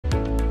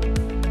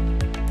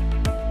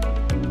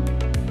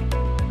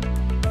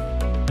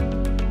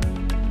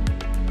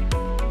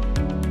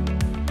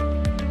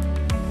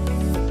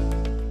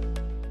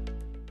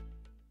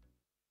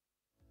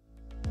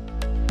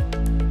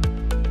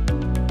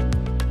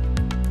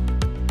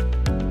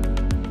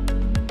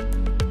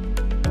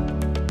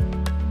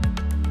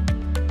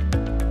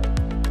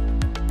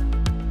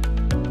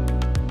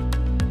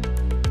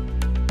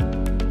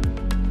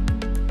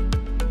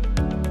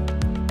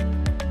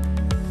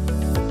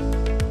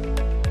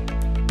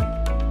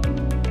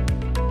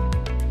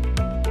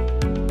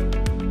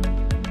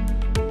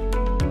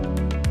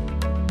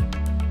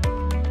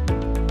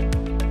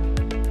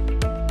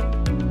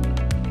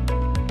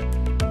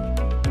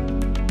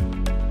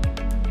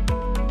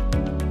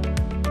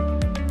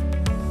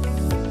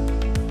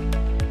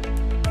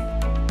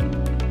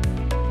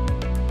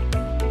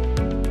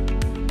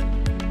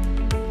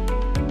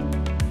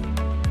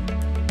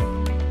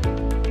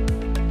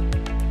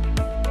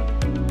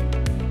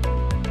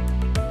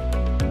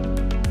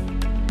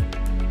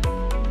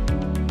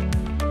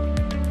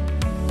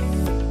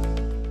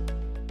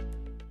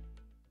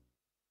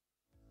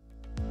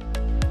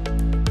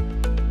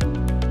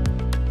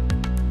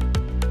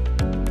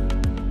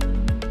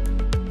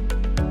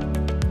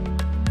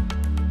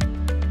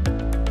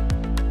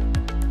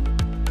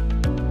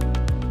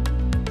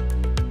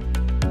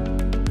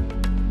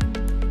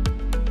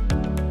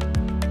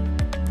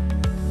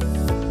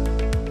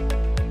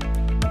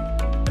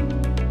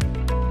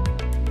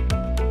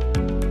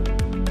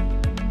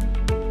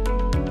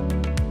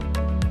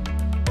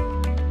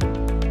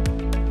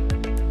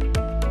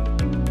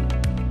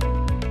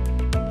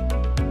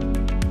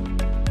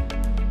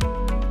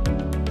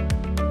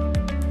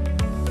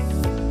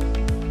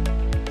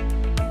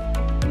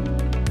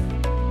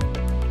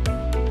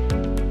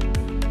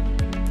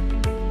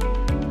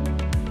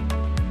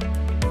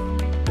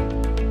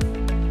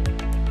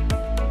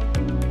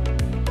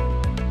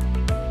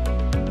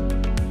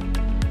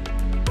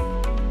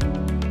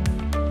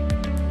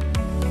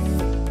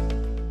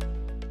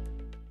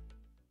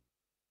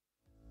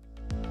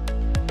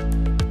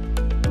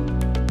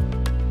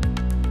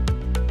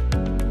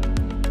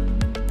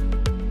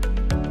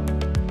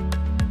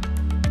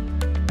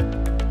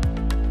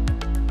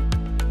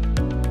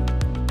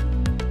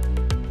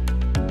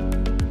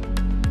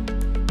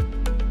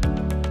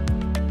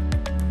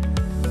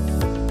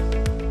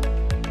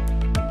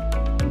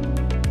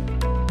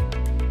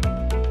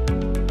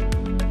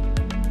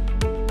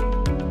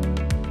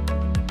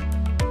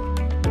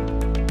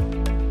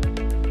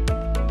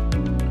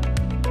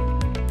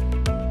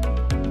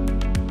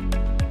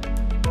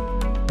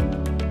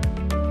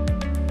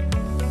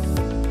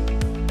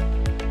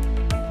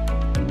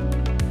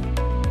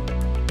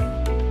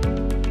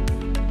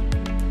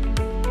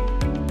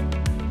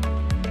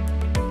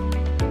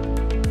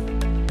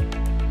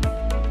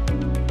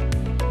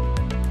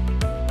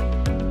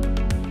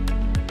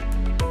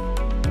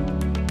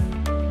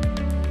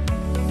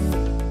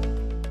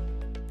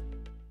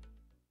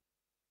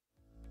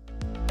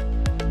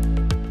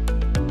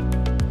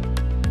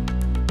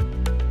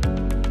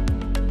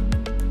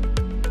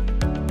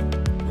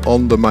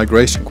on the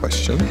migration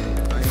question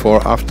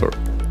for after,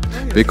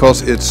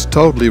 because it's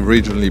totally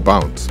regionally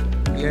bound.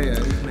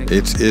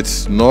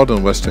 It's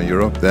Northern Western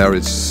Europe. There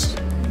it's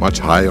much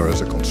higher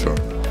as a concern,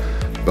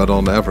 but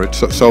on average,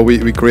 so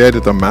we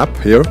created a map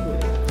here.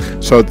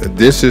 So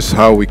this is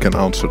how we can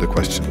answer the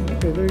question.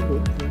 Okay, very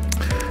good.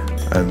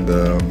 And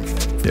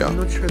yeah. I'm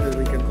not sure that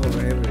we can cover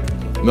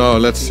everything. No,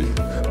 let's see.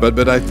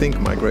 But I think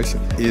migration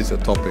is a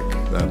topic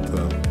that.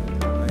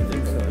 I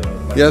think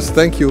so. Yes,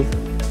 thank you.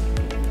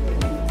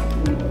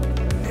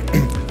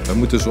 We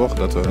moeten zorgen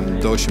dat we een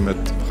doosje met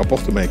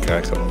rapporten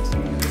meekrijgen, want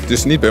het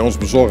is niet bij ons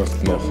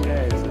bezorgd nog. Ja.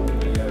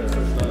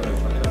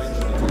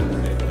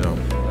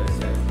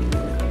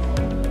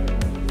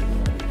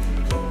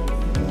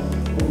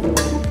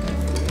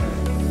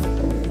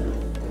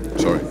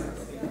 Sorry.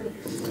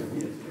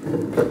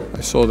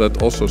 I saw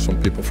that also some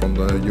people from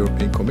the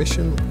European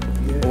Commission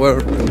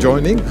were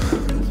joining.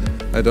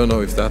 I don't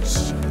know if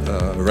that's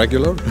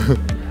regular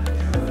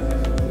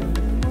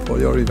for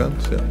your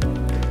events. Yeah.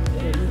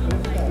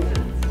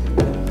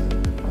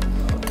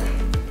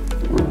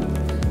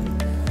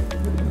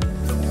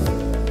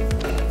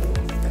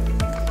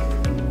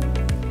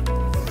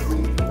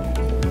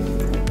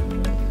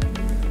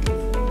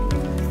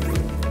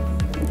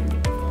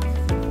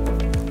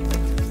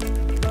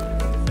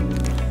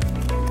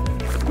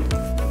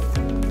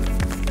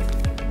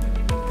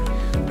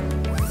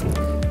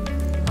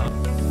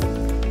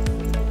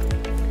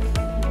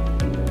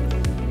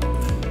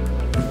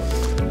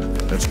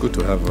 It's good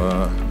to have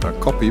a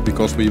copy,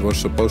 because we were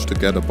supposed to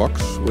get a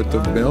box with the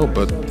mail,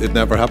 but it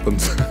never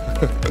happened.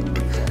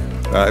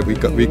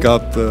 we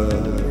got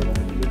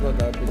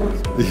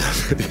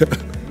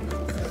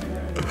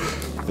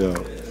yeah.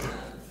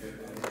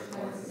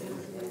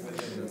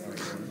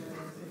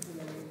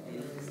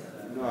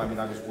 No, I mean,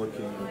 I was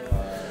working.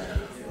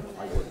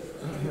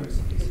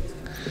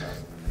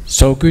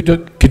 So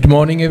good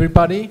morning,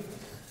 everybody,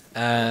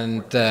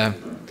 and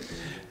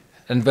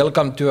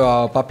welcome to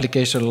our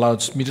publication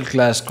Lauds Middle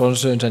Class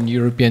Concerns and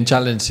European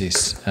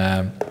Challenges.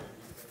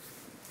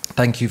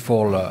 Thank you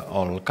for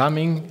all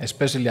coming.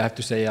 Especially, I have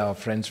to say, our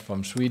friends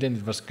from Sweden.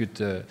 It was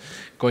good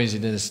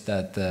coincidence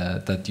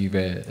that you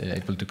were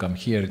able to come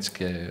here. It's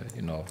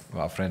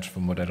our friends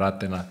from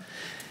Moderaterna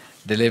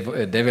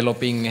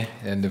developing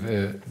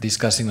and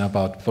discussing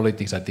about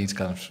politics. I think it's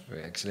kind of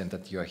excellent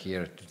that you are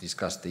here to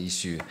discuss the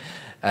issue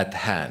at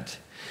hand.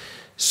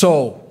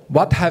 So,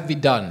 what have we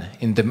done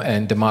in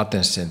the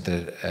Martens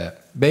Center?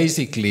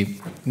 Basically,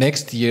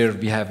 next year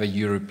we have a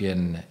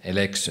European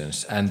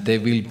elections, and there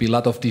will be a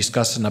lot of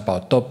discussion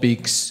about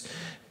topics,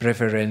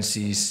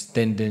 preferences,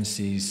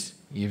 tendencies,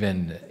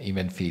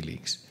 even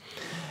feelings.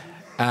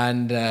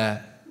 And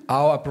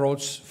our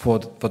approach for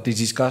this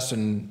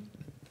discussion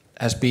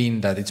has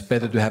been that it's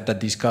better to have that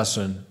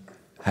discussion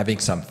having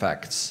some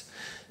facts.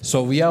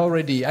 So we are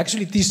already,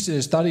 actually this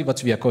study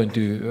what we are going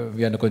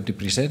to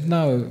present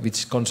now,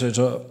 which concerns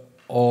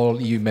all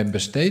EU member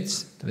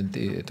states,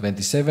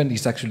 27,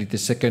 is actually the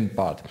second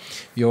part.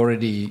 We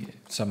already,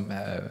 a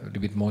little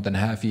bit more than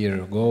half a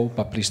year ago,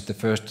 published the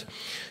first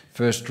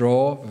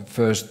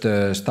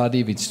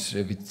study,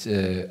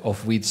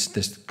 of which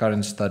the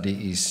current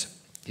study is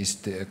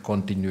the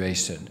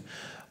continuation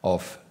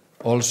of.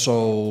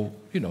 Also,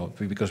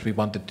 because we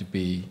wanted to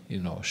be,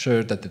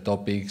 sure that the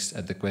topics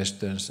and the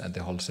questions and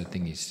the whole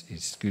setting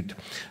is good.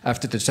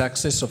 After the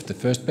success of the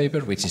first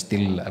paper, which is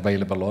still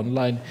available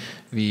online,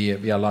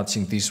 we are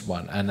launching this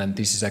one. And then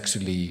this is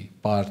actually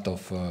part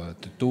of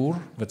the tour,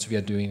 which we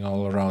are doing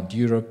all around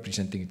Europe,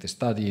 presenting the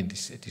study and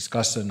this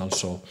discussion.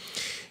 Also,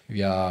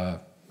 we are,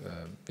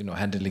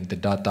 handling the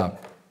data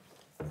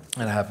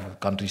and have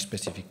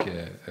country-specific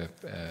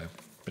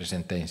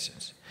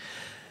presentations.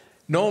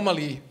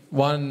 Normally,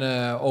 one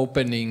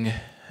opening,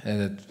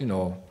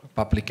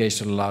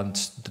 publication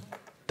launch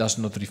does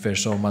not refer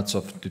so much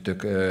to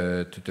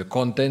the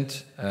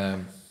content,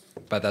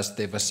 but as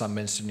there was some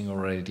mentioning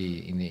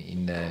already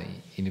in the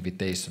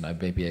invitation, I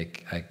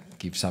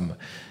give some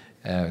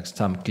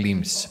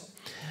glimpse.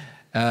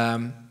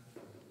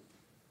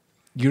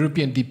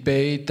 European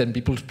debate and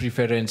people's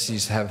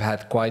preferences have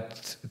had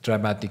quite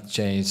dramatic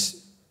change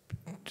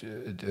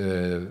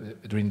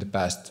during the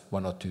past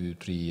 1 or 2,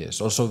 3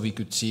 years. Also, we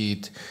could see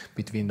it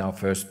between our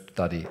first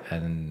study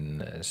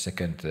and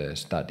second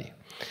study.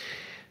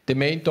 The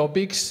main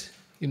topics,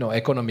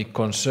 economic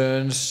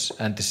concerns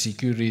and the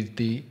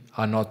security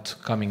are not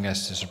coming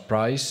as a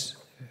surprise.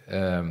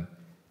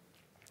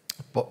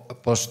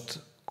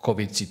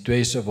 Post-COVID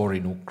situation, war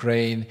in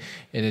Ukraine,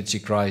 energy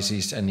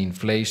crisis and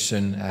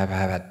inflation have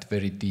had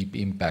very deep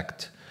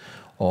impact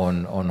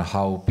on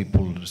how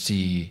people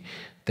see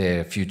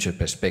their future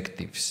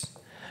perspectives.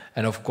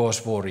 And of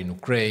course, war in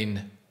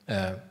Ukraine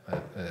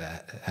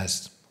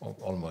has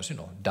almost,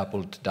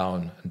 doubled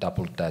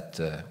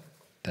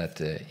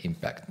that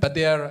impact. But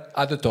there are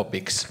other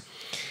topics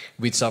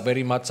which are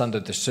very much under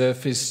the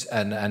surface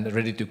and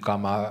ready to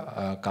come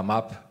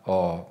up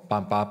or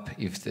pump up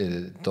if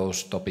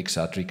those topics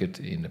are triggered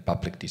in a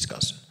public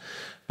discussion.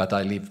 But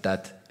I leave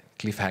that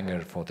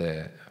cliffhanger for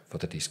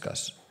the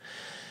discussion.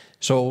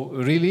 So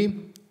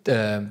really,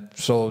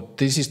 so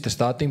this is the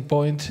starting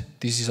point.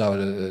 This is our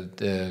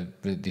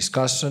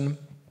discussion.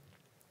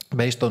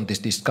 Based on this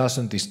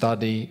discussion, this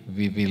study,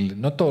 we will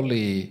not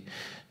only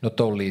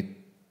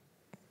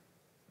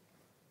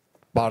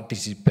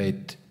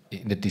participate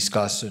in the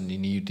discussion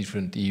in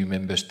different EU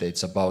member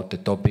states about the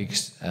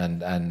topics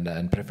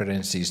and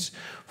preferences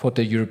for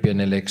the European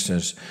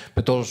elections,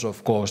 but also,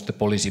 of course, the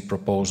policy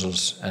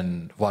proposals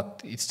and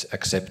what is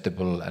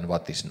acceptable and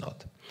what is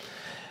not.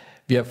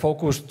 We are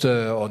focused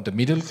on the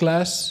middle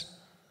class.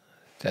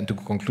 And to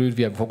conclude,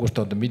 we are focused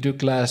on the middle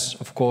class,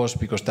 of course,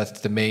 because that's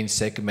the main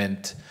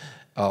segment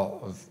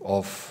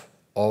of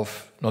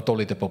not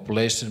only the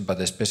population, but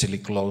especially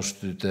close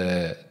to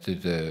the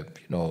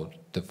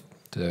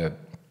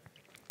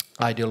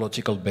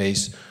ideological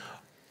base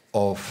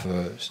of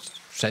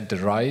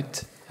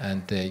center-right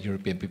and the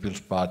European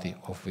People's Party,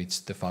 of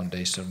which the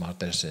Foundation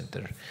Martens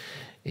Center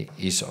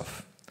is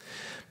of.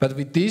 But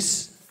with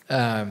this,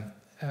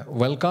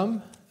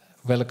 welcome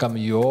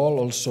you all,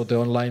 also the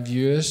online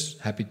viewers.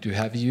 Happy to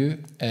have you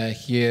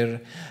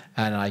here,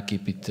 and I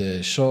keep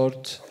it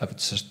short. I would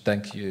just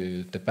thank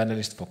you, the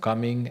panelists, for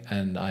coming,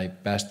 and I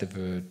pass the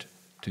word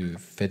to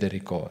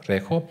Federico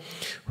Rejo,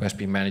 who has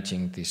been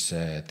managing this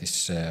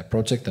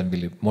project and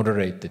will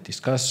moderate the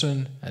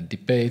discussion and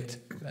debate,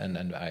 and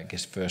I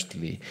guess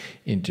firstly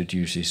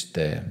introduces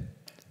the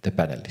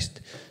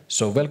panelists.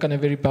 So welcome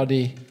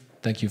everybody,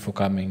 thank you for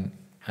coming,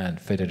 and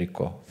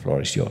Federico,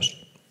 floor is yours.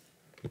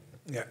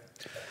 Yeah.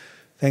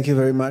 Thank you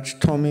very much,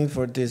 Tommy,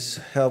 for this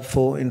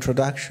helpful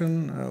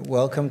introduction.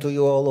 Welcome to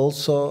you all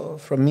also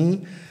from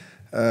me.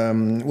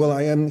 Well,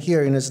 I am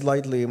here in a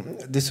slightly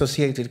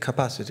dissociated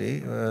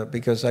capacity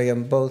because I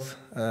am both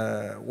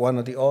one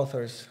of the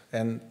authors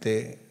and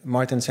the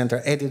Martens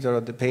Center editor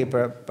of the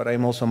paper, but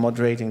I'm also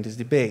moderating this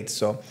debate.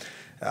 So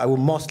I will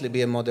mostly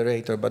be a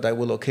moderator, but I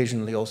will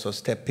occasionally also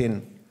step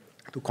in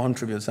to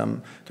contribute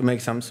to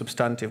make some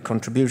substantive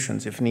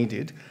contributions if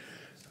needed.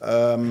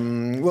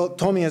 Well,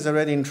 Tommy has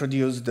already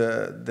introduced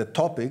the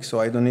topic, so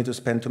I don't need to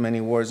spend too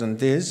many words on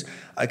this.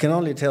 I can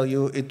only tell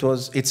you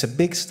it's a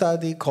big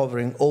study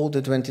covering all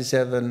the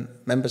 27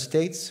 member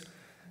states,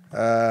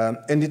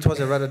 and it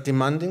was a rather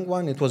demanding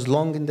one. It was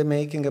long in the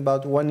making,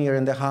 about 1.5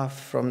 years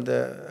from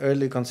the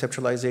early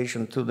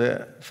conceptualization to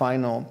the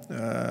final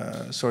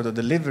sort of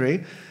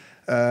delivery.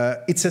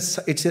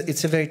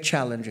 It's a very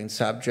challenging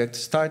subject,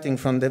 starting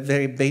from the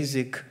very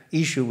basic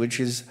issue, which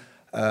is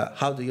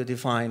how do you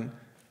define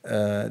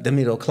the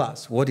middle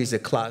class? What is a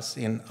class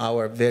in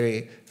our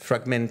very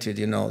fragmented,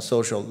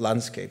 social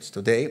landscapes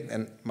today?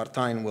 And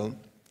Martijn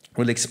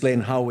will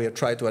explain how we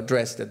try to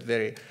address that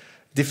very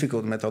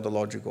difficult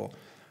methodological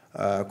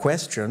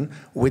question.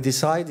 We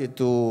decided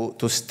to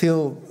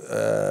still,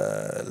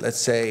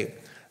 let's say,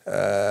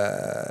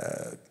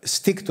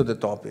 stick to the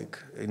topic,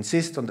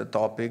 insist on the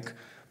topic,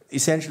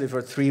 essentially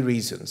for 3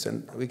 reasons.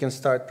 And we can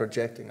start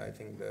projecting, I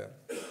think,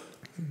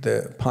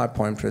 the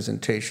PowerPoint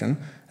presentation.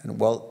 And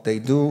well, they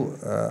do,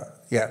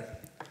 yeah.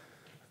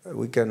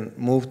 We can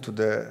move to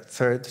the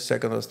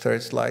second or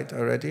third slide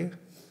already.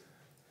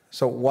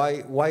 So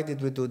why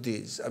did we do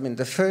this? I mean,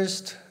 the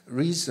first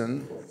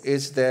reason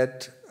is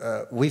that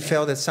we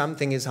felt that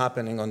something is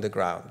happening on the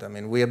ground. I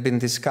mean, we have been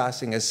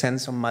discussing a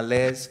sense of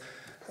malaise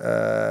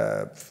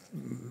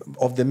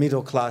of the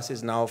middle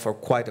classes now for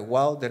quite a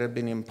while. There have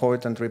been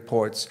important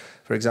reports,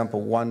 for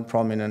example, one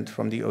prominent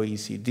from the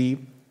OECD,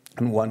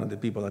 and one of the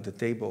people at the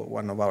table,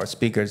 one of our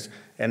speakers,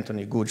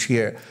 Anthony Gooch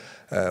here,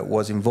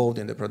 was involved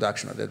in the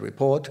production of that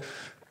report,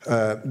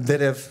 that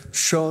have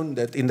shown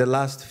that in the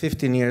last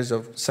 15 years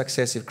of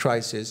successive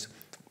crises,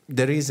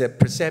 there is a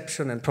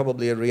perception and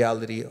probably a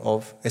reality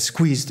of a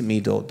squeezed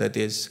middle that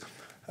is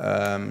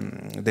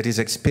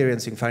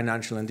experiencing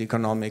financial and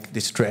economic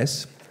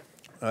distress.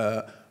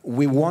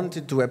 We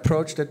wanted to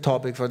approach the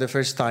topic for the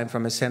first time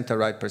from a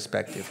center-right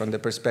perspective, from the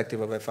perspective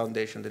of a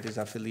foundation that is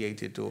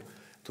affiliated to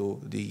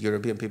the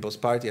European People's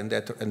Party and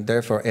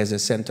therefore as a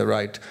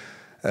center-right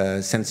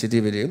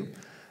sensitivity.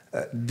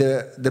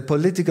 The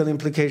political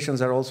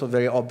implications are also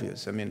very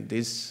obvious. I mean,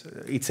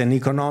 it's an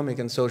economic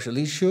and social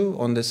issue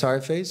on the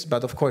surface,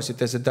 but of course it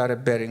has a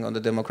direct bearing on the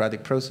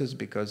democratic process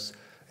because,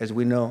 as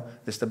we know,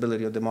 the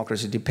stability of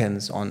democracy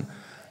depends on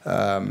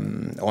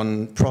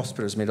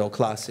prosperous middle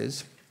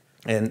classes.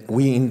 And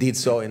we indeed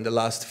saw in the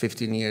last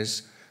 15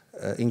 years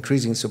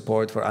increasing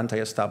support for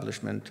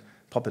anti-establishment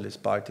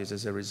populist parties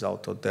as a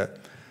result of the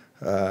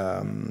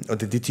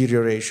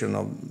deterioration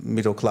of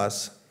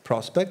middle-class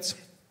prospects.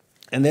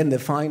 And then the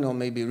final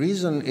maybe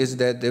reason is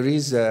that there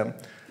is a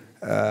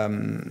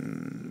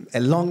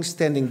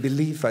long-standing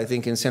belief, I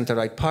think, in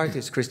center-right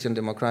parties, Christian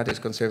Democrats,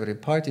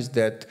 conservative parties,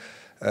 that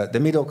the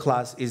middle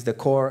class is the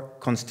core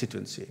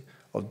constituency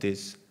of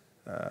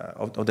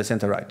of the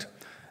center-right.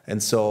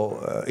 And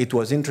so it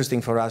was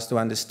interesting for us to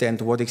understand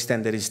to what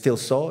extent that is still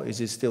so, is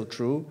it still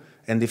true,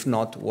 and if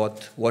not,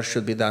 what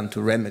should be done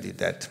to remedy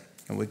that?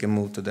 And we can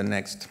move to the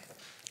next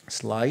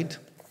slide.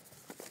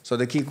 So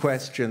the key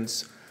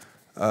questions,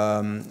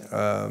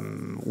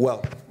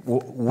 well,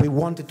 we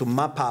wanted to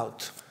map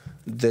out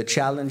the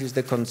challenges,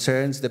 the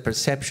concerns, the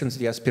perceptions,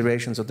 the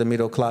aspirations of the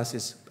middle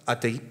classes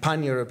at the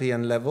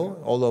pan-European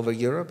level, all over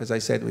Europe. As I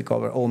said, we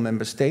cover all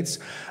member states.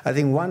 I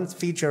think one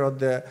feature of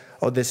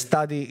the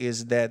study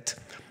is that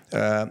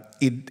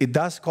it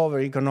does cover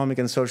economic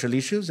and social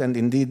issues, and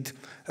indeed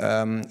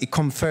it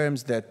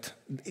confirms that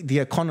the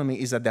economy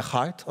is at the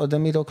heart of the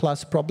middle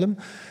class problem.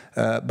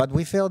 But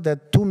we felt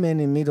that too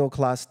many middle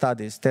class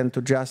studies tend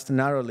to just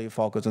narrowly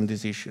focus on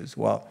these issues.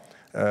 Well,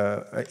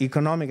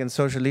 economic and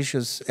social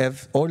issues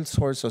have all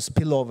sorts of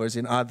spillovers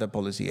in other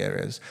policy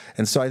areas.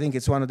 And so I think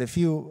it's one of the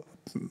few,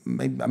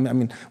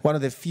 one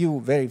of the few,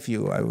 very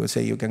few, I would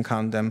say you can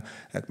count them,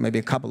 maybe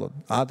a couple of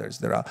others.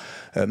 There are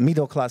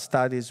middle class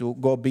studies who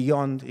go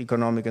beyond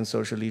economic and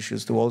social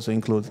issues to also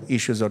include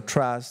issues of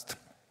trust,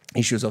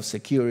 issues of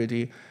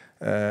security,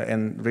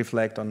 and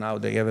reflect on how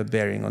they have a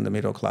bearing on the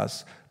middle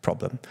class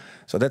problem.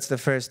 So that's the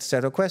first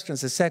set of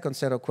questions. The second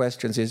set of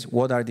questions is,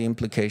 what are the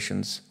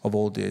implications of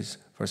all this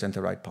for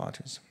center-right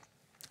parties?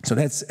 So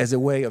that's as a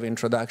way of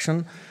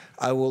introduction.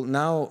 I will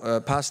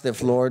now pass the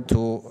floor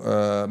to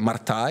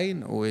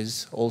Martijn, who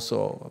is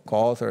also a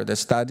co-author of the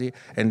study,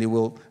 and he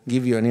will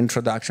give you an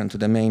introduction to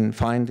the main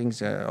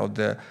findings of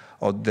the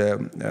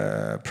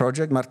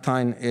project.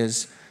 Martijn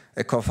is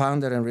a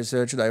co-founder and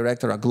research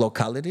director at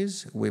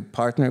Glocalities. We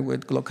partner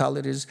with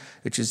Glocalities,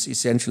 which is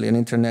essentially an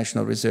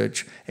international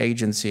research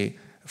agency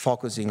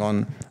focusing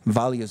on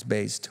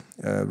values-based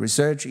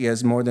research. He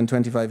has more than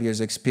 25 years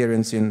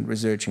experience in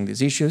researching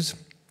these issues.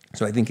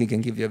 So I think he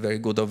can give you a very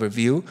good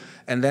overview.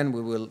 And then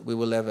we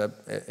will have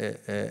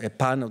a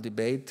panel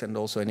debate and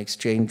also an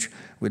exchange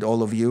with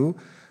all of you.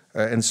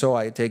 And so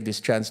I take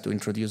this chance to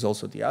introduce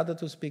also the other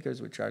two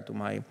speakers, which are to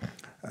my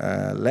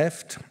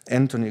left.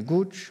 Anthony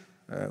Gooch,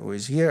 who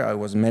is here. I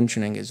was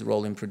mentioning his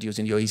role in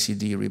producing the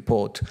OECD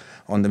report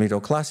on the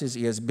middle classes.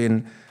 He has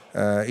been,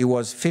 he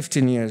was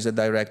 15 years a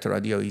director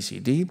at the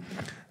OECD.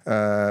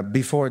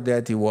 Before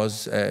that, he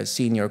was a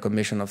senior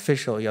commission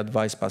official. He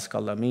advised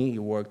Pascal Lamy. He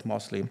worked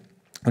mostly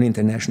on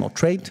international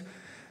trade.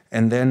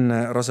 And then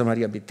Rosa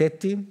Maria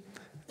Bitetti,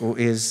 who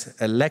is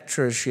a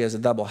lecturer. She has a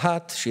double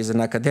hat. She's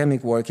an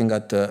academic working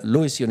at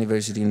Lewis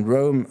University in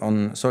Rome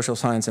on social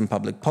science and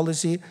public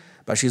policy,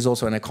 but she's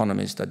also an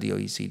economist at the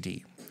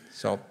OECD.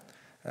 So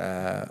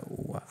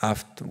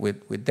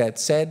with that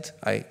said,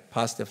 I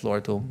pass the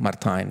floor to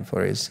Martijn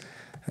for his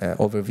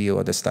overview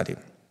of the study.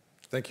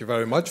 Thank you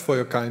very much for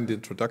your kind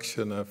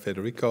introduction,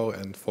 Federico,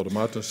 and for the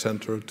Martens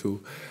Center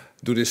to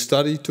do this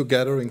study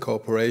together in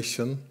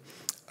cooperation.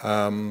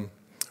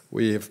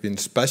 We have been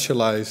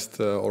specialized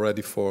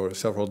already for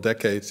several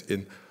decades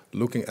in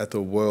looking at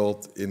the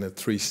world in a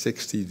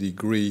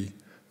 360-degree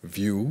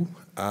view,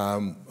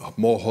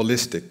 more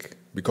holistic.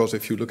 Because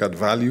if you look at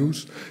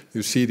values,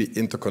 you see the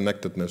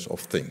interconnectedness of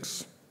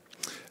things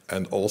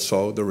and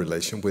also the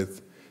relation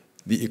with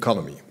the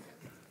economy.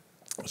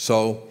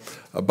 So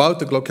about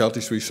the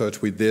Glocalities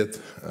research we did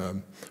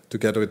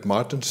together with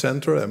Martens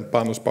Center, and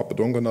Panos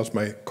Papadonganas,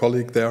 my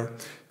colleague there,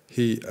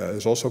 he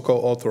is also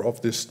co-author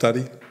of this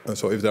study. And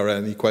so if there are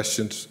any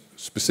questions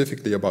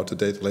specifically about the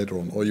data later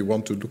on, or you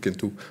want to look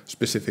into a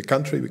specific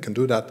country, we can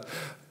do that.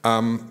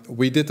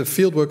 We did the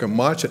fieldwork in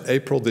March and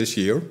April this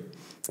year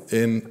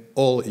in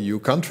all EU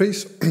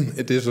countries.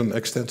 It is an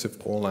extensive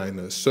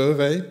online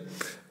survey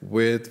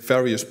with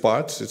various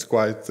parts. It's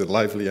quite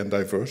lively and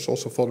diverse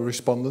also for the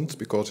respondents,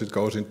 because it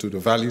goes into the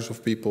values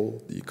of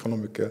people, the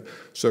economic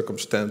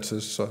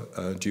circumstances,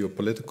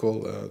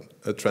 geopolitical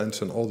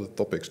trends, and all the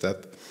topics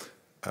that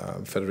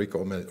Federico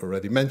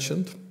already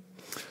mentioned.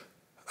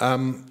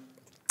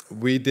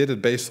 We did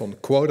it based on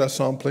quota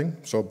sampling,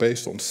 so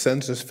based on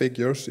census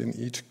figures in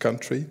each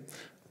country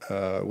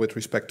with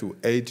respect to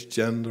age,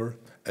 gender,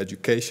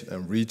 education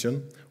and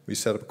region. We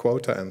set up a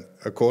quota, and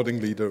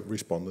accordingly the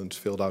respondents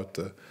filled out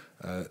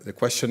the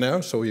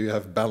questionnaire, so we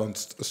have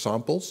balanced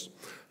samples.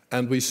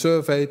 And we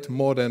surveyed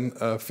more than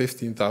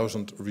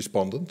 15,000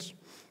 respondents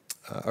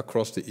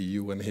across the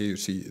EU, and here you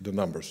see the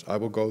numbers. I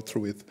will go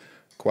through it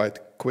quite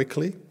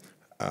quickly,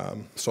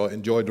 so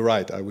enjoy the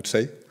ride, I would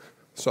say.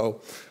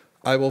 So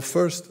I will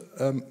first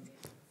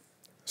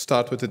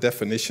start with the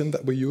definition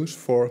that we use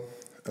for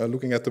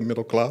looking at the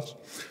middle class,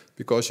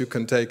 because you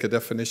can take a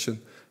definition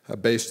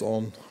based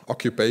on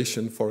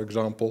occupation, for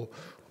example,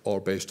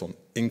 or based on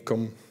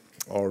income,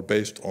 or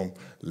based on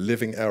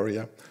living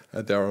area.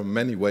 There are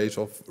many ways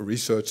of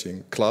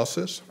researching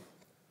classes,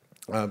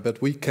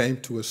 but we came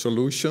to a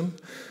solution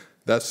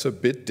that's a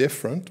bit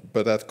different,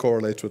 but that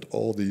correlates with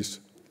all these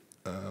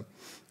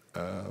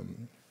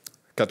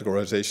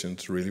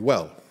categorizations really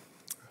well.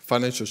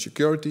 Financial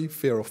security,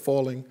 fear of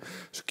falling,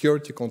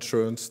 security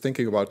concerns,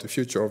 thinking about the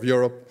future of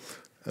Europe,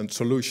 and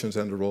solutions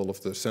and the role of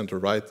the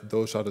center-right.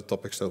 Those are the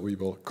topics that we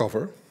will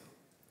cover.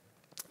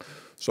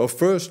 So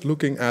first,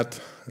 looking at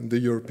the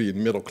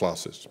European middle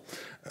classes.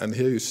 And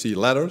here you see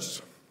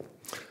ladders.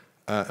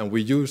 And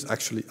we use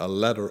actually a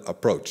ladder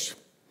approach.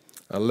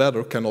 A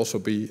ladder can also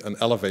be an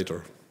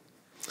elevator.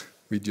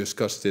 We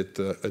discussed it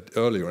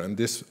earlier, and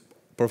this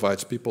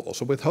provides people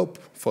also with hope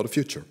for the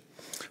future.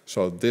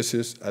 So this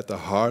is at the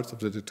heart of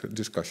the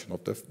discussion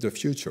of the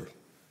future.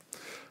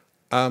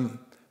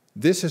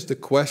 This is the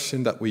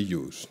question that we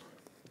use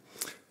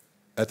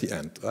at the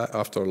end.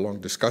 After long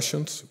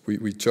discussions,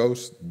 we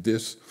chose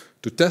this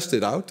to test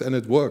it out, and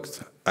it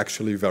worked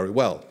actually very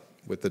well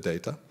with the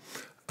data.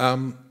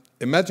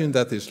 Imagine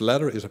that this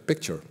ladder is a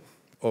picture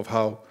of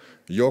how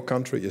your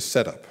country is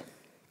set up.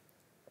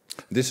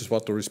 This is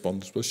what the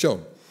respondents were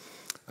shown.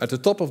 At the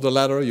top of the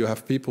ladder, you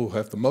have people who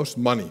have the most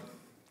money,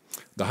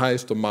 the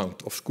highest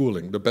amount of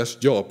schooling, the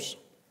best jobs,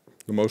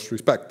 the most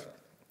respect.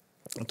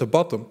 At the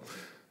bottom,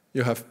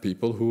 you have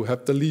people who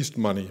have the least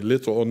money,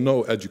 little or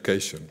no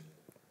education,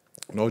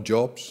 no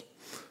jobs,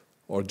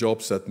 or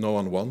jobs that no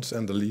one wants,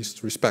 and the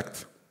least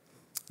respect.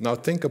 Now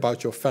think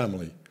about your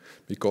family,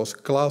 because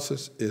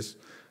classes is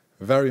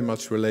very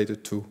much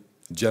related to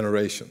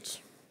generations.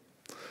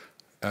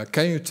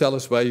 Can you tell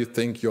us where you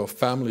think your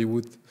family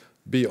would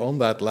be on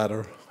that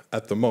ladder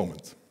at the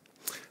moment?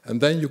 And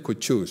then you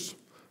could choose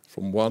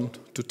from 1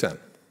 to 10.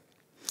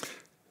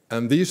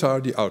 And these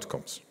are the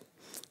outcomes.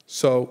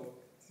 So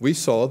we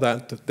saw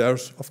that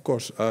there's, of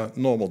course, a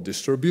normal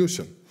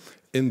distribution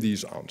in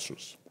these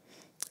answers.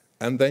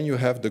 And then you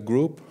have the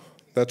group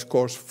that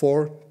scores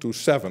 4 to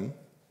 7,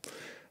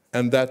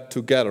 and that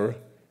together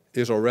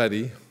is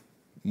already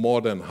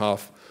more than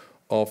half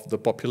of the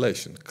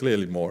population,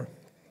 clearly more.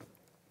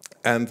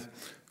 And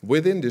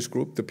within this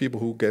group, the people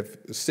who gave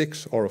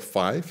 6 or a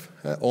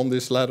 5 on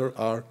this ladder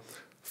are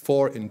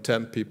 4 in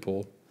 10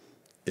 people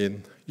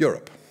in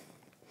Europe.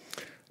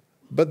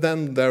 But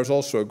then there's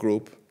also a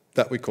group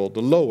that we call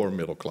the lower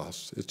middle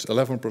class. It's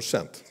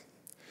 11%.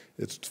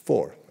 It's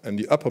 4. And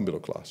the upper middle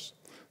class,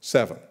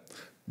 7.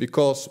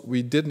 Because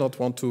we did not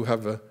want to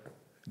have a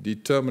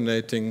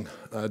determining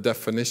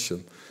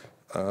definition,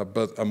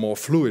 but a more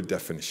fluid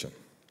definition.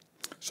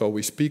 So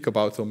we speak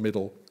about the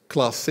middle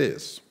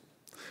classes,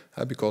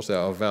 because there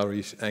are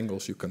various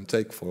angles you can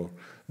take for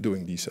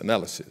doing these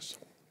analyses.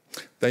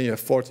 Then you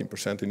have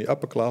 14% in the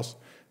upper class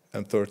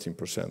and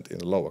 13% in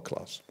the lower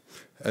class.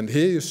 And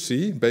here you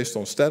see, based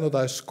on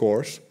standardized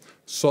scores,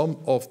 some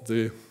of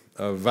the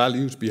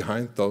values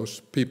behind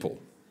those people.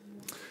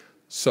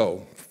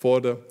 So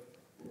for the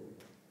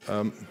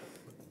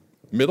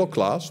middle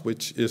class,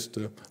 which is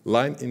the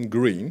line in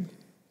green,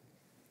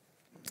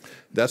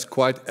 that's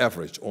quite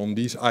average on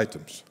these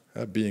items,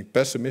 being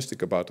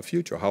pessimistic about the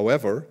future.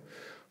 However,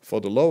 for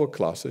the lower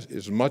classes,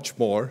 is much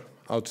more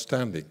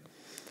outstanding,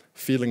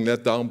 feeling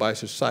let down by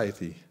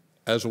society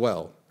as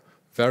well.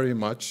 Very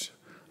much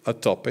a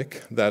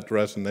topic that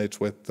resonates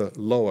with the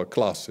lower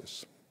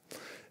classes.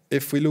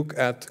 If we look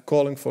at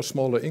calling for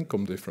smaller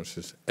income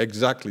differences,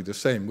 exactly the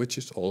same, which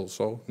is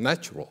also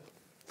natural.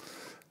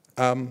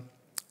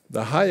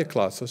 The higher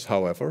classes,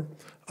 however,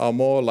 are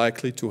more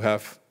likely to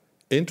have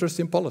interest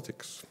in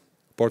politics,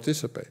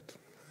 participate,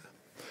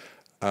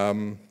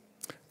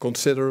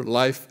 consider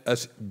life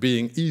as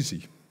being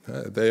easy.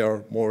 They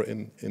are more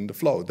in the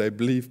flow. They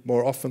believe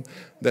more often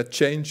that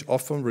change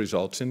often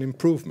results in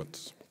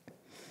improvements.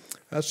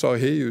 So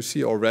here you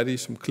see already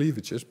some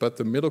cleavages, but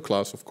the middle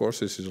class, of course,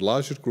 this is the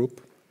largest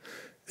group,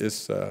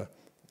 is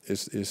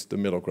the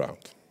middle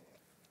ground.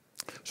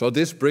 So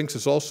this brings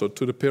us also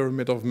to the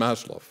pyramid of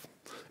Maslow.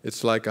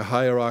 It's like a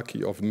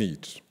hierarchy of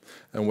needs.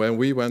 And when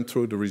we went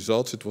through the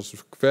results, it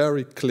was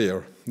very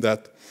clear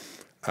that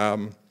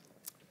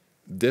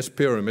this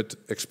pyramid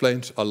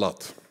explains a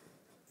lot.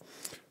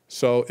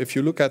 So if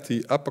you look at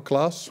the upper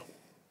class,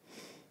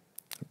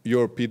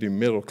 European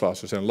middle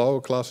classes and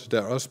lower classes,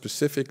 there are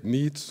specific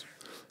needs,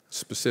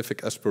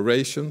 specific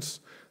aspirations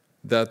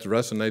that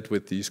resonate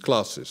with these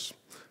classes.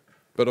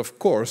 But of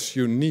course,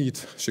 you need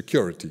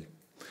security.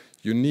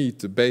 You need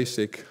the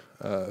basic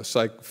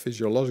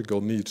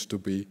psychophysiological needs to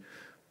be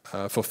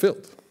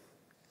fulfilled.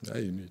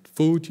 You need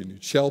food, you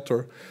need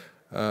shelter.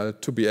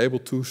 To be able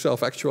to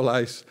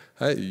self-actualize,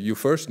 you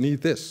first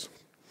need this.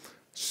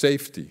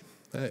 Safety,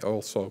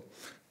 also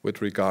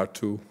with regard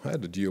to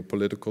the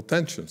geopolitical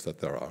tensions that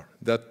there are.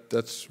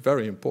 That's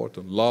very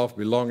important. Love,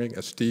 belonging,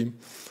 esteem.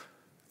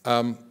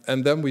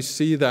 And then we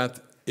see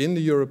that in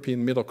the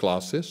European middle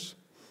classes,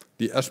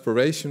 the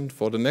aspiration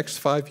for the next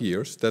 5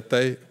 years that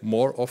they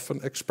more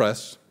often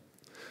express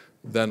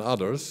than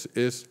others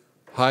is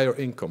higher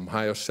income,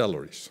 higher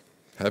salaries,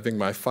 having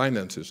my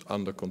finances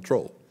under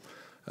control.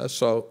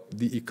 So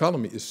the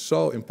economy is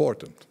so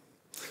important.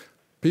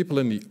 People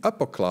in the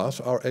upper class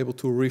are able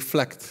to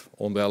reflect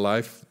on their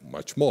life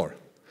much more.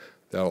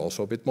 They are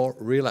also a bit more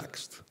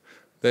relaxed.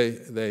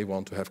 They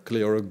want to have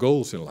clearer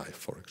goals in life,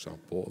 for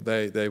example.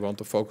 They want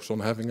to focus on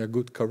having a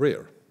good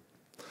career.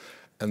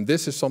 And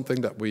this is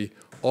something that we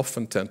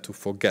often tend to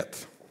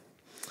forget.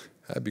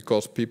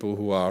 Because people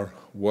who are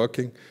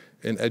working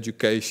in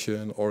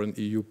education or in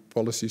EU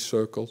policy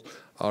circles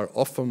are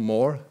often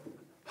more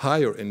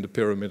higher in the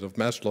pyramid of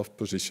Maslow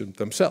position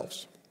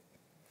themselves.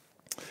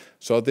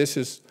 So this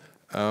is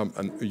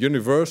a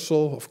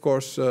universal, of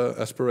course,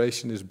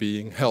 aspiration is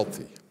being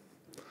healthy.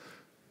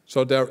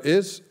 So there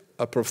is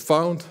a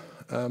profound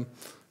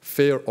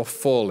fear of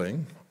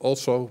falling,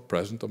 also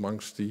present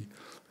amongst the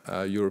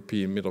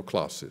European middle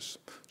classes.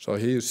 So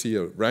here you see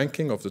a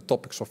ranking of the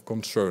topics of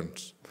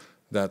concerns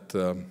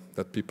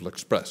that people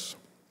express.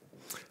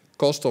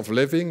 Cost of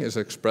living is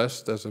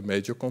expressed as a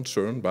major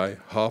concern by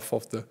half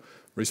of the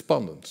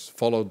respondents,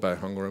 followed by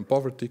hunger and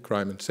poverty,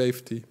 crime and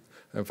safety,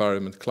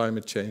 environment,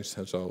 climate change,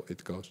 and so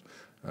it goes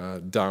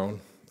down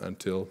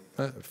until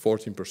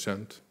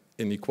 14%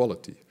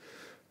 inequality.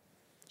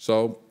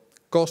 So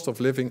cost of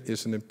living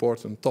is an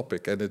important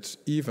topic, and it's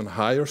even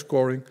higher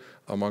scoring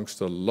amongst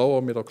the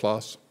lower middle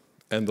class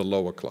and the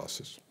lower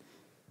classes,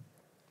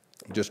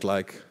 just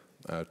like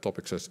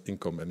topics as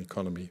income and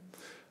economy,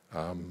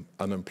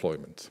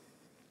 unemployment.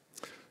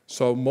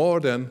 So more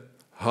than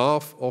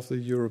half of the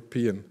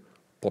European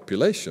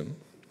population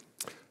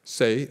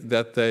say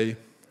that they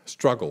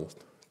struggle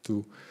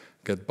to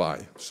get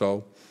by.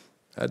 So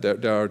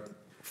there are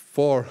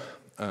 4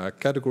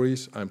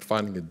 categories. I'm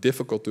finding it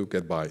difficult to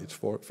get by. It's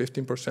for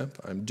 15%.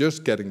 I'm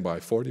just getting by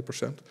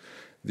 40%.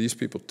 These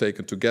people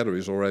taken together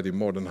is already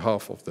more than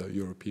half of the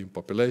European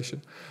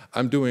population.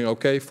 I'm doing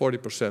okay,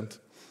 40%.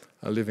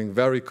 Living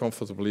very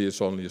comfortably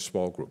is only a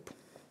small group.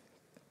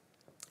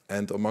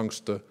 And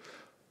amongst the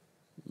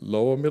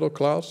lower middle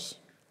class,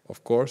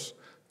 of course,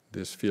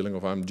 this feeling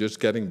of I'm just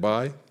getting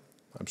by,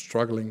 I'm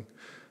struggling,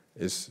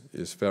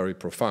 is very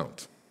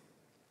profound.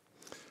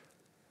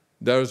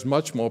 There is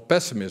much more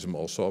pessimism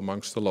also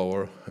amongst the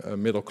lower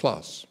middle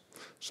class.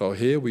 So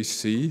here we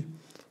see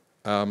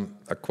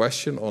a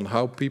question on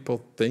how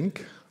people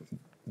think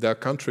their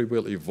country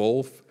will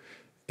evolve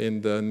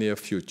in the near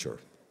future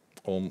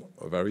on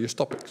various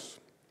topics.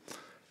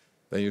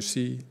 Then you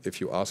see,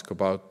 if you ask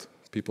about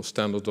people's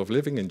standards of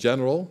living in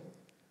general,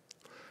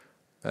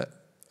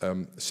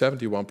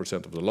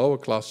 71% of the lower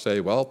class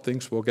say, well,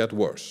 things will get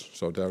worse.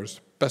 So there is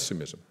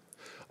pessimism.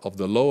 Of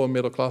the lower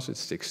middle class,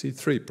 it's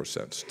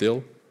 63%,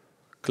 still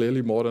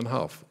clearly more than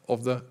half.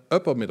 Of the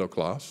upper middle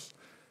class,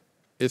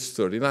 it's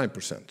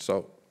 39%.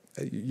 So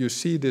you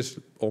see this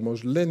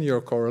almost linear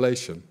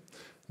correlation.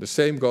 The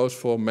same goes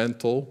for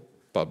mental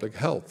public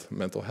health,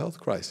 mental health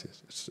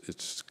crisis.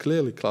 It's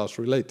clearly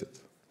class-related.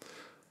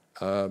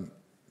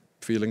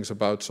 Feelings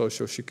about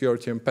social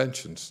security and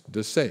pensions,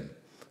 the same.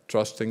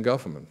 Trust in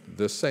government,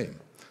 the same.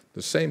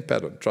 The same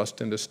pattern,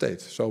 trust in the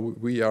state. So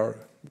we are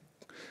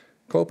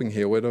coping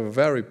here with a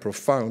very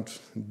profound,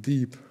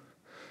 deep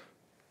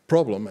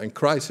problem and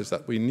crisis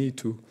that we need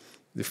to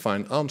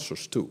define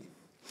answers to.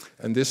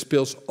 And this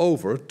spills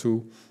over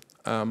to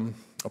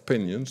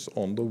opinions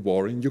on the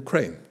war in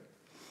Ukraine.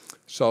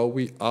 So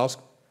we ask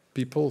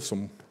people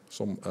some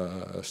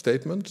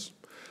statements,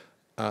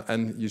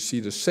 and you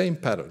see the same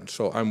pattern.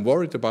 So I'm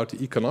worried about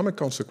the economic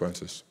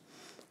consequences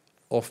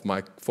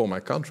for my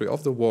country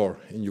of the war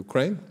in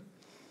Ukraine.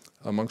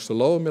 Amongst the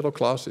lower middle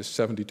class is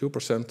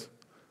 72%.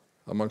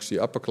 Amongst the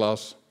upper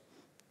class,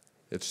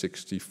 it's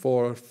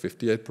 64,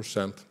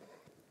 58%.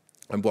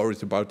 I'm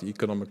worried about the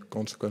economic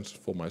consequences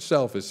for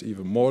myself. It's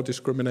even more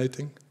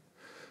discriminating.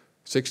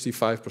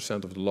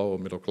 65% of the lower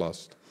middle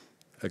class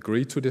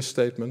agree to this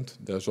statement.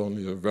 There's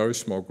only a very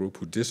small group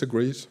who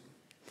disagrees.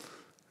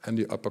 And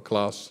the upper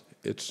class,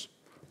 it's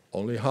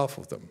only half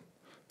of them.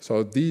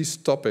 So these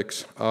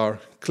topics are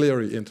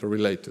clearly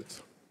interrelated.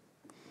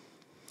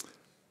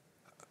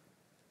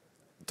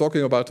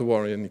 Talking about the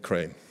war in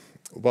Ukraine,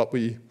 what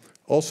we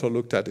also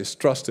looked at is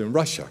trust in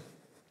Russia,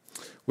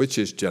 which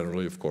is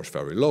generally, of course,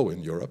 very low in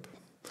Europe.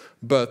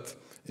 But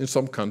in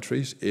some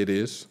countries, it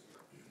is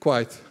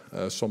quite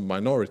some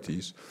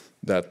minorities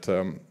that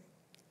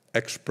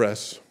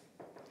express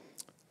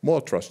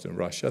more trust in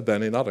Russia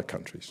than in other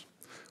countries,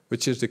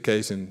 which is the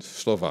case in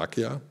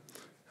Slovakia.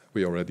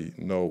 We already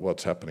know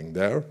what's happening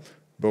there,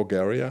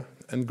 Bulgaria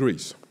and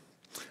Greece.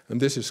 And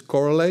this is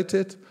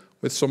correlated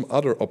with some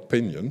other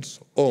opinions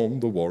on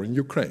the war in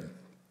Ukraine.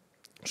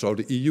 So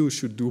the EU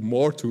should do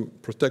more to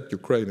protect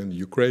Ukraine and the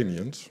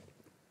Ukrainians.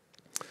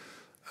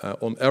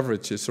 On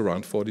average, it's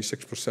around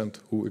 46%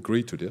 who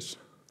agree to this.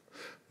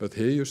 But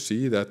here you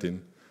see that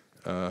in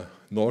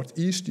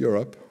Northeast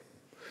Europe,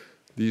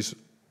 these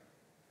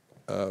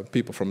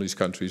people from these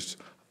countries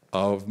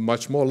are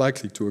much more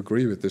likely to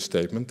agree with this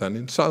statement than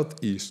in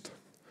Southeast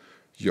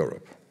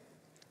Europe.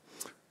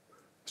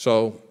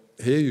 So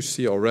here you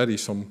see already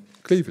some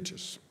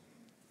cleavages.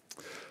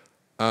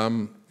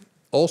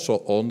 Also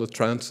on the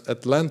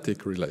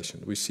transatlantic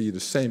relation, we see the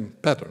same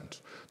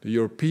patterns. The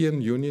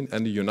European Union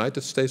and the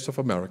United States of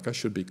America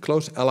should be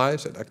close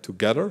allies and act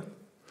together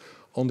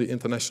on the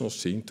international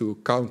scene to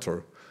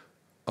counter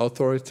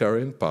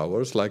authoritarian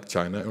powers like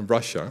China and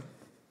Russia.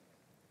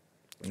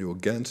 You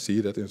again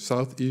see that in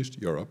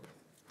Southeast Europe,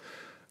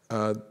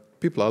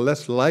 people are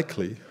less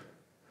likely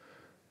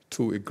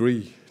to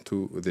agree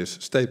to this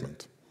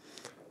statement.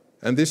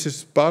 And this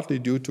is partly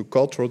due to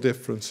cultural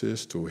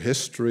differences, to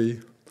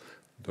history,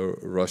 the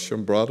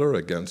Russian border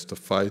against the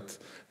fight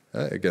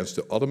against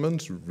the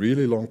Ottomans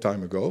really long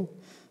time ago,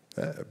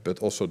 but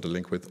also the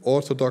link with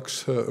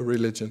Orthodox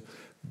religion,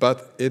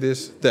 but it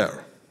is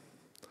there.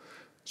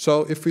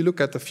 So if we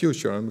look at the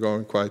future, I'm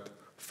going quite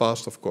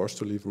fast, of course,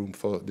 to leave room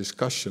for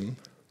discussion.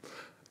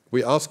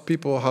 We ask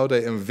people how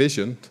they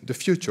envision the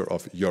future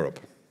of Europe.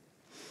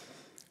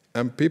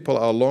 And people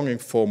are longing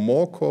for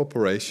more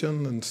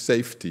cooperation and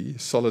safety,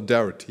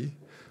 solidarity,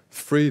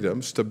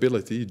 freedom,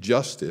 stability,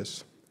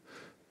 justice.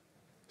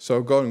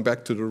 So going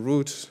back to the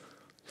roots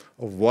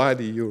of why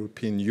the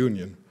European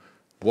Union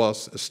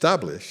was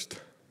established,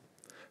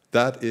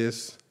 that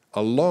is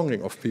a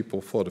longing of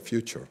people for the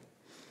future.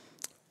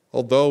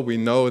 Although we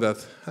know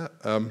that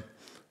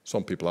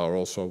some people are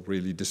also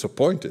really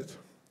disappointed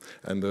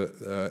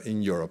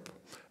in Europe,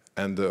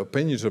 and the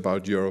opinions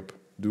about Europe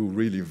do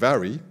really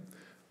vary,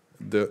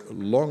 the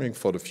longing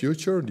for the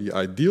future, the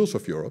ideals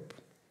of Europe,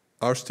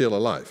 are still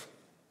alive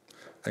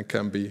and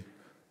can be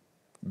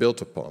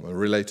built upon and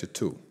related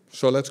to.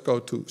 So let's go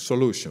to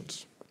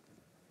solutions.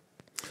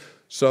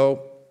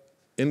 So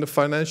in the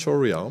financial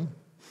realm,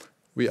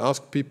 we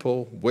ask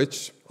people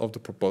which of the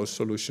proposed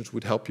solutions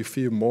would help you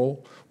feel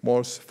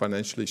more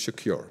financially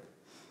secure.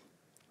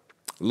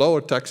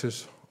 Lower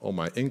taxes on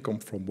my income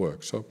from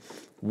work. So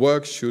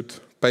work should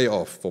pay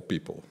off for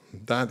people.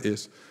 That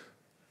is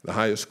the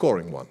highest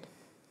scoring one.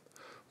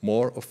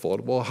 More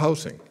affordable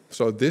housing.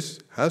 So this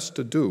has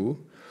to do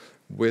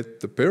with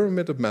the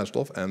pyramid of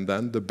Maslow and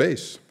then the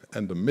base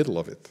and the middle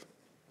of it.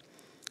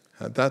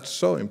 And that's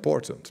so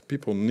important.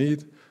 People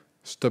need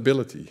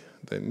stability.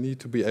 They need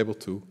to be able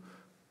to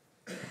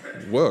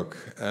work,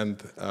 and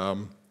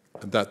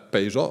that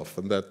pays off,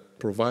 and that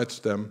provides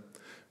them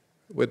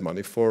with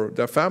money for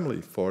their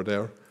family, for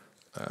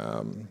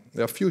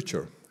their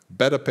future.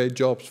 Better paid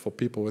jobs for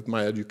people with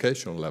my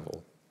educational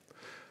level.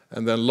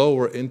 And then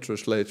lower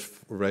interest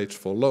rates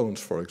for loans,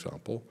 for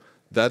example,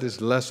 that is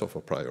less of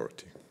a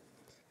priority.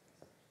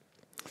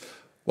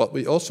 What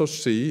we also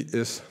see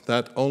is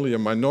that only a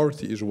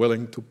minority is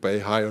willing to pay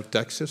higher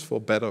taxes for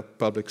better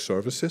public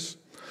services.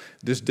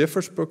 This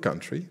differs per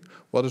country.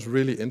 What is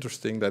really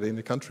interesting that in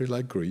a country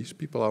like Greece,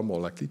 people are more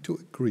likely to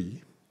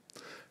agree.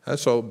 And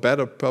so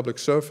better public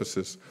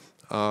services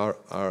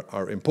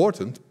are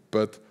important,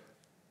 but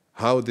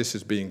how this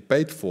is being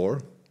paid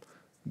for,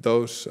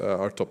 those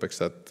are topics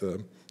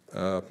that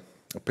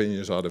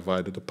opinions are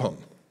divided upon.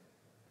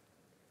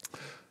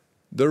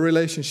 The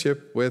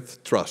relationship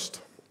with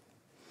trust.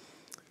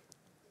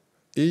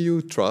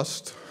 EU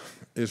trust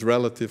is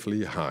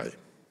relatively high.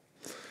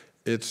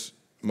 It's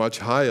much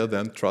higher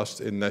than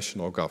trust in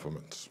national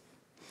governments.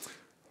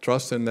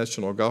 Trust in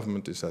national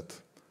government is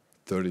at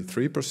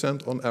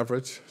 33% on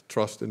average.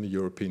 Trust in the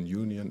European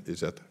Union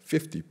is at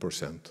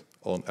 50%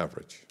 on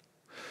average.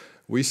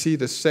 We see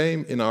the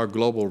same in our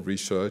global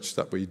research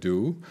that we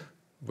do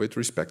with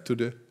respect to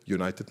the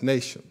United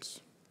Nations.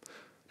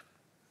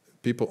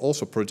 People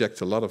also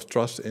project a lot of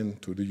trust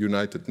into the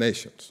United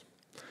Nations.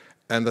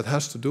 And that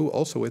has to do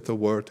also with the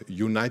word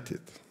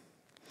united.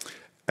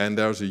 And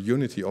there's a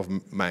unity of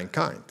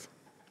mankind.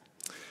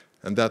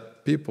 And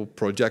that people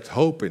project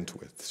hope into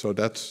it. So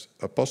that's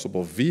a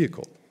possible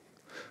vehicle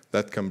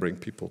that can bring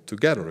people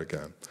together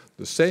again.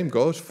 The same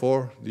goes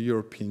for the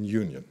European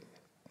Union.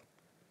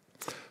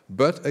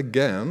 But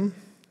again,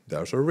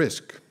 there's a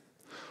risk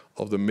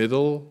of the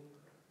middle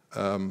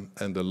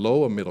and the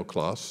lower middle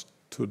class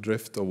to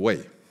drift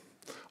away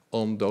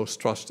on those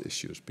trust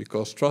issues,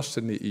 because trust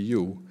in the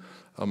EU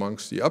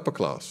amongst the upper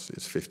class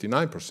is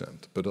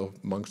 59%, but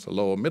amongst the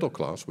lower middle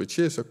class, which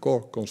is a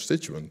core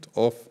constituent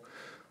of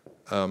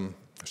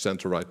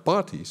center-right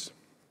parties,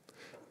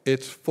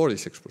 it's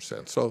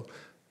 46%. So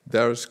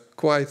there's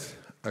quite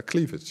a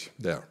cleavage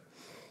there.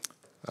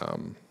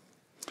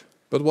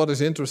 But what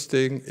is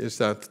interesting is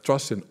that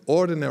trust in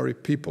ordinary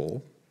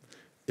people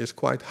is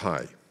quite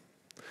high.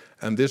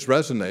 And this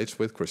resonates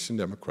with Christian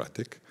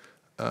democratic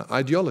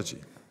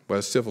ideology,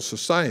 where civil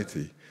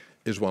society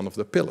is one of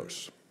the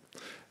pillars.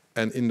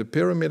 And in the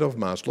pyramid of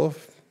Maslow,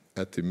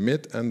 at the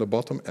mid and the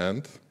bottom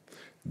end,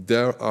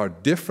 there are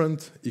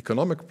different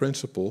economic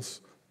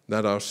principles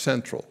that are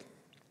central,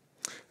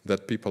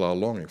 that people are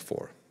longing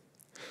for.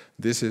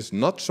 This is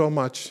not so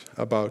much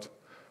about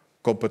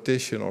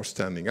competition or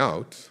standing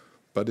out,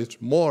 but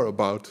it's more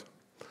about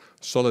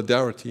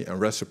solidarity and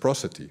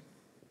reciprocity.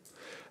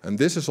 And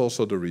this is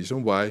also the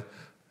reason why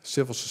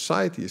civil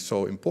society is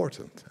so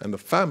important, and the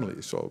family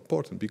is so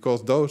important,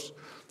 because those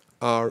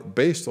are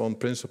based on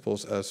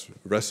principles as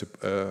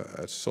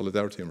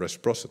solidarity and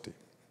reciprocity.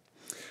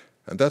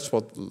 And that's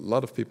what a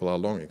lot of people are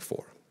longing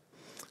for.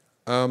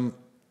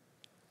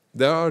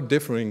 There are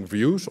differing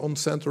views on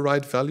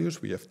center-right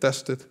values. We have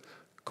tested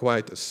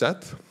quite a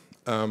set.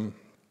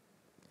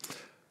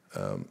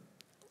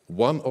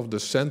 One of the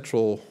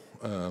central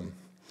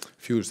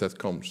views that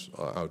comes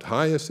out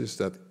highest is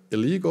that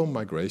illegal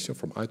migration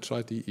from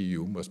outside the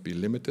EU must be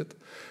limited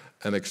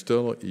and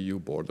external EU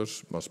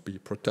borders must be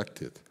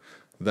protected.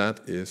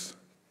 That is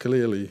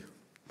clearly,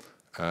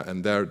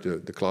 and there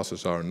the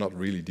classes are not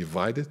really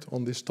divided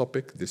on this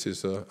topic. This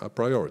is a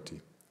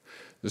priority.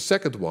 The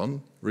second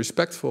one,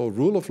 respect for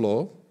rule of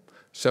law,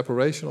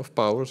 separation of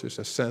powers is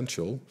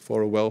essential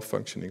for a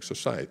well-functioning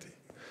society.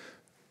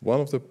 One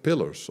of the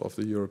pillars of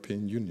the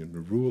European Union,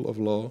 the rule of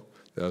law,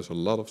 there's a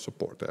lot of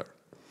support there.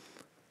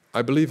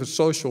 I believe a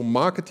social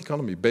market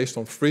economy based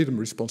on freedom,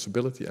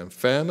 responsibility and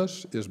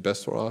fairness is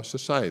best for our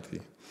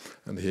society.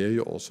 And here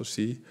you also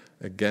see,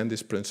 again,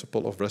 this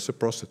principle of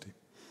reciprocity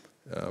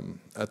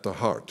at the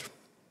heart.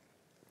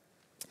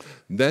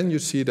 Then you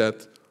see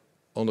that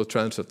on the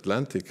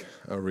transatlantic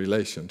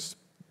relations,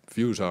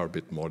 views are a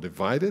bit more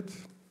divided.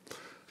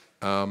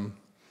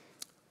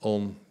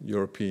 On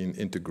European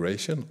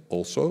integration,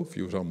 also,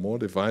 views are more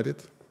divided.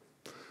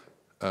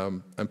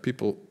 And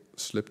people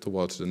slip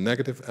towards the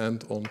negative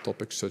end on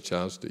topics such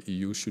as the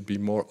EU should be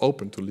more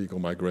open to legal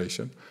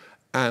migration.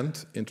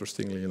 And,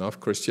 interestingly enough,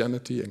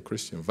 Christianity and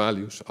Christian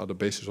values are the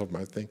basis of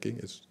my thinking.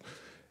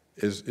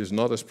 Is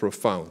not as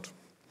profound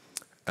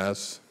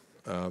as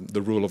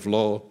the rule of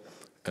law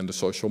and the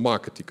social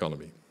market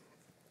economy.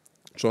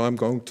 So I'm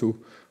going to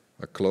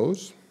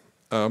close.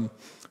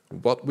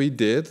 What we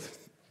did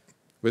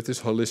with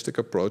this holistic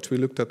approach, we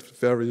looked at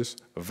various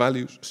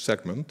value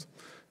segments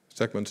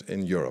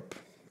in Europe.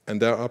 And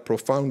there are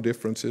profound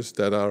differences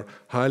that are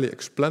highly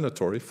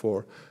explanatory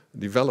for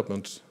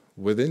developments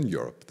within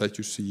Europe that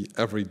you see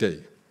every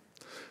day.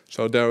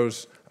 So there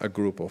is a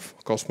group of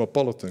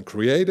cosmopolitan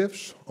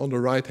creatives on the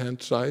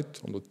right-hand side,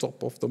 on the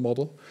top of the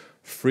model,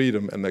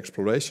 freedom and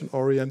exploration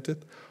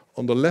oriented.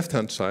 On the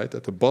left-hand side,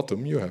 at the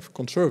bottom, you have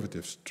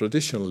conservatives,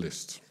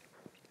 traditionalists,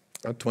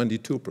 at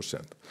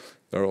 22%.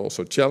 There are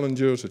also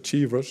challengers,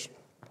 achievers.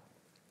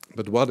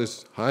 But what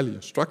is highly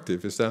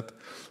instructive is that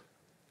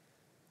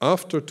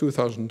after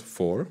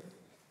 2004,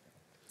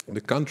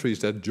 the countries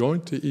that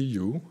joined the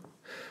EU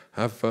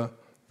have a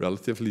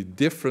relatively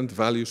different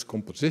values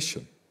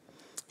composition.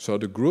 So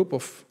the group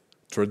of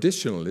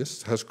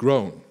traditionalists has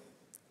grown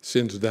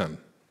since then.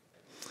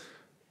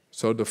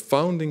 So the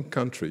founding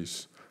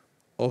countries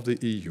of the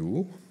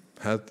EU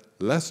had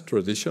less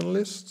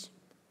traditionalists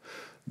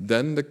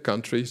than the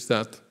countries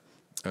that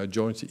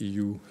joined the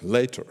EU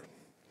later.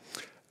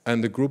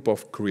 And the group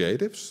of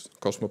creatives,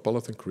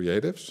 cosmopolitan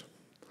creatives,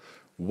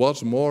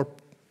 was more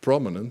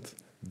prominent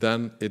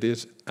than it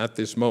is at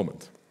this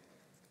moment.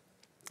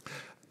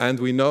 And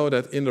we know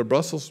that in the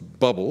Brussels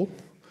bubble,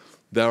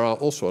 there are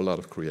also a lot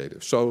of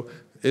creatives. So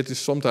it is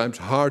sometimes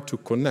hard to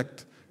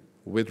connect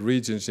with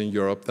regions in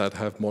Europe that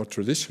have more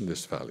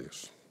traditionalist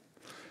values.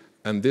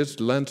 And this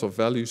lens of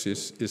values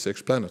is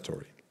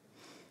explanatory.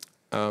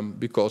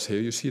 Because here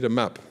you see the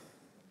map.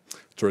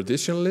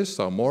 Traditionalists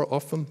are more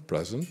often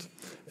present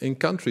in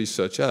countries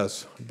such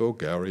as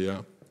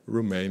Bulgaria,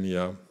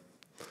 Romania,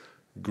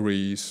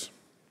 Greece.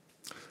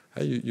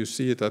 You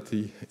see it at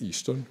the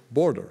eastern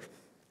border.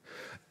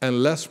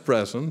 And less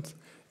present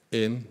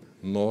in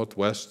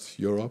Northwest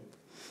Europe.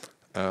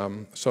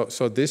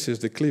 So this is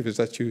the cleavage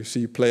that you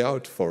see play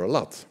out for a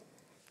lot.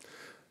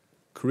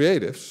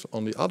 Creatives,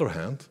 on the other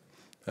hand,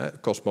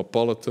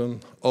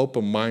 cosmopolitan,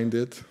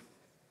 open-minded,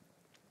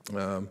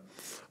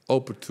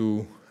 open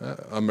to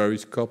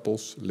married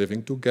couples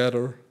living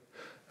together,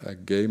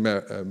 gay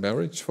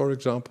marriage, for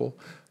example.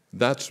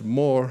 That's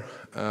more,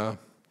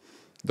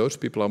 those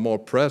people are more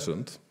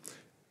present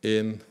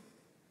in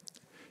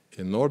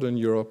Northern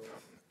Europe,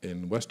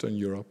 in Western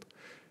Europe,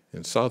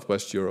 in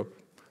Southwest Europe.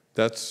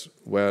 That's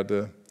where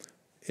the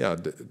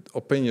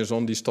opinions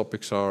on these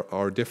topics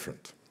are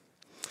different.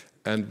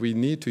 And we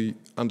need to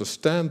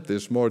understand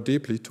this more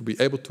deeply to be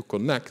able to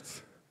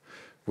connect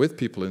with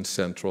people in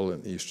Central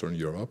and Eastern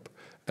Europe,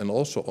 and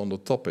also on the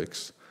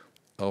topics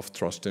of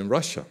trust in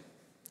Russia,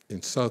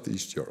 in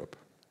Southeast Europe.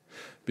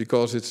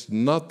 Because it's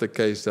not the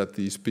case that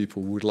these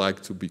people would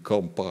like to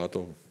become part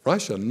of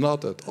Russia,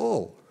 not at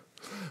all.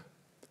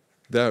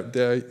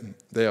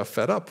 They are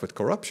fed up with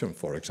corruption,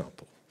 for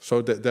example.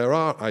 So there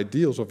are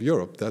ideals of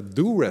Europe that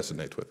do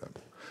resonate with them.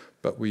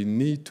 But we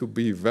need to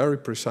be very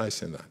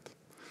precise in that.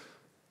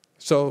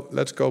 So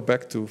let's go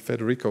back to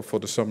Federico for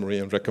the summary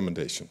and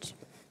recommendations.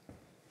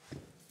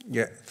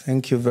 Yeah,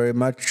 thank you very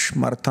much,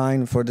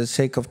 Martijn. For the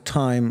sake of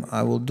time,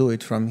 I will do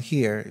it from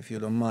here, if you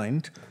don't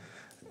mind.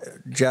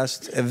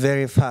 Just a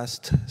very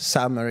fast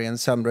summary and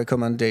some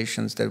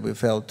recommendations that we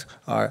felt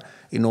are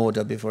in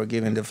order before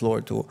giving the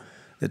floor to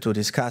the two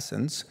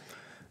discussants.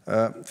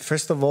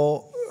 First of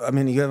all, I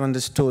mean, you have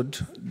understood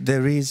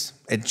there is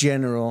a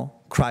general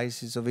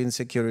crisis of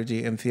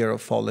insecurity and fear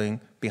of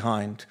falling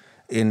behind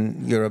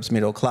in Europe's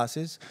middle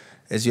classes.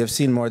 As you have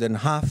seen, more than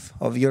half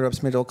of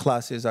Europe's middle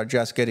classes are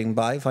just getting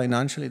by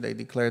financially. They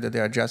declare that they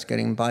are just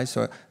getting by,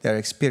 so they're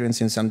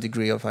experiencing some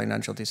degree of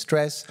financial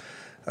distress.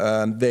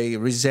 They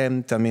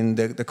resent, I mean,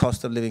 the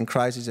cost of living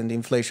crisis and the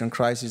inflation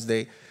crisis.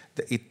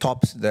 It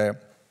tops their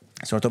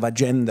sort of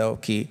agenda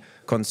of key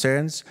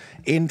concerns.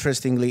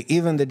 Interestingly,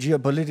 even the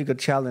geopolitical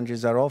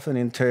challenges are often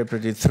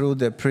interpreted through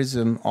the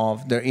prism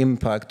of their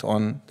impact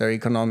on their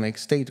economic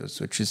status,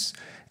 which is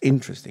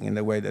interesting in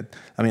the way that,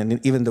 I mean,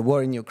 even the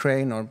war in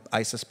Ukraine, or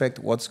I suspect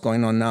what's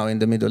going on now in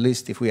the Middle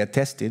East, if we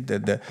attested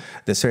that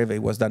the survey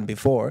was done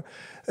before,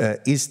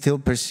 is still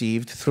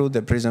perceived through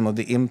the prism of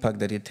the impact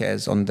that it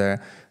has on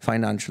their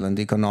financial and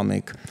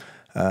economic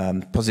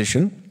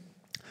position.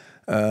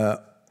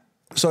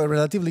 So a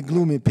relatively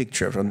gloomy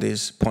picture from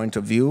this point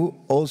of view.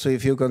 Also,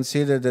 if you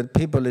consider that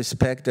people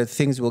expect that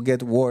things will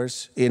get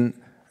worse in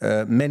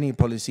many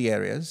policy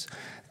areas,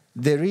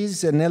 There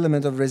is an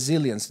element of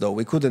resilience, though.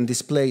 We couldn't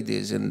display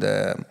this in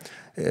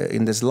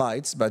the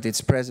slides, but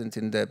it's present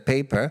in the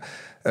paper.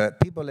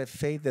 People have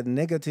faith that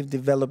negative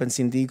developments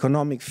in the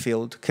economic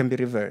field can be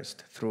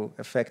reversed through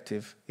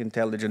effective,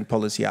 intelligent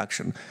policy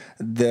action.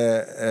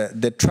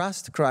 The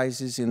trust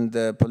crisis in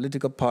the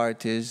political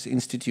parties,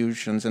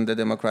 institutions, and the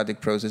democratic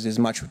process is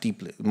much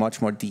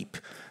more deep.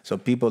 So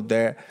people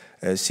there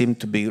seem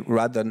to be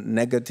rather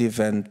negative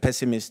and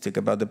pessimistic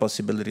about the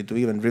possibility to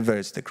even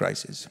reverse the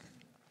crisis.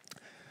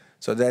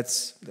 So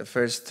that's the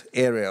first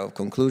area of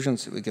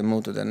conclusions. We can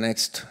move to the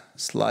next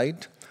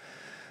slide.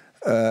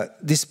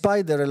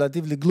 Despite the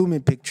relatively gloomy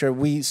picture,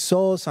 we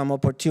saw some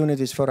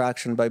opportunities for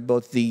action by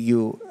both the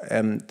EU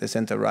and the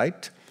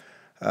center-right.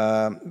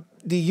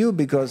 The EU,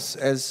 because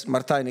as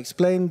Martijn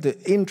explained,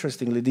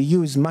 interestingly, the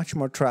EU is much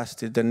more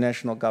trusted than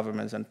national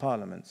governments and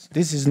parliaments.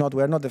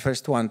 We're not the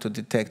first one to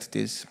detect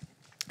this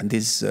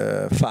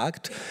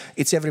fact.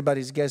 It's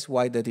everybody's guess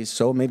why that is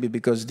so, maybe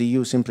because the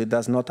EU simply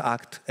does not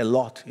act a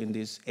lot in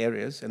these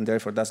areas and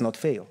therefore does not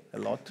fail a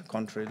lot,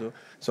 contrary to...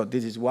 So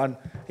this is one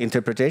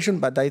interpretation,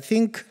 but I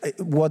think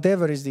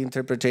whatever is the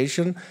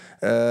interpretation,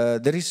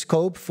 there is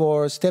scope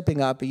for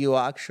stepping up EU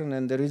action,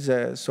 and there is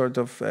a sort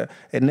of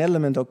an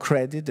element of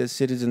credit that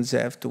citizens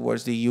have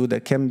towards the EU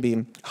that can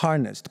be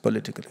harnessed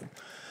politically.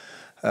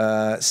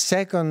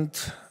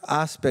 Second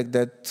aspect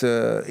that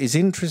is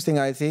interesting,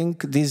 I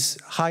think, this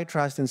high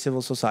trust in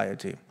civil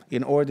society,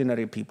 in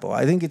ordinary people.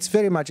 I think it's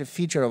very much a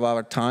feature of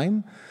our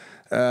time.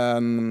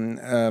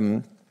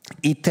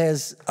 It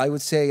has, I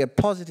would say, a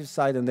positive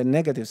side and a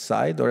negative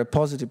side, or a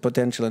positive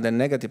potential and a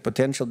negative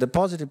potential. The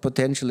positive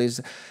potential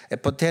is a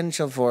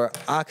potential for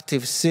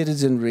active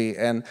citizenry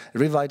and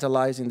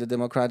revitalizing the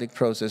democratic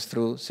process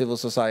through civil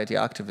society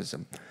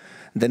activism.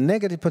 The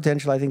negative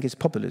potential, I think, is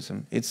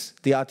populism. It's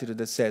the attitude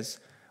that says,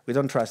 we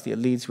don't trust the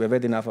elites, we've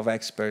had enough of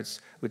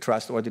experts, we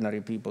trust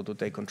ordinary people to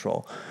take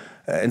control.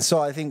 And so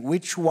I think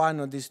which one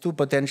of these two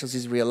potentials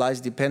is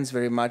realized depends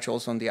very much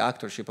also on the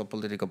actorship of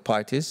political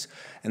parties.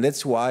 And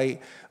that's why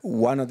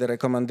one of the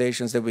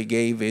recommendations that we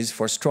gave is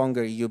for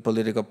stronger EU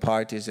political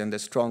parties and a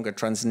stronger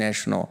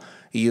transnational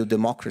EU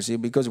democracy,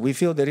 because we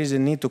feel there is a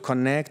need to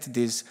connect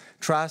this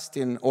trust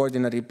in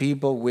ordinary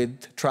people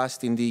with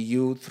trust in the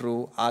EU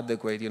through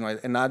adequate,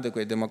 an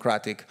adequate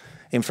democratic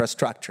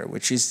infrastructure,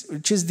 which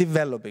is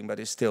developing but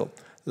is still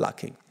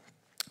lacking.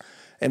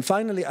 And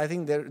finally, I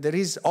think there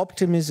is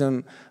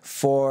optimism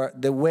for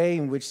the way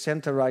in which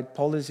center-right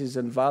policies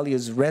and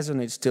values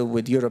resonate still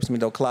with Europe's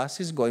middle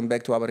classes. Going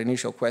back to our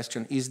initial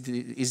question, is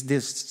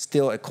this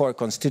still a core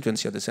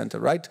constituency of the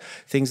center-right?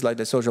 Things like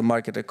the social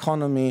market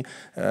economy,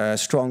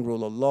 strong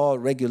rule of law,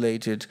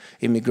 regulated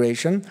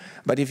immigration.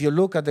 But if you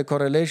look at the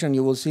correlation,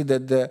 you will see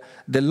that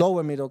the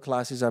lower middle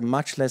classes are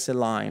much less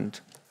aligned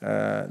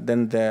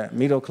than the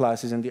middle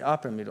classes and the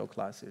upper middle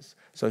classes.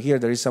 So here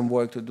there is some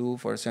work to do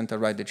for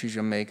center-right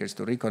decision makers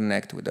to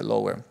reconnect with the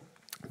lower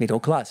middle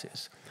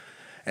classes.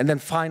 And then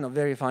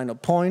very final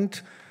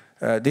point,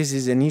 this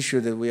is an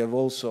issue that we have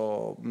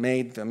also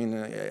made,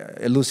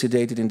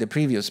 elucidated in the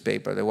previous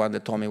paper, the one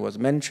that Tommy was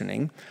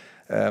mentioning.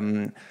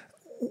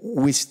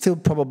 We still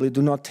probably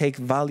do not take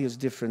values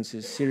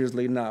differences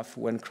seriously enough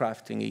when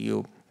crafting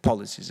EU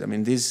policies. I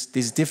mean,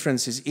 these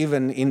differences,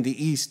 even in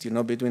the East,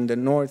 between the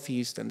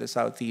Northeast and the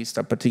Southeast,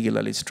 are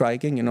particularly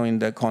striking, in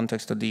the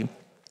context of the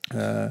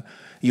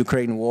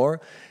Ukraine war.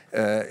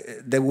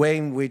 The way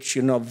in which,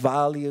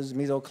 values,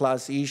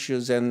 middle-class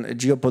issues, and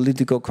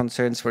geopolitical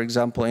concerns, for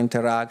example,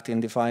 interact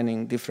in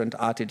defining different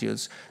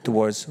attitudes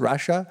towards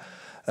Russia.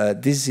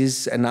 This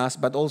is an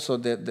aspect, but also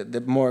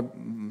the more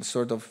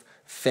sort of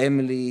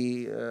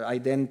family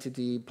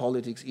identity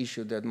politics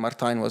issue that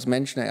Martijn was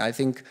mentioning. I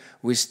think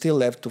we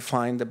still have to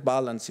find a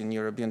balance in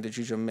European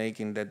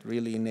decision-making that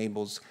really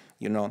enables,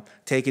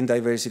 taking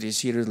diversity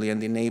seriously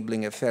and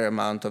enabling a fair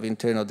amount of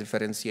internal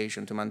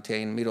differentiation to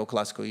maintain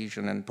middle-class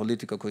cohesion and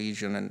political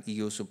cohesion and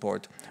EU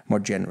support more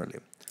generally.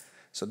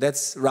 So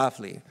that's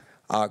roughly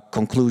our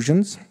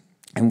conclusions.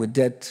 And with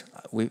that,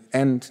 we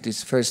end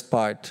this first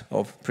part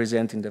of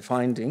presenting the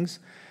findings.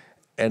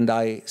 And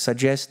I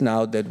suggest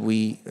now that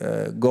we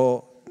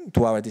go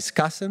to our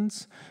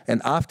discussants,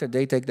 and after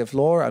they take the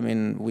floor,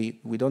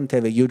 we don't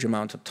have a huge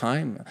amount of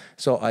time,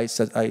 so I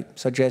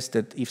suggest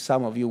that if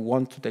some of you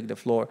want to take the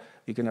floor,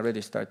 you can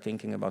already start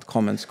thinking about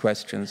comments,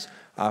 questions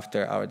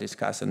after our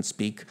discussants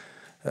speak.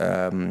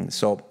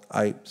 So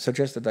I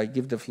suggest that I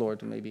give the floor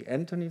to maybe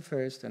Anthony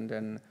first, and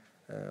then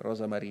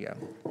Rosa Maria,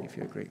 if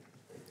you agree.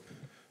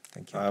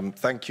 Thank you.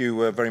 Thank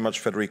you very much,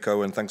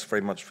 Federico, and thanks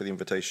very much for the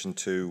invitation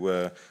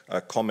to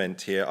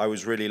comment here. I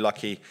was really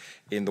lucky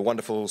in the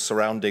wonderful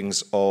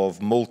surroundings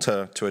of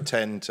Malta to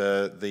attend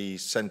the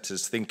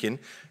centre's thinking.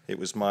 It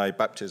was my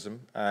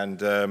baptism,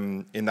 and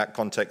in that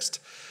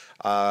context,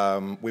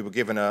 we were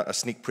given a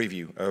sneak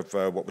preview of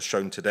what was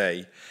shown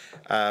today.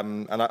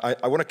 And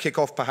I want to kick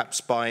off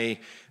perhaps by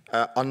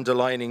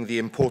underlining the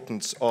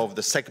importance of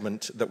the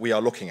segment that we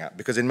are looking at,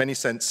 because in many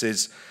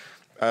senses,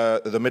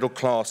 the middle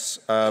class,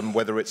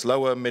 whether it's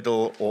lower,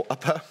 middle, or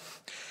upper,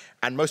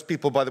 And most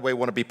people, by the way,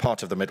 want to be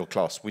part of the middle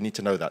class. We need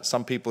to know that.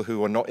 Some people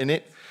who are not in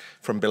it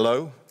from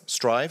below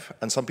strive,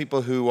 and some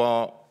people who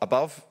are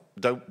above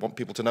don't want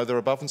people to know they're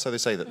above, and so they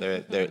say that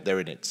they're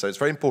in it. So it's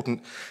very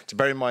important to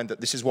bear in mind that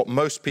this is what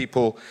most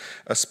people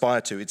aspire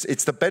to.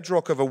 It's the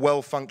bedrock of a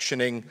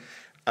well-functioning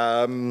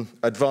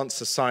advanced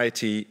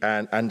society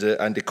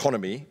and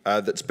economy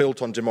that's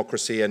built on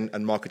democracy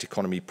and market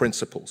economy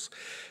principles.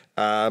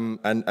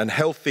 And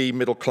healthy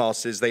middle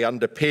classes, they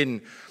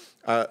underpin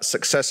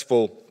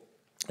successful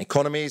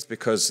economies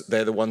because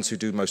they're the ones who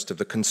do most of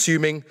the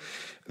consuming.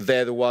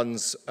 They're the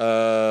ones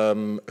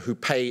who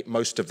pay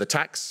most of the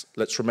tax.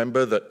 Let's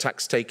remember that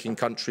tax-taking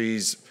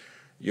countries,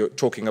 you're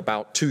talking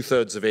about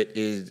 2/3 of it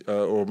is,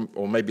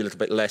 or maybe a little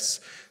bit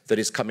less, that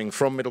is coming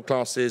from middle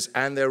classes,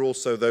 and they're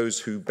also those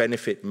who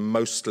benefit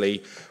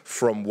mostly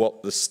from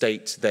what the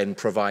state then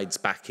provides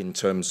back in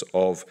terms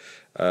of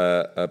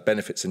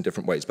benefits in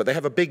different ways. But they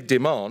have a big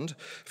demand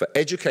for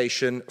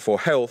education, for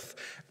health,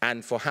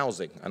 and for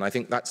housing. And I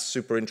think that's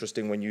super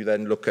interesting when you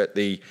then look at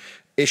the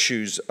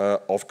issues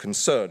of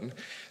concern.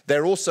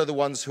 They're also the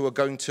ones who are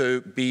going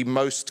to be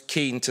most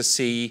keen to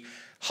see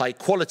high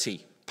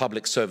quality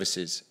public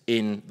services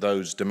in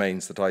those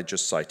domains that I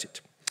just cited.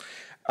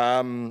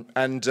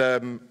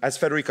 As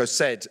Federico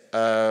said,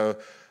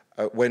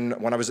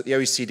 when I was at the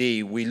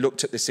OECD, we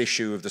looked at this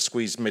issue of the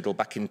squeezed middle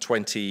back in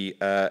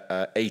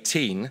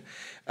 2018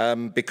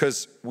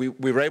 because we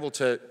were able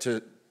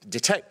to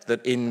detect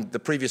that in the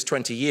previous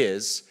 20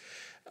 years,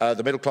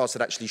 the middle class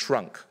had actually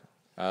shrunk.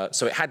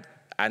 So it had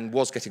and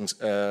was getting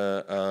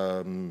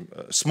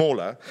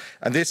smaller,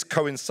 and this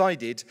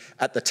coincided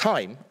at the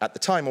time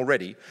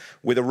already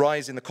with a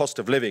rise in the cost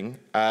of living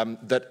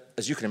that,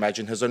 as you can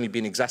imagine, has only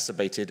been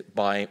exacerbated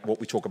by what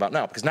we talk about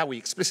now, because now we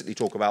explicitly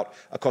talk about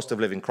a cost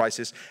of living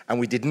crisis, and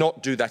we did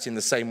not do that in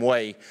the same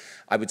way,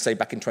 I would say,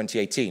 back in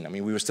 2018. I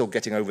mean, we were still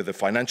getting over the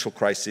financial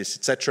crisis,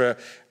 etc.,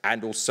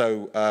 and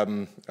also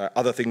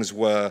other things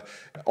were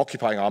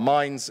occupying our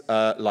minds,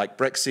 like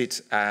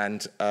Brexit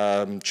and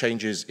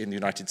changes in the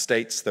United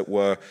States that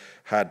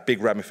had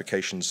big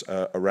ramifications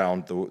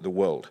around the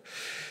world.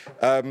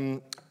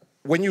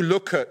 When you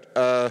look at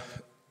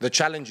the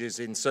challenges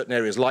in certain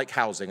areas like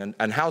housing,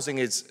 and housing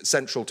is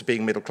central to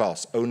being middle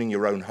class, owning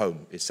your own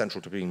home is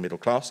central to being middle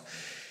class.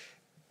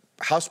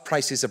 House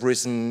prices have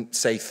risen,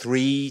 say,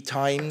 3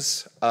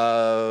 times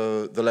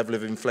the level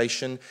of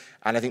inflation.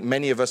 And I think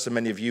many of us and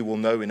many of you will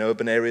know in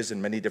urban areas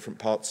in many different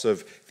parts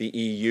of the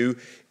EU,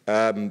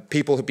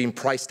 people have been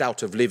priced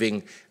out of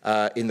living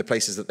in the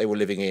places that they were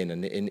living in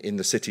and in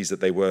the cities that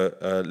they were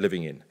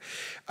living in.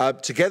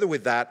 Together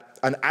with that,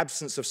 an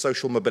absence of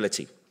social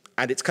mobility.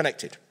 And it's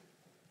connected.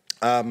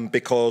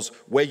 Because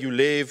where you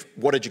live,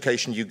 what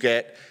education you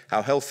get,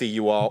 how healthy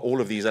you are, all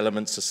of these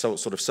elements are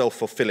sort of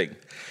self-fulfilling.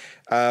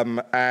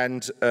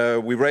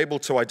 We were able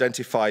to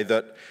identify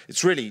that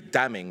it's really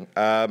damning.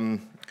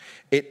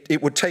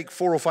 It would take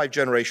 4 or 5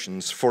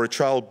 generations for a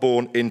child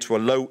born into a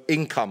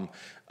low-income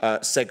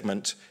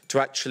segment to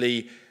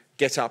actually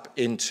get up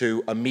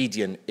into a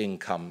median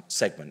income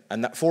segment.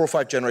 And that 4 or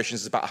 5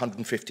 generations is about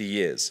 150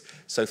 years.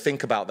 So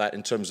think about that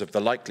in terms of the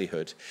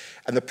likelihood.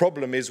 And the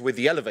problem is with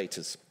the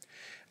elevators.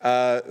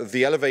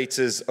 The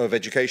elevators of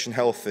education,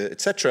 health,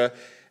 etc.,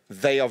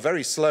 they are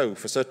very slow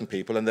for certain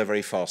people and they're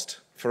very fast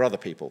for other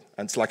people.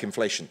 And it's like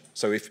inflation.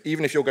 So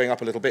even if you're going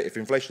up a little bit, if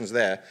inflation's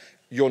there,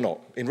 you're not.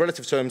 In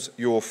relative terms,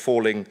 you're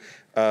falling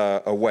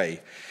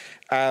away.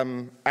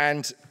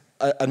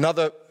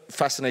 Another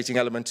fascinating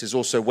element is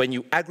also when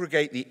you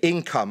aggregate the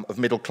income of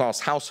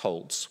middle-class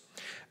households,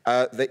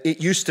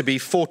 it used to be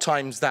 4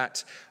 times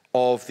that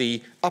of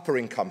the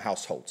upper-income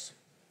households,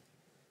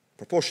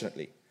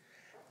 proportionately.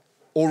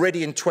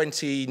 Already in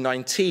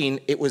 2019,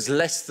 it was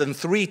less than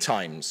 3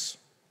 times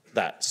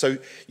that. So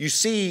you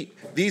see,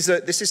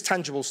 this is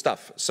tangible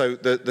stuff. So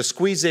the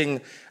squeezing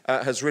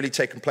has really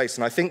taken place.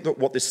 And I think that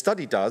what this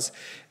study does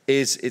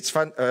is it's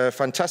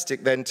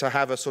fantastic then to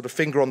have a sort of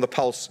finger on the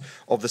pulse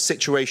of the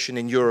situation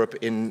in Europe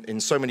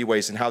in so many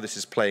ways and how this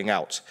is playing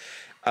out.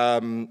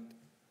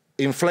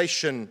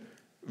 Inflation,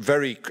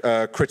 very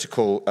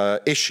critical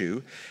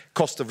issue.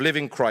 Cost of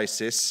living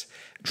crisis,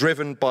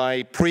 driven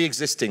by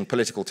pre-existing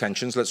political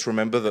tensions. Let's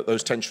remember that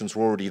those tensions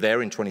were already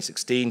there in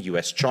 2016,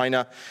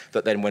 US-China,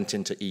 that then went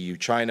into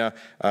EU-China,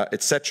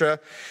 etc.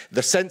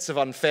 The sense of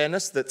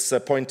unfairness that's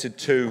pointed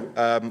to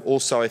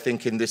also, I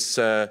think, in this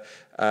study.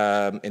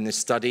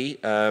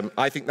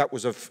 I think that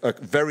was a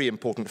very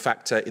important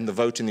factor in the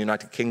vote in the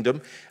United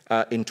Kingdom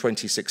in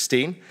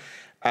 2016.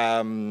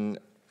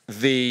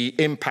 The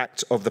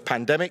impact of the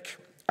pandemic,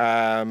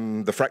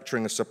 the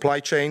fracturing of supply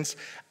chains,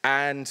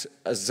 and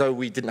as though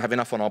we didn't have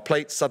enough on our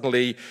plate,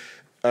 suddenly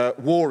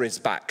war is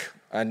back.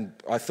 And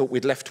I thought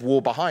we'd left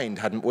war behind,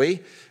 hadn't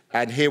we?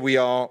 And here we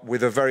are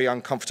with a very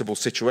uncomfortable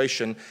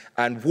situation.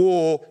 And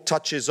war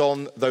touches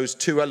on those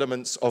two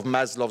elements of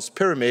Maslow's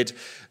pyramid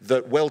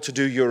that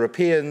well-to-do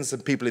Europeans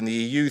and people in the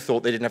EU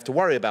thought they didn't have to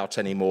worry about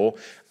anymore,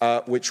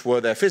 which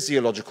were their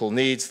physiological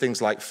needs,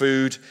 things like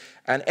food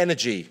and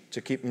energy to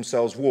keep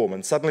themselves warm.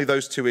 And suddenly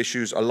those two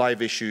issues are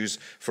live issues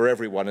for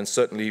everyone, and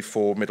certainly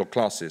for middle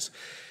classes.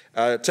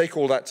 Take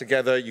all that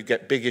together, you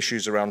get big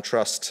issues around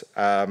trust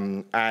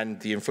and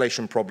the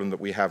inflation problem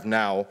that we have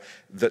now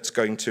that's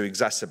going to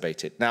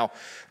exacerbate it. Now,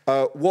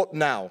 what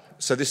now?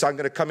 So this, I'm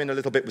going to come in a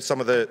little bit with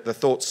some of the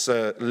thoughts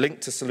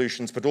linked to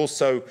solutions, but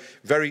also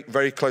very,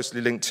 very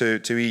closely linked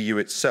to EU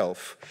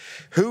itself.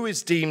 Who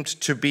is deemed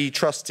to be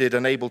trusted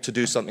and able to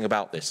do something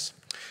about this?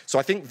 So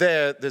I think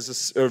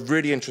there's a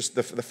really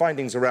interesting, the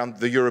findings around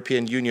the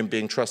European Union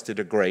being trusted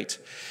are great.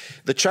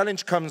 The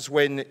challenge comes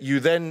when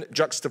you then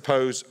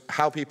juxtapose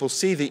how people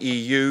see the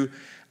EU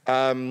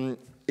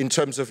in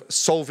terms of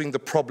solving the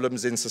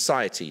problems in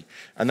society.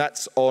 And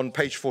that's on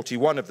page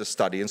 41 of the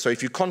study. And so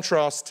if you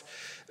contrast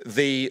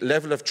the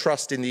level of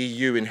trust in the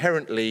EU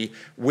inherently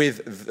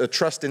with the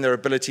trust in their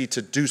ability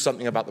to do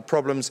something about the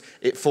problems,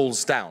 it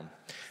falls down.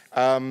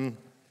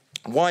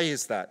 Why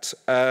is that?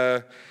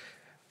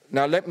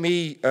 Now, let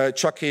me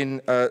chuck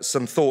in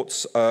some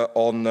thoughts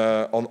on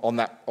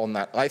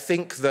that. I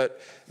think that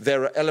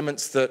there are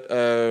elements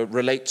that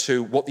relate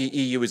to what the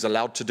EU is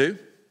allowed to do.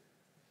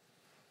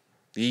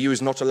 The EU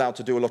is not allowed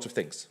to do a lot of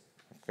things.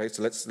 Okay,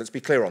 so let's be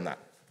clear on that.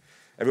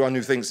 Everyone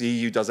who thinks the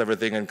EU does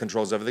everything and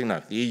controls everything,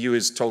 no. The EU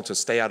is told to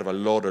stay out of a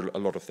lot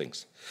of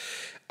things.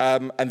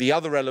 And the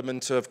other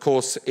element, of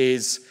course,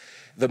 is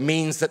the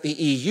means that the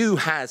EU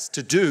has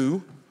to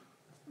do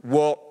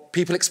what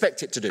people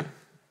expect it to do.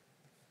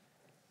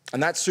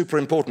 And that's super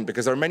important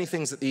because there are many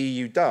things that the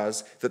EU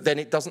does that then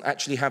it doesn't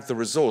actually have the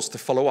resource to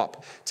follow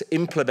up, to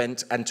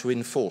implement and to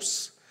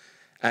enforce.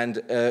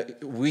 And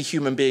we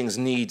human beings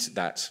need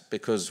that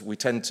because we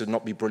tend to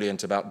not be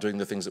brilliant about doing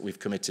the things that we've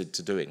committed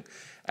to doing.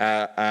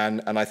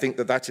 And I think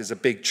that that is a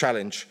big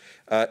challenge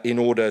in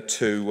order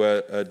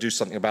to do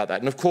something about that.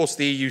 And of course,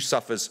 the EU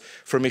suffers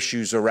from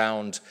issues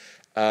around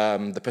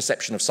the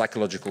perception of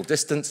psychological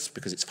distance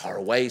because it's far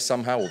away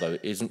somehow, although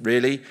it isn't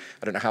really.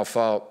 I don't know how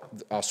far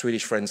our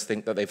Swedish friends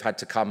think that they've had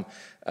to come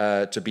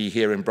to be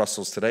here in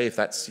Brussels today, if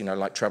that's, you know,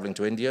 like traveling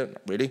to India,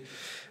 not really.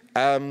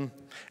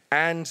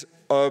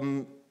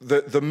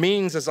 The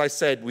means, as I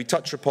said, we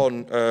touch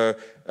upon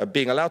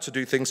being allowed to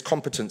do things,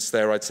 competence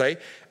there, I'd say,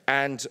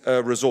 and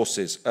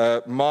resources.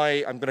 I'm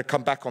going to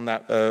come back on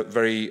that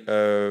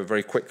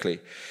very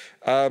quickly.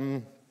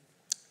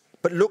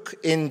 But look,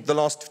 in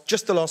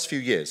just the last few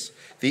years,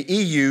 the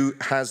EU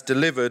has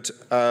delivered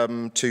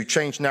to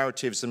change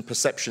narratives and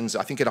perceptions,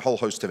 I think, in a whole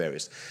host of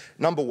areas.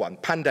 Number one,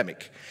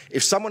 pandemic.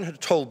 If someone had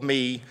told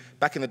me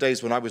back in the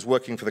days when I was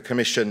working for the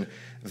Commission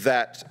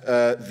that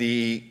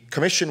the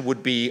Commission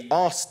would be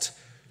asked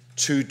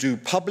to do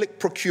public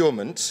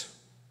procurement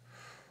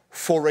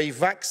for a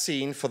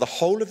vaccine for the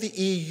whole of the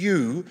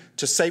EU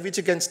to save it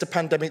against a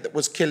pandemic that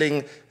was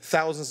killing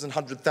thousands and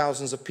hundreds of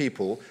thousands of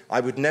people, I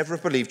would never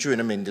have believed you in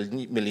a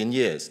million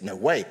years. No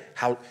way.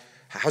 How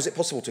is it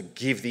possible to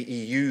give the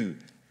EU?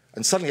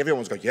 And suddenly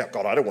everyone's going, yeah,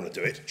 God, I don't want to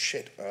do it.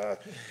 Shit.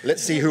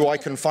 Let's see who I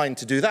can find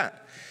to do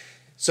that.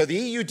 So the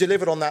EU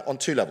delivered on that on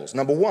two levels.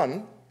 Number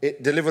one,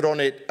 it delivered on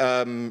it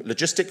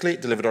logistically,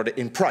 it delivered on it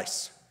in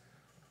price.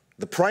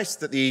 The price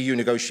that the EU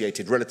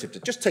negotiated relative to,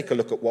 just take a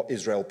look at what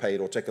Israel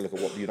paid or take a look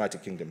at what the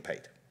United Kingdom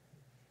paid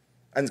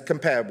and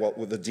compare what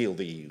with the deal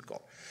the EU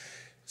got.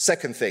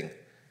 Second thing,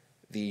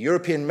 the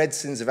European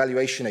Medicines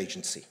Evaluation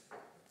Agency.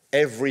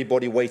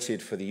 Everybody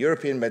waited for the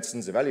European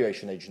Medicines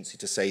Evaluation Agency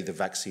to say the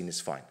vaccine is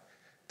fine.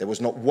 There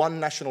was not one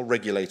national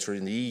regulator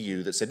in the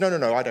EU that said, no,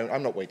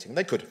 I'm not waiting.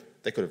 They could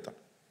have done.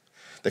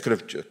 They could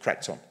have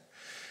cracked on.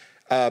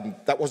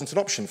 That wasn't an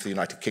option for the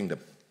United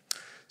Kingdom.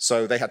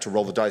 So they had to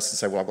roll the dice and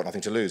say, well, I've got nothing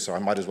to lose, so I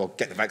might as well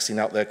get the vaccine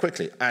out there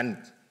quickly. And,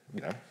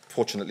 you know,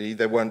 fortunately,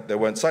 there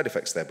weren't side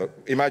effects there, but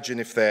imagine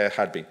if there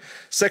had been.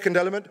 Second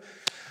element,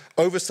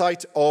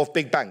 oversight of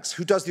big banks.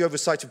 Who does the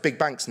oversight of big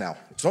banks now?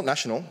 It's not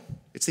national,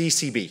 it's the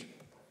ECB,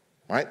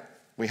 right?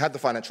 We had the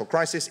financial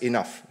crisis,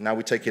 enough. Now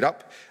we take it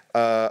up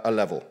a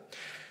level.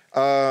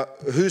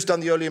 Who's done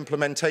the early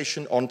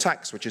implementation on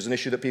tax, which is an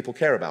issue that people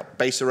care about?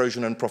 Base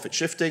erosion and profit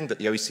shifting that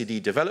the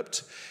OECD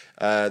developed.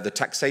 The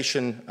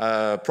taxation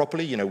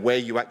properly, you know, where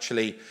you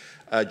actually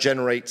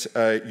generate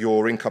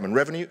your income and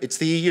revenue. It's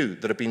the EU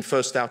that have been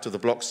first out of the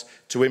blocks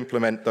to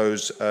implement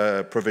those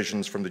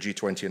provisions from the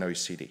G20 and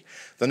OECD.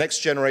 The Next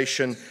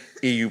Generation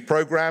EU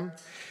programme,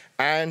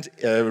 and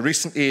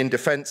recently in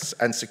defence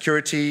and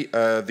security,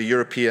 the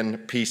European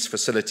Peace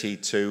Facility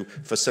to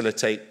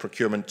facilitate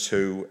procurement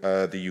to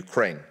the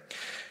Ukraine.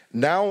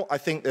 Now I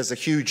think there's a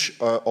huge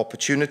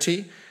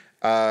opportunity.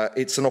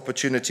 It's an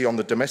opportunity on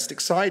the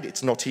domestic side.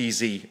 It's not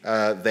easy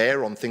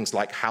there on things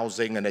like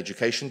housing and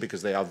education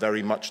because they are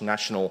very much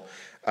national,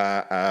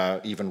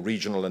 even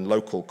regional and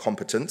local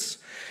competence.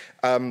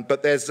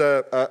 But there's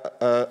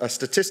a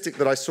statistic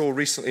that I saw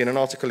recently in an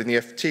article in the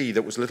FT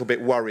that was a little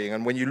bit worrying.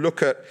 And when you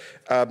look at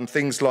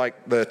things like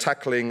the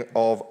tackling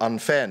of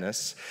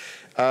unfairness,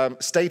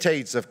 state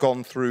aids have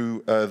gone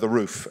through the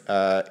roof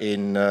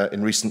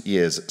in recent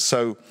years.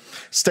 So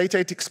state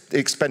aid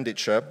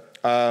expenditure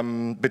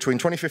between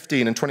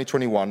 2015 and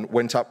 2021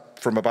 went up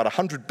from about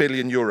 100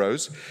 billion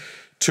euros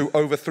to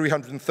over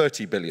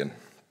 330 billion.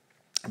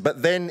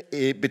 But then,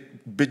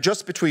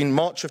 just between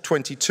March of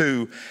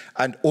 22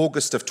 and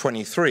August of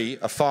 23,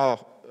 a far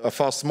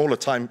smaller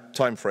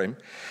time frame,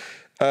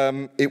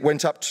 it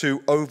went up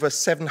to over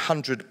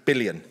 700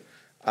 billion.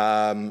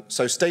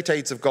 So state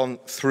aids have gone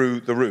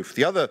through the roof.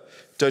 The other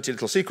dirty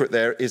little secret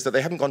there is that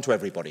they haven't gone to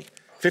everybody.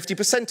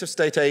 50% of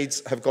state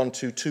aids have gone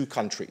to 2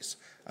 countries,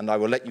 and I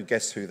will let you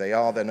guess who they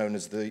are. They're known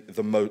as the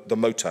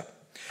MOTA.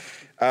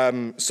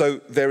 So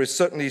there is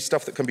certainly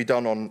stuff that can be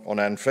done on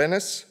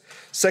unfairness.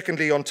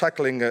 Secondly, on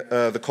tackling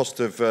the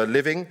cost of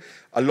living,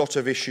 a lot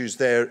of issues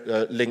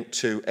there linked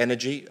to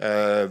energy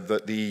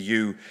that the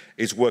EU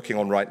is working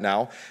on right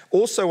now.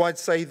 Also, I'd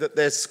say that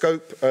there's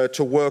scope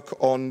to work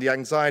on the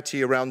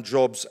anxiety around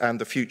jobs and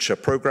the future,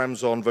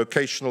 programs on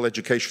vocational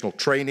educational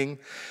training,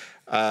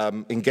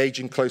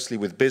 engaging closely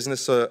with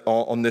business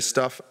on this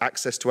stuff,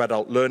 access to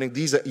adult learning.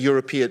 These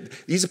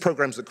are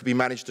programs that could be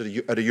managed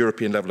at a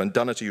European level and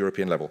done at a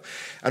European level.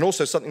 And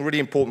also something really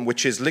important,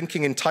 which is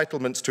linking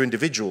entitlements to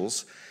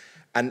individuals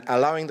and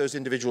allowing those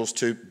individuals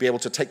to be able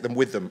to take them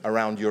with them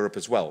around Europe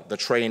as well. The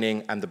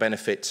training and the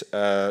benefit,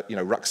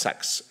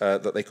 rucksacks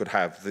that they could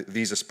have.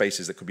 These are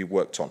spaces that could be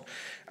worked on.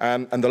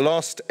 And the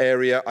last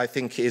area, I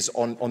think, is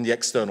on the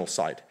external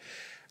side.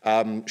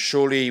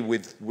 Surely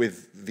with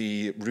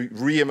the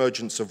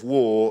re-emergence of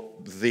war,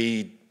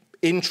 the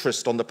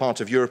interest on the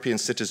part of European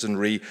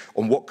citizenry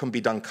on what can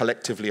be done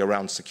collectively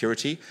around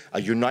security,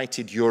 a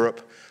united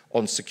Europe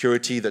on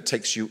security that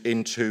takes you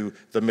into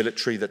the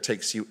military, that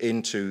takes you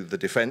into the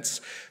defence.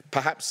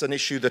 Perhaps an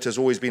issue that has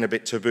always been a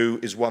bit taboo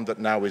is one that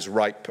now is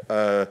ripe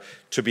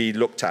to be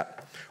looked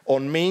at.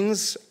 On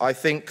means, I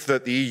think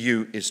that the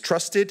EU is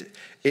trusted.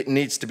 It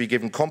needs to be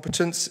given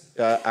competence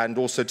and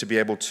also to be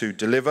able to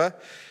deliver.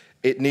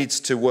 It needs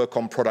to work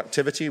on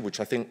productivity, which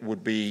I think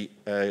would be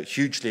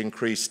hugely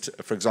increased,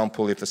 for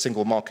example, if the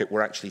single market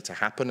were actually to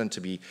happen and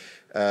to be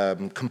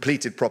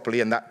completed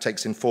properly, and that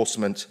takes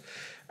enforcement.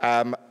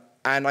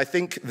 And I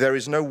think there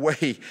is no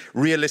way,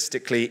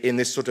 realistically, in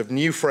this sort of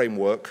new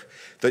framework,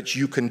 that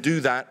you can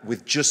do that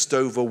with just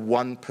over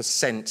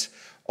 1%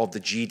 of the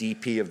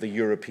GDP of the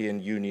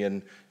European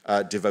Union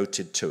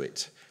devoted to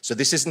it. So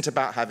this isn't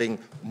about having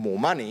more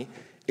money,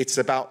 it's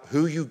about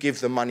who you give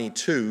the money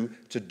to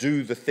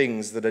do the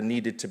things that are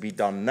needed to be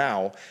done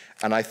now.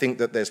 And I think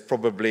that there's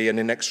probably an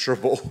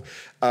inexorable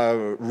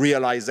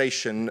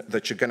realization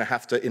that you're going to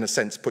have to, in a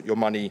sense, put your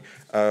money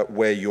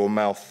where your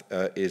mouth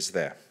is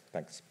there.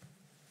 Thanks.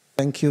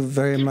 Thank you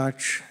very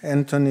much,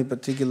 Anthony,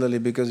 particularly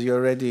because you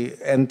already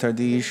entered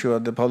the issue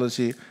of the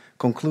policy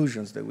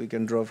conclusions that we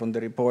can draw from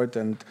the report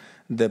and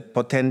the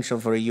potential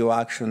for EU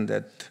action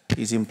that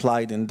is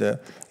implied in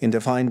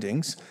the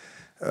findings.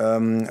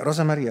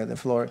 Rosa Maria, the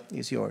floor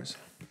is yours.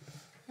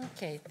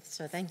 Okay,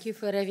 so thank you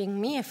for having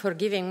me and for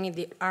giving me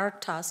the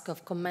hard task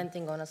of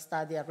commenting on a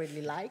study I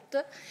really liked,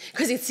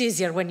 because it's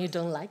easier when you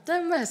don't like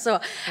them. So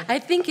I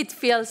think it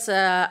feels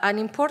an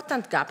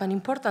important gap, an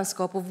important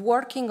scope of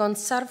working on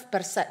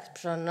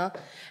self-perception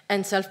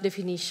and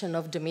self-definition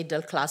of the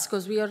middle class,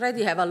 because we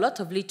already have a lot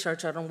of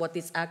literature on what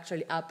is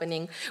actually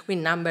happening with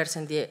numbers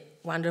and the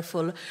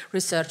wonderful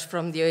research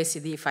from the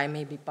OECD, if I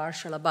may be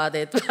partial about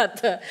it,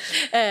 but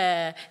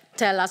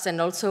tell us,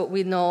 and also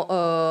we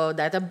know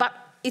that. But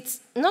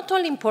it's not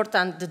only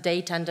important, the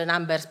data and the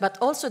numbers, but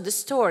also the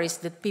stories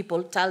that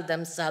people tell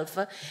themselves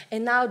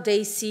and how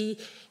they see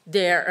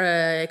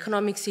their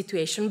economic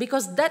situation,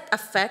 because that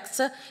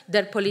affects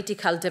their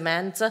political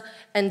demands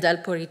and their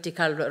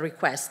political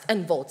requests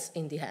and votes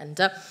in the end.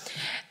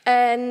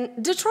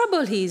 And the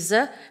trouble is,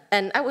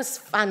 and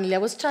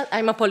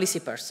I'm a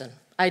policy person.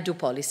 I do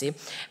policy.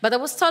 But I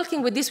was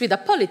talking with a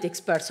politics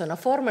person, a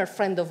former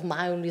friend of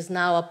mine who is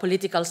now a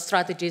political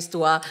strategist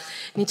to an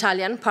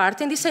Italian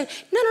party, and he said,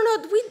 no,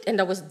 and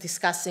I was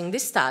discussing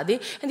this study,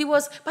 and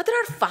but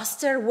there are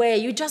faster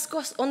ways. You just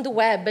go on the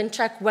web and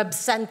check web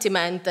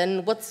sentiment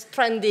and what's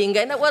trending,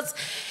 and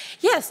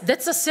yes,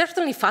 that's a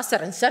certainly faster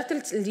and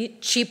certainly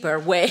cheaper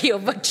way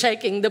of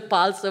checking the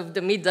pulse of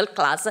the middle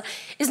class.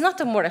 It's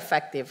not a more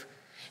effective,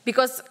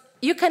 because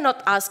you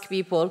cannot ask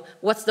people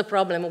what's the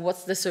problem or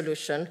what's the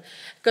solution,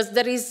 because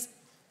there is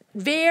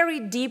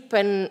very deep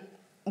and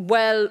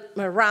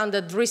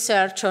well-rounded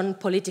research on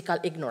political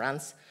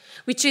ignorance,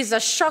 which is a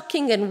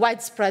shocking and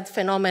widespread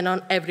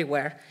phenomenon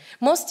everywhere.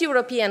 Most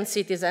European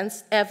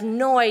citizens have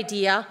no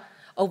idea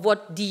of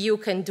what the EU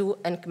can do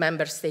and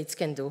member states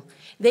can do.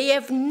 They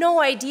have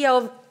no idea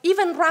of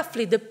even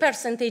roughly the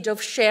percentage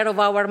of share of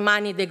our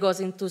money that goes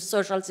into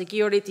social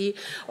security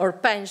or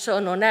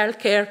pension or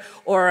healthcare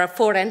or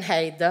foreign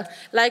aid.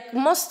 Like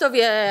most of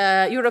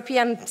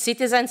European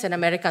citizens and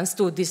Americans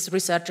too, these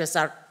researchers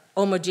are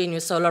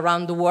homogeneous all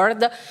around the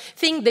world,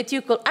 think that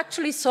you could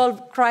actually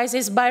solve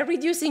crisis by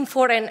reducing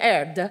foreign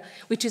aid,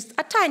 which is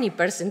a tiny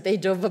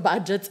percentage of the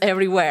budgets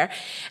everywhere.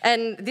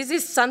 And this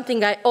is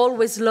something I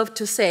always love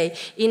to say.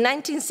 In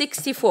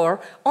 1964,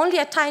 only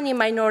a tiny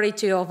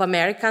minority of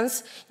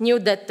Americans knew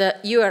that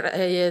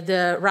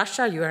the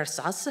Russia,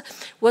 URSS,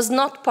 was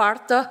not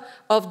part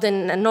of the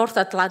North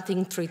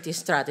Atlantic Treaty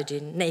Strategy,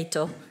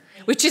 NATO,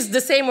 which is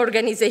the same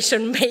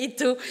organization made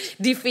to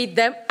defeat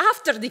them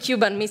after the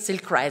Cuban Missile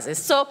Crisis.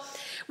 So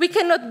we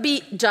cannot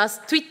be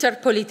just Twitter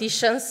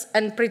politicians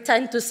and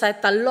pretend to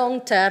set a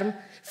long-term,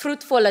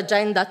 fruitful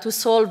agenda to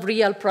solve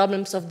real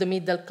problems of the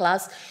middle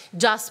class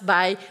just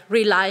by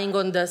relying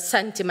on the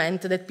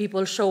sentiment that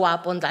people show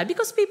up online,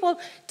 because people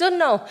don't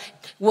know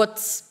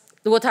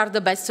what are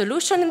the best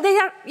solutions, and they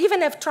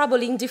even have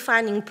trouble in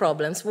defining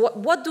problems.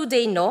 What do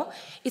they know?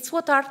 It's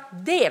what are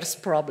their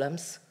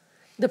problems,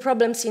 the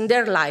problems in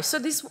their life. So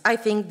I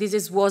think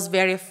this was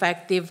very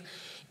effective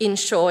in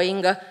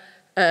showing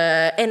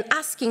and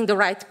asking the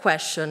right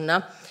question.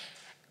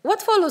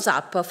 What follows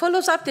up?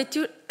 Follows up that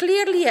you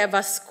clearly have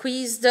a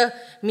squeezed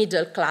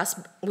middle class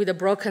with a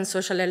broken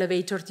social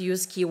elevator, to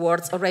use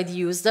keywords already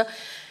used.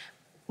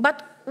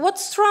 But what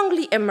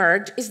strongly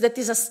emerged is that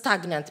it's a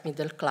stagnant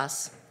middle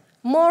class,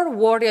 more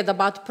worried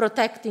about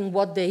protecting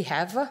what they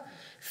have,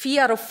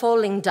 fear of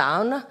falling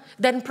down,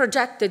 than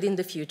projected in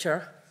the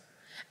future.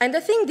 And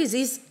I think this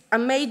is a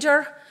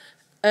major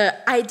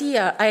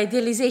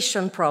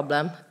idealization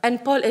problem, and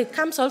it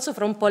comes also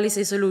from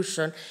policy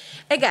solution.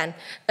 Again,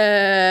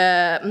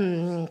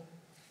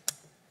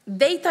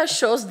 data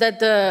shows that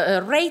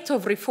the rate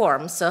of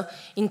reforms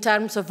in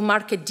terms of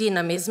market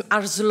dynamism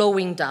are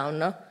slowing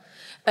down.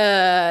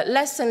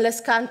 Less and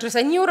less countries,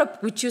 and Europe,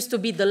 which used to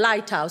be the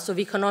lighthouse of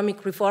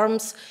economic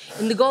reforms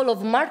in the goal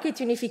of market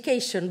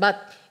unification,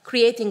 but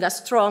creating a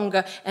strong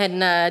and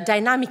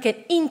dynamic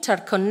and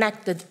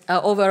interconnected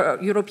over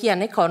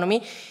European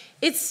economy,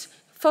 it's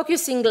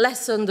focusing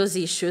less on those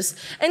issues.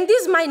 And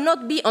this might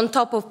not be on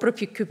top of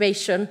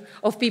preoccupation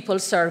of people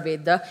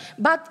surveyed,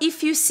 but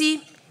if you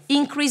see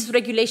increased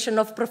regulation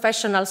of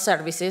professional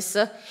services,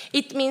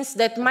 it means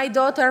that my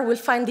daughter will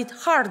find it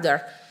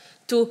harder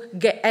to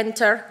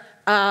enter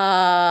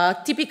a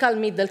typical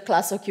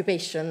middle-class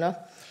occupation.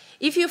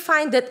 If you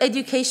find that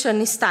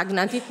education is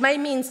stagnant, it might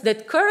mean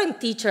that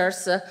current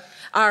teachers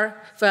are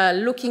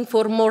looking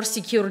for more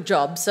secure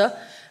jobs,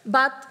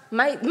 but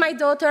my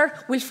daughter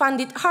will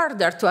find it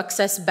harder to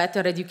access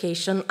better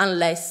education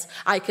unless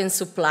I can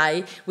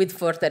supply with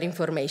further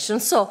information.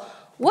 So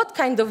what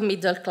kind of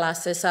middle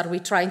classes are we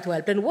trying to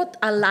help, and what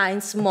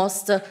aligns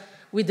most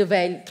with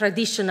the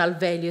traditional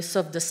values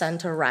of the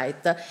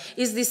center-right?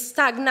 Is this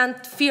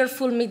stagnant,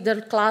 fearful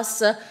middle class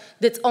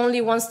that only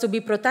wants to be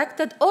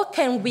protected, or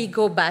can we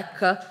go back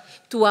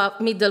to a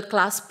middle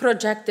class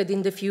projected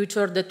in the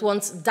future that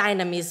wants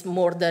dynamism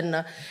more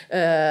than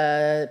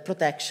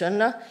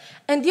protection?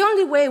 And the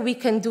only way we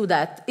can do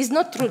that is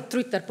not through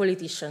Twitter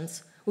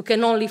politicians who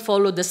can only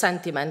follow the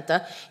sentiment.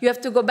 You have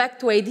to go back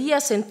to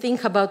ideas and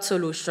think about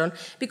solutions,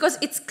 because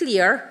it's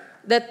clear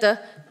that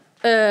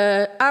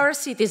our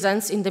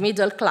citizens in the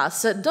middle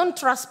class don't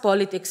trust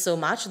politics so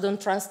much, don't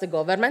trust the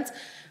government,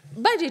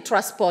 but they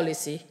trust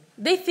policy.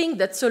 They think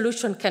that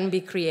solution can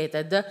be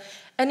created.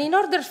 And in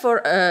order for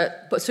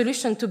a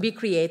solution to be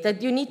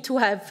created, you need to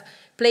have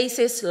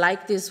places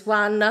like this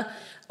one,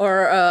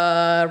 or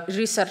a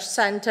research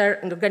center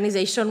and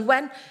organization,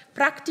 when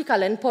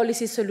practical and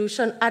policy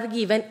solutions are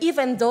given,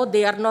 even though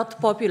they are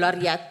not popular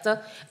yet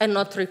and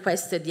not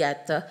requested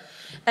yet.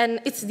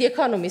 And it's the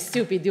economy,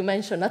 stupid, you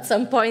mentioned at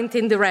some point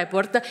in the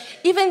report,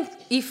 even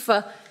if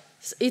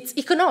it's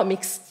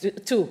economics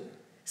too.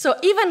 So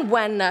even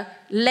when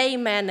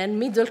laymen and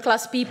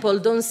middle-class people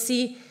don't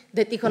see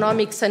that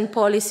economics and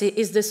policy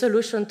is the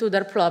solution to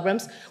their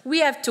problems, we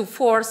have to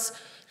force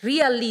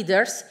real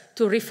leaders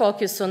to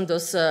refocus on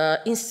those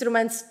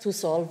instruments to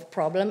solve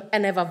problems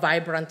and have a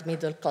vibrant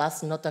middle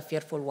class, not a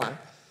fearful one.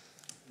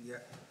 Yeah.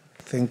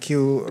 Thank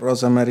you,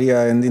 Rosa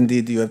Maria, and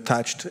indeed you have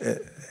touched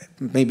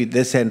maybe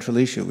the central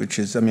issue, which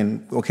is, I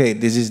mean, okay,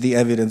 this is the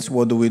evidence,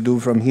 what do we do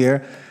from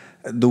here?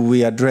 Do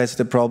we address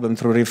the problem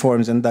through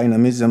reforms and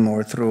dynamism,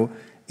 or through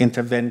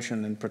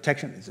intervention and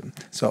protectionism?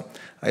 So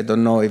I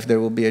don't know if there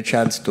will be a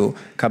chance to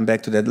come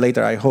back to that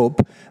later, I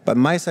hope. But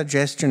my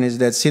suggestion is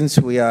that since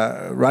we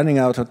are running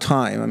out of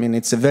time, I mean,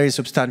 it's a very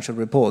substantial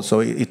report, so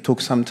it took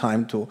some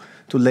time to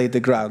lay the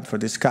ground for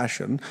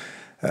discussion.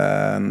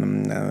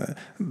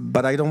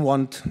 But I don't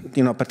want,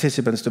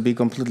 participants to be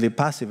completely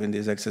passive in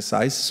this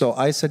exercise. So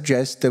I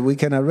suggest that we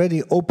can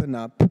already open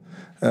up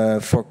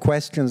for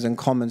questions and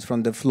comments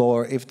from the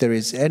floor, if there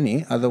is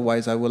any.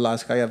 Otherwise, I will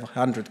ask. I have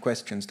 100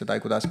 questions that I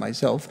could ask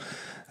myself.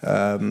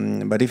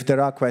 But if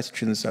there are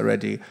questions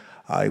already,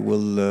 I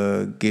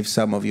will give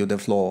some of you the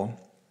floor.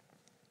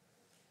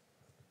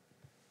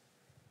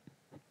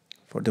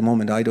 For the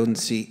moment, I don't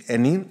see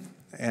any.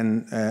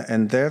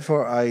 And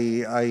therefore,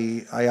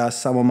 I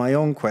ask some of my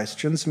own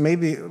questions.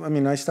 Maybe, I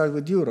mean, I start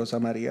with you, Rosa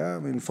Maria. I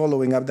mean,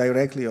 following up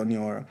directly on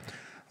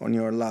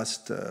your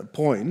last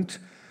point.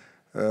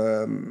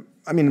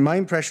 I mean, my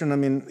impression, I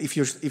mean, if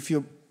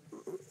you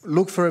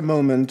look for a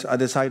moment at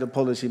the side of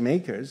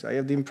policymakers, I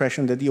have the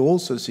impression that you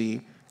also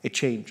see a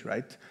change,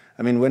 right?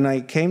 I mean, when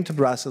I came to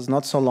Brussels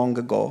not so long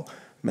ago,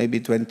 maybe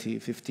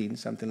 2015,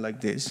 something like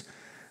this,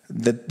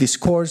 the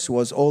discourse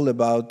was all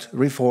about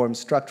reforms,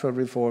 structural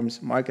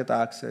reforms, market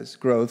access,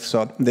 growth.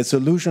 So the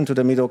solution to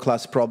the middle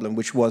class problem,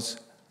 which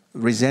was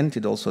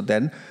resented also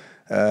then,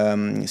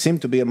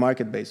 seemed to be a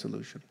market-based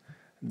solution.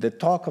 The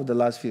talk of the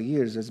last few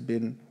years has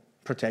been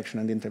protection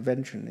and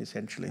intervention,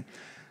 essentially.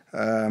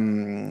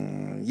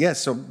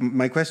 Yes, so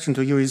my question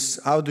to you is,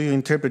 how do you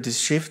interpret this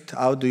shift?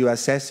 How do you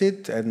assess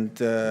it? And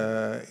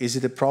is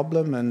it a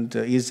problem? And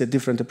is a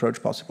different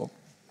approach possible?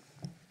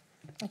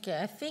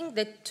 Okay, I think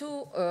that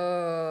two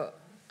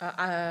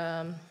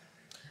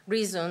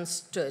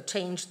reasons to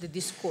change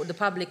the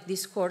public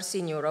discourse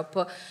in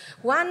Europe.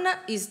 One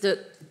is the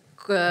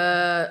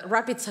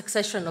rapid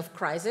succession of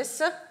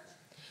crises.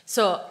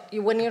 So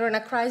when you're in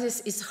a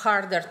crisis, it's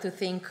harder to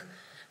think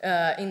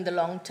in the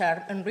long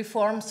term, and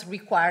reforms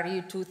require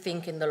you to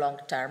think in the long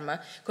term,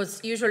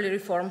 because usually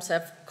reforms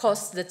have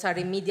costs that are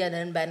immediate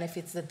and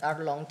benefits that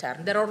are long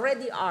term. They're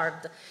already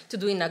hard to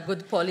do in a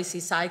good policy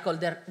cycle.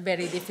 They're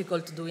very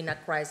difficult to do in a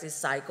crisis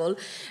cycle.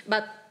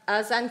 But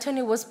as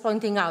Anthony was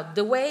pointing out,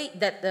 the way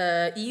that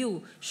the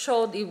EU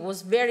showed it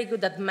was very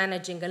good at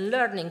managing and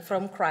learning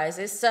from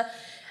crisis,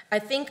 I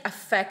think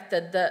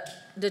affected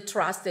the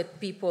trust that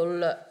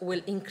people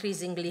will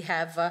increasingly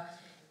have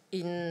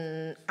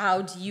in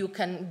how you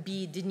can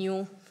be the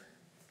new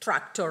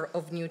tractor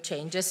of new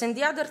changes. And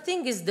the other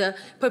thing is the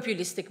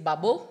populistic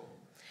bubble.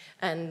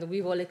 And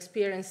we've all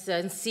experienced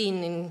and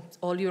seen in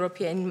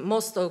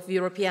most of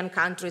European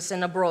countries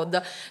and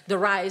abroad, the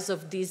rise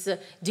of these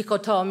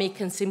dichotomic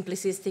and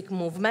simplistic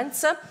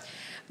movements.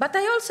 But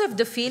I also have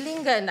the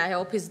feeling, and I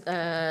hope it's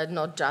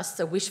not just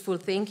a wishful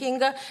thinking,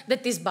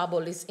 that this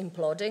bubble is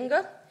imploding,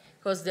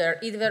 because they're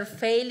either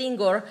failing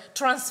or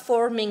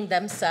transforming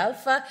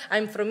themselves.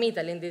 I'm from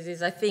Italy, and this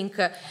is, I think,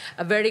 a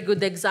very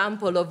good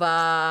example of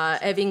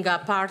having a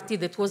party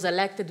that was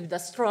elected with a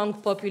strong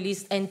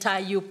populist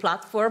anti-EU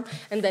platform,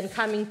 and then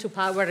coming to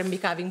power and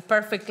becoming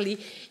perfectly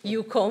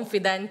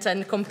EU-confident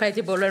and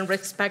compatible and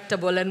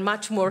respectable and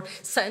much more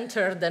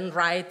centered and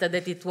right than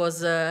it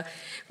was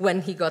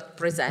when he got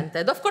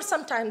presented. Of course,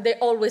 sometimes they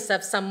always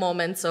have some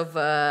moments of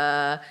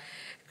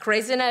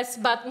craziness,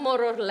 but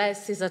more or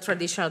less is a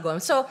traditional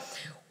goal. So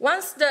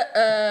once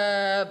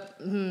the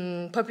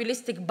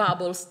populistic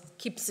bubble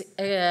keeps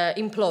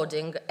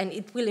imploding, and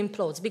it will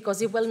implode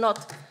because it will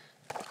not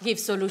give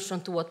solution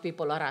to what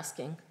people are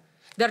asking.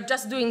 They're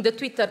just doing the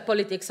Twitter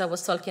politics I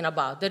was talking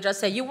about. They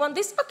just say, you want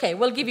this? Okay,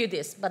 we'll give you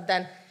this. But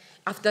then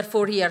after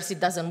 4 years, it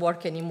doesn't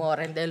work anymore,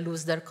 and they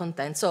lose their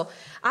content. So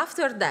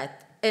after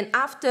that, and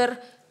after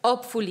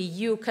hopefully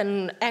you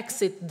can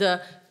exit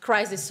the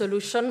crisis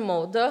solution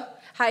mode,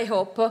 I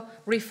hope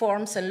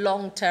reforms and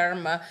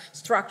long-term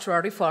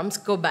structural reforms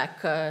go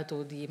back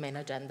to the main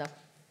agenda.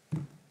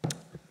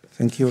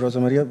 Thank you, Rosa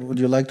Maria. Would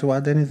you like to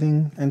add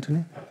anything,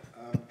 Anthony?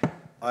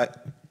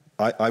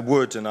 I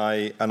would, and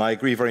I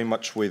agree very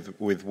much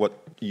with what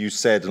you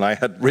said, and I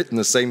had written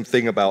the same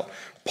thing about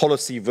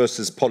policy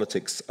versus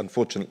politics,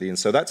 unfortunately, and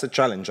so that's a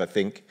challenge, I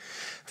think,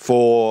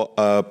 for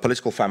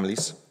political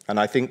families. And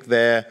I think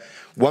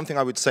one thing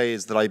I would say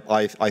is that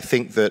I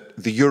think that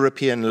the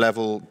European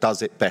level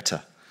does it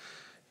better.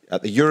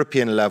 At the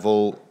European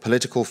level,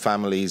 political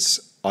families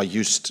are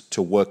used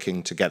to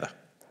working together.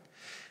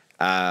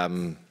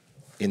 In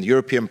the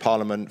European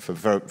Parliament,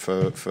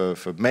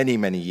 for many,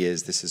 many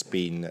years, this has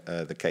been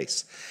the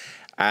case.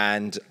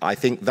 And I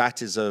think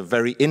that is a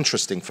very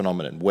interesting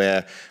phenomenon,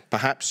 where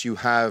perhaps you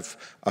have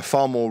a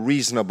far more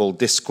reasonable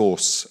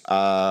discourse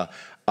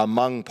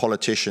among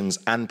politicians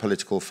and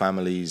political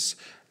families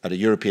at a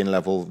European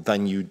level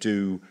than you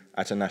do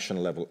at a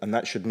national level. And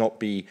that should not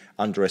be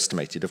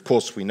underestimated. Of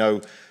course, we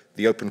know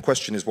the open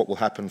question is what will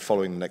happen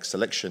following the next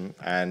election,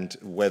 and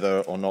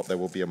whether or not there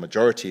will be a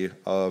majority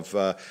of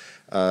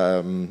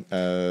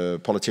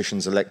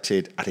politicians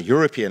elected at a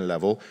European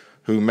level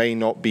who may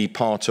not be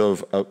part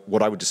of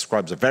what I would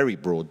describe as a very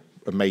broad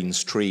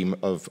mainstream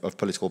of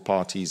political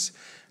parties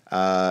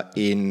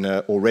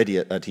already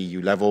at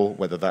EU level,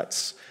 whether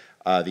that's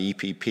the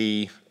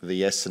EPP,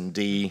 the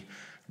S&D,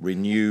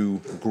 Renew,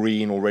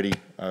 Green, already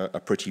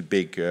a pretty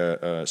big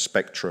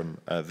spectrum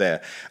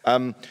there.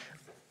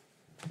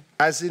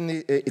 As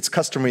it's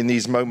customary in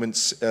these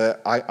moments,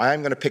 I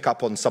am going to pick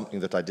up on something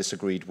that I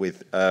disagreed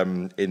with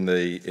in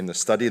the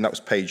study, and that was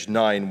page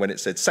 9, when it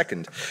said,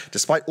 second,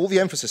 despite all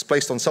the emphasis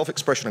placed on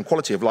self-expression and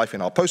quality of life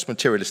in our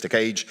post-materialistic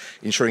age,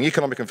 ensuring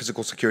economic and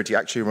physical security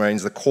actually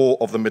remains the core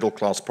of the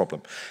middle-class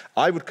problem.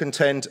 I would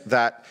contend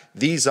that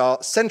these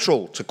are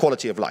central to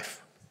quality of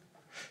life.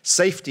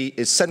 Safety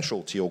is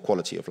central to your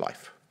quality of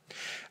life.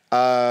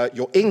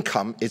 Your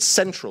income is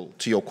central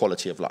to your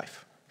quality of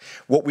life.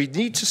 What we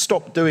need to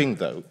stop doing,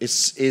 though,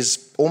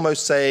 is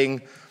almost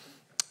being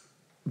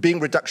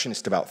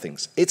reductionist about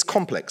things. It's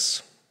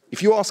complex.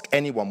 If you ask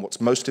anyone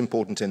what's most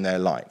important in their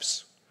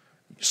lives,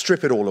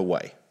 strip it all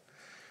away,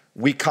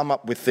 we come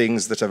up with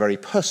things that are very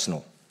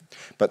personal.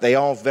 but they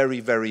are very,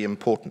 very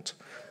important.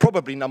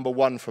 Probably number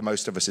one for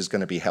most of us is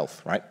going to be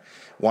health, right?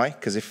 Why?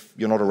 Because if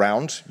you're not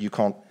around, you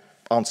can't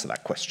answer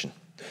that question.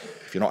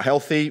 If you're not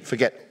healthy,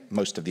 forget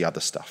most of the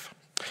other stuff.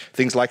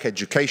 Things like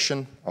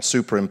education are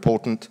super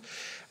important,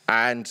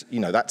 and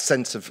that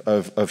sense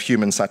of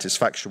human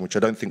satisfaction, which I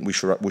don't think we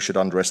should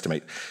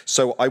underestimate.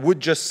 So I would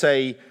just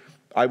say,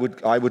 I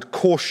would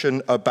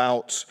caution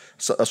about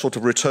a sort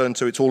of return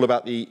to it's all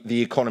about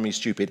the economy,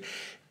 stupid.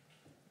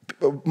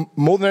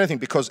 More than anything,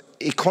 because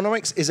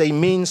economics is a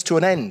means to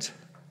an end.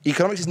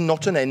 Economics is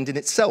not an end in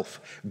itself.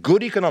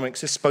 Good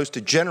economics is supposed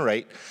to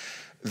generate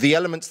the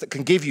elements that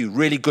can give you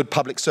really good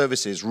public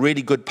services,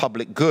 really good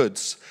public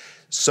goods.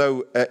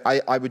 So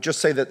I would just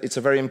say that it's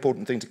a very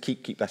important thing to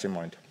keep that in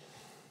mind.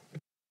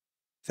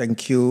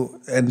 Thank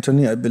you,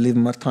 Anthony. I believe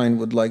Martijn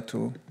would like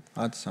to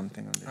add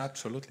something on this.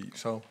 Absolutely.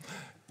 So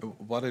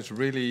what is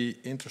really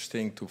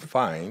interesting to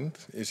find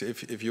is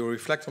if you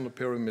reflect on the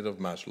pyramid of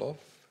Maslow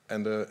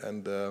and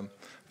the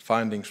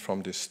findings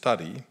from this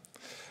study,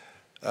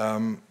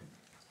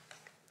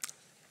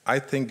 I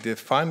think the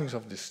findings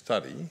of this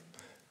study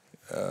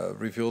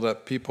reveal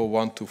that people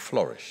want to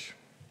flourish,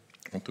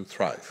 want to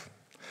thrive.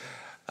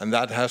 And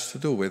that has to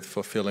do with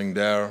fulfilling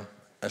their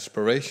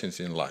aspirations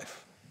in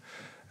life.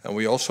 And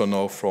we also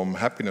know from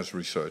happiness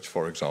research,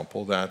 for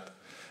example, that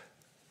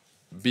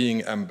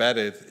being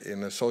embedded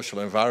in a social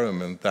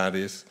environment that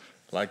is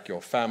like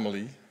your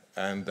family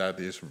and that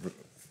is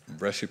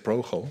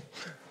reciprocal,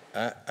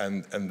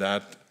 and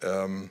that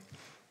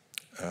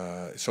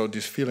so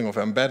this feeling of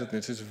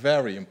embeddedness is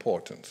very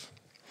important.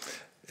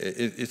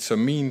 It's a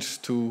means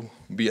to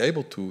be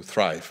able to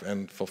thrive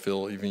and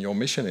fulfill even your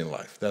mission in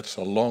life. That's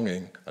a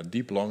longing, a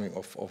deep longing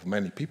of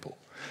many people.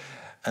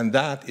 And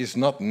that is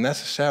not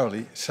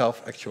necessarily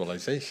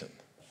self-actualization.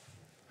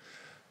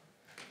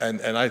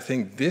 And I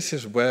think this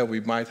is where we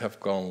might have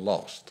gone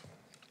lost.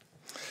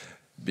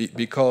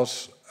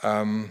 Because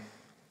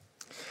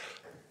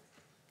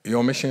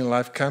your mission in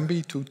life can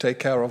be to take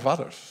care of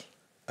others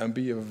and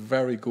be a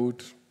very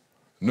good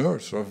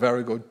nurse or a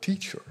very good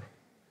teacher.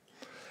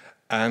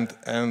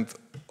 And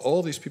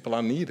all these people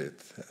are needed.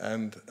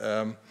 And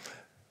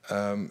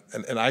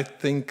I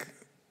think,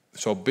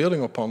 so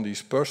building upon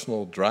these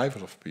personal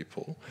drivers of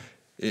people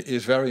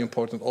is very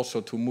important also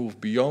to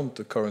move beyond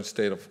the current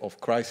state of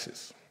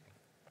crisis.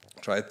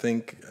 So I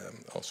think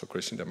also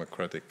Christian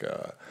democratic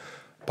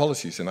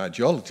policies and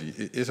ideology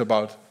is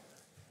about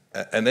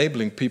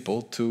enabling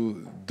people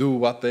to do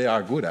what they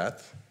are good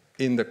at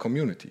in the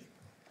community.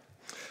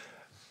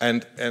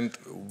 And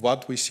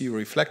what we see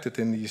reflected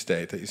in these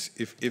data is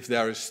if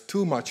there is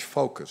too much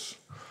focus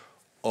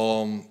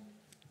on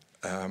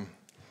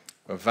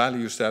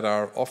values that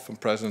are often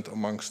present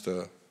amongst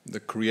the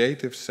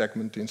creative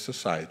segment in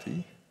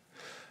society,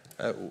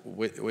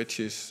 which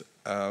is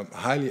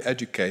highly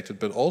educated,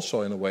 but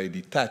also in a way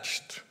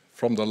detached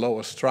from the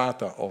lower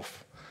strata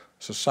of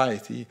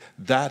society,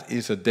 that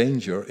is a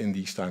danger in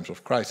these times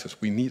of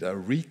crisis. We need a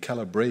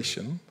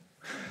recalibration,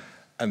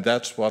 and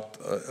that's what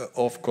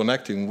of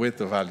connecting with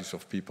the values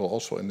of people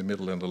also in the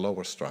middle and the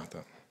lower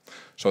strata.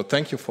 So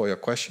thank you for your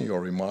question,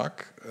 your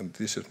remark, and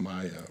this is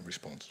my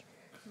response.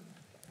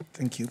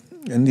 Thank you.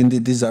 And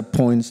indeed, these are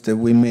points that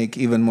we make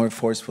even more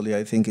forcefully,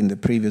 I think, in the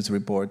previous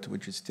report,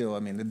 which is still, I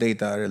mean, the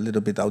data are a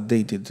little bit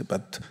outdated,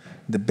 but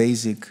the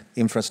basic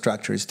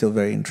infrastructure is still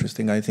very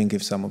interesting, I think,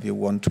 if some of you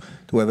want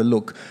to have a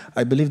look.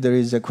 I believe there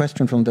is a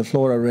question from the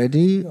floor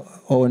already.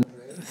 Owen.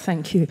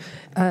 Thank you.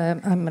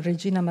 I'm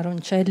Regina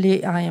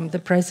Maroncelli. I am the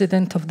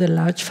president of the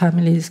Large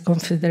Families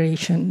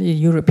Confederation, the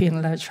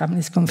European Large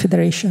Families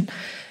Confederation.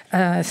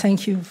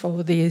 Thank you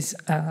for this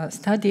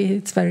study.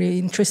 It's very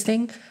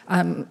interesting.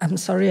 I'm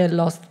sorry I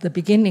lost the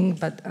beginning,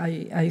 but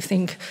I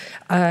think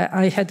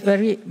I had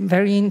very,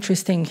 very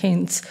interesting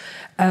hints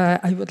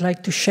I would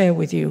like to share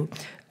with you.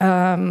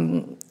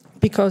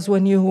 Because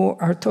when you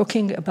are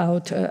talking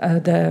about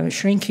the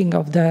shrinking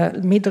of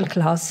the middle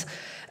class,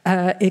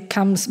 it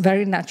comes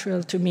very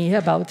natural to me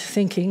about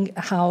thinking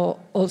how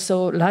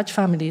also large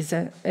families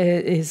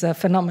is a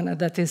phenomenon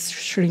that is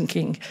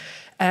shrinking.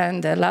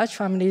 And large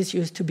families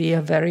used to be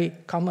a very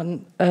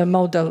common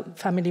model,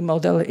 family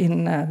model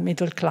in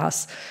middle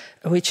class,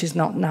 which is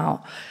not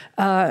now.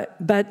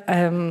 But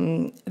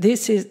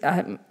this is,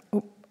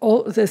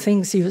 all the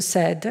things you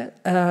said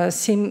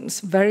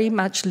seems very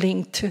much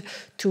linked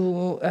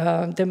to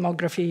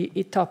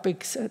demography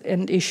topics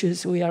and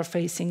issues we are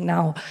facing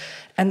now.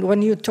 And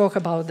when you talk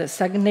about the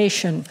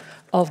stagnation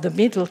of the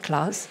middle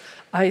class,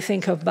 I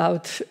think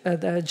about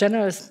the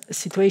general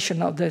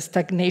situation of the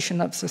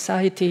stagnation of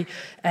society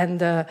and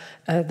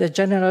the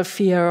general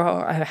fear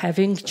of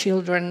having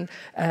children,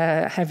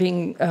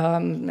 having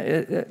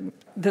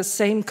the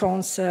same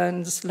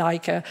concerns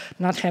like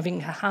not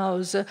having a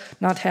house,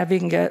 not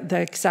having the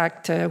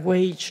exact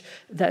wage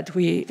that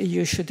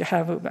you should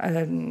have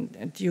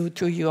due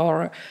to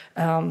your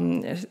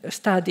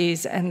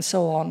studies and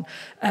so on.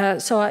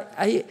 So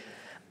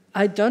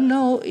I don't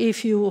know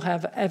if you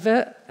have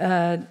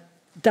ever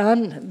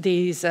done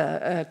this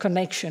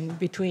connection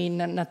between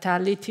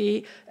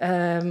natality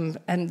and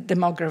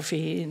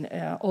demography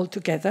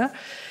altogether.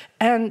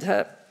 And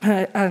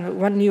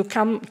when you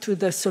come to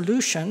the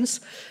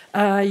solutions,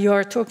 you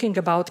are talking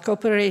about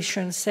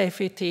cooperation,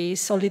 safety,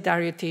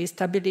 solidarity,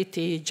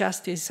 stability,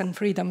 justice, and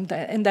freedom.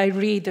 And I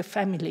read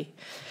family.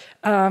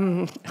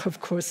 Of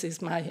course,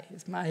 is my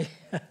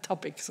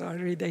topic, so I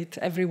read it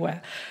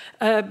everywhere.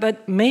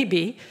 But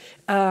maybe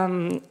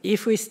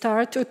if we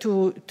start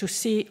to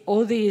see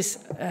all these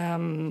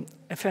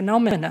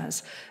phenomena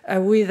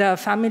with a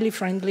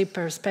family-friendly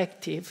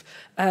perspective,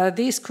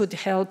 this could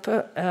help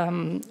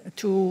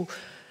to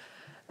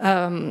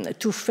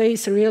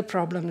face real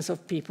problems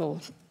of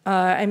people.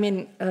 I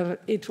mean,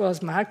 it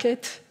was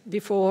market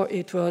before,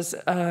 it was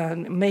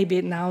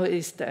maybe now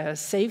is the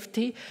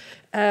safety,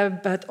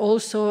 but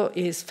also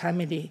is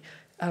family,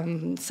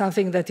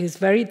 something that is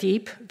very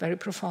deep, very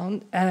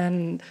profound,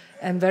 and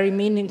very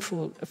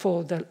meaningful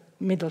for the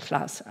middle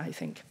class, I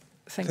think.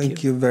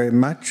 Thank you very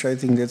much. I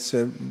think that's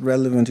a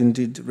relevant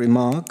indeed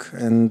remark.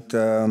 And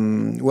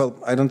well,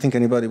 I don't think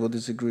anybody will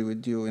disagree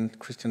with you in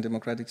Christian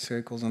democratic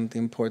circles on the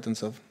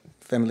importance of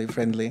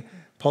family-friendly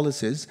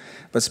policies,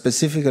 but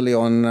specifically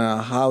on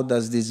how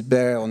does this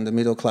bear on the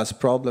middle class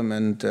problem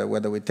and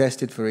whether we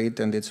tested for it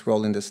and its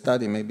role in the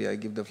study. Maybe I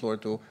give the floor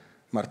to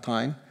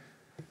Martijn.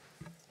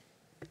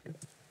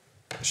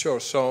 Sure.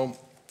 So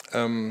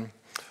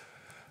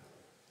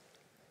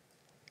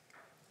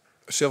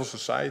civil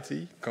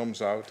society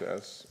comes out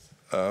as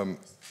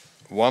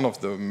one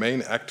of the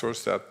main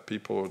actors that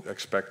people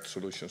expect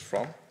solutions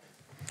from.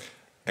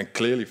 And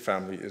clearly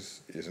family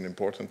is an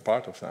important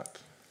part of that.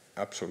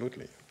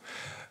 Absolutely.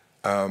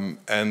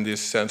 And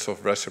this sense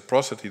of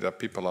reciprocity that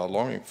people are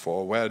longing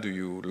for, where do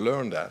you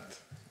learn that?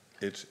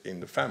 It's in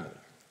the family.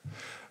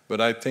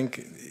 But I think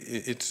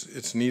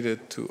it's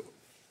needed to,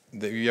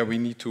 we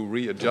need to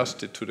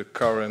readjust it to the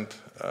current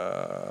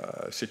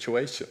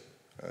situation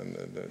and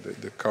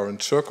the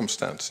current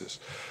circumstances.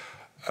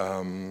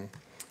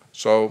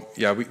 So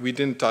yeah, we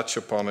didn't touch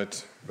upon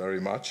it very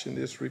much in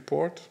this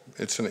report.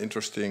 It's an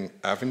interesting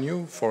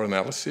avenue for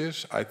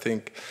analysis. I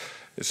think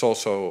it's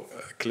also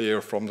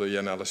clear from the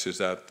analysis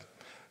that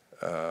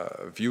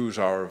views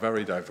are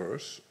very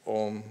diverse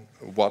on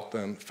what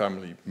then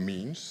family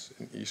means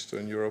in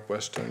Eastern Europe,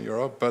 Western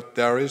Europe, but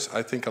there is,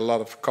 I think, a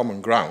lot of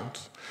common ground,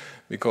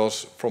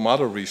 because from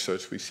other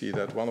research we see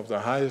that one of the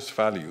highest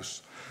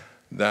values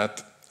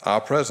that are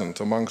present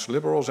amongst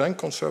liberals and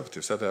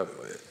conservatives that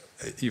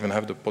even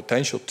have the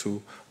potential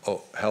to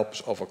help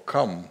us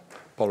overcome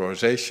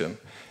polarization,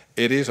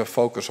 it is a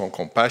focus on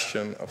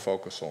compassion, a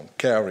focus on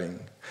caring,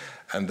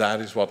 and that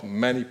is what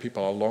many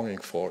people are longing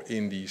for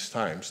in these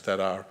times that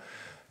are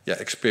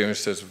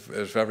experienced as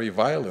very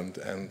violent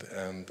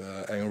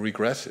and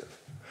regressive.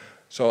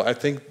 So I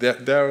think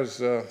that there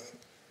is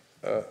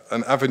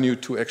an avenue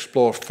to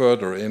explore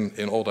further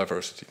in all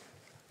diversity.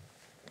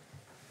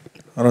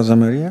 Rosa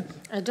Maria?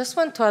 I just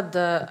want to add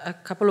a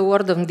couple of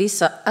words on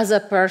this as a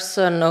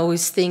person who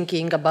is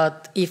thinking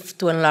about if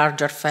to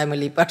enlarge our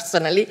family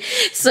personally.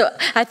 So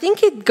I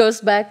think it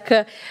goes back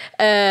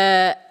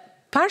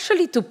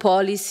partially to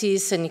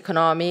policies and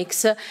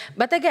economics,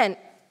 but again,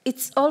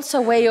 it's also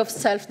a way of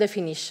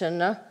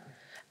self-definition.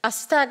 A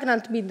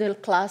stagnant middle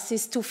class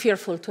is too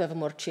fearful to have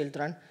more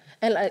children.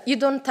 And you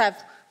don't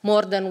have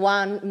more than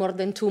one, more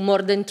than two,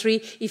 more than three,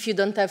 if you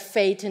don't have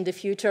faith in the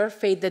future,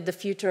 faith that the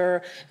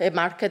future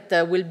market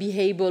will be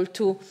able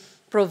to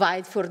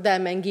provide for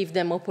them and give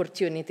them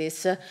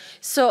opportunities.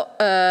 So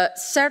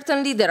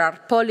certainly there are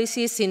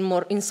policies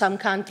in some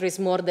countries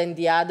more than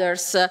the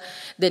others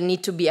that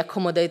need to be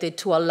accommodated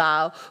to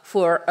allow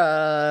for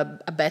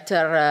a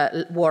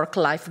better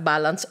work-life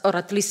balance, or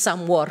at least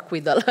some work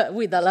with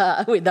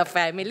a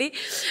family.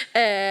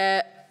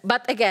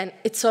 But again,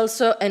 it's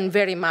also and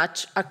very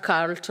much a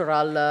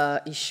cultural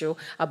issue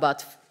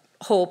about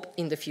hope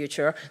in the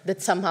future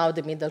that somehow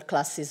the middle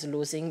class is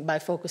losing by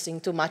focusing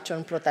too much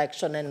on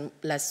protection and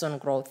less on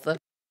growth.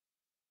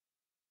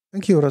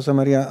 Thank you, Rosa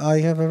Maria.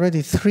 I have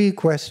already 3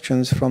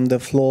 questions from the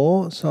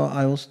floor, so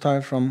I will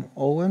start from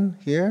Owen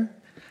here.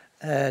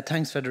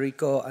 Thanks,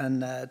 Federico,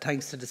 and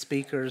thanks to the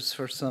speakers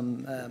for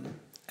some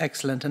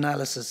excellent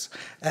analysis.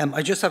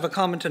 I just have a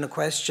comment and a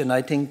question.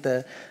 I think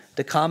the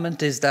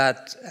comment is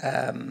that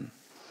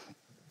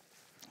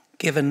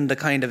given the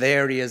kind of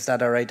areas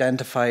that are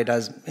identified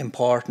as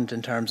important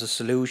in terms of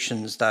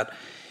solutions, that,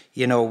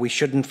 you know, we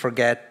shouldn't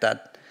forget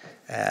that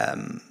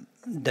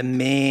the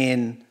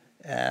main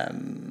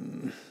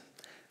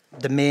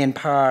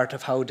part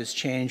of how this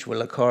change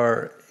will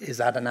occur is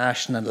at a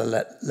national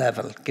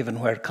level, given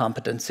where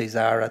competencies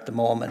are at the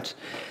moment.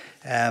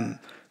 And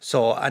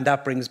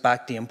that brings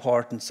back the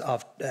importance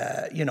of,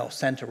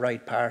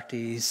 centre-right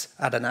parties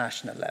at a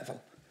national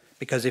level.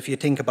 Because if you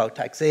think about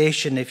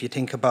taxation, if you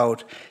think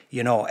about,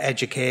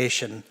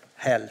 education,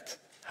 health,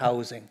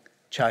 housing,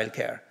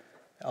 childcare,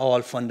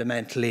 all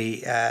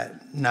fundamentally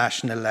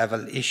national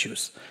level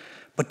issues.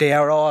 But they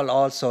are all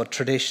also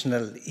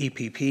traditional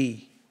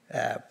EPP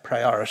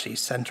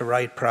priorities,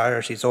 centre-right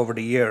priorities over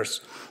the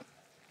years.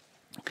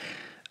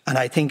 And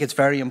I think it's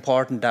very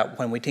important that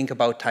when we think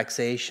about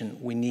taxation,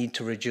 we need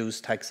to reduce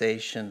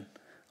taxation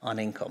on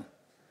income.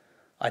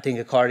 I think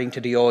according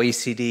to the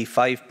OECD,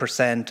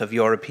 5% of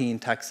European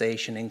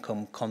taxation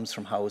income comes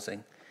from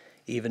housing,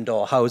 even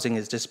though housing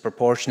is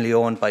disproportionately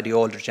owned by the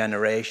older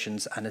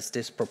generations and is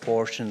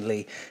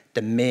disproportionately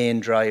the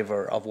main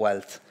driver of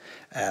wealth.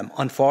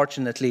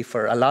 Unfortunately,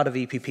 for a lot of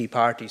EPP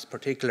parties,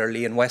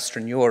 particularly in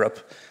Western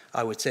Europe,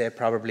 I would say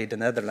probably the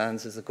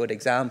Netherlands is a good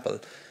example,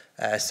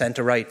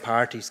 centre-right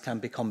parties can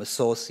become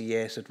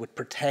associated with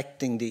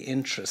protecting the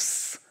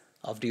interests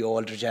of the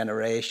older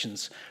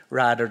generations,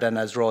 rather than,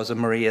 as Rosa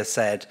Maria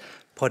said,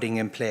 putting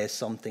in place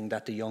something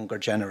that the younger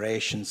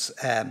generations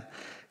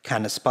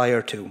can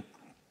aspire to.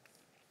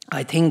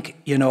 I think,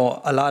 you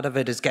know, a lot of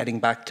it is getting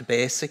back to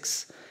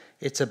basics.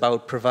 It's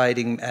about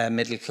providing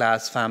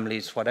middle-class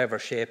families, whatever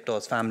shape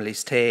those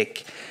families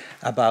take,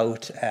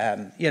 about,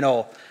 you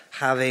know,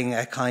 having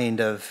a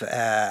kind of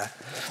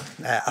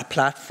a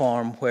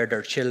platform where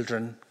their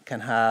children can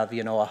have,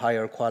 you know, a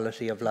higher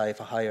quality of life,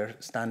 a higher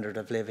standard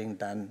of living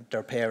than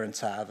their parents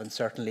have. And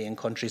certainly in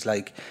countries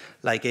like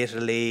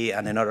Italy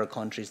and in other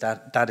countries,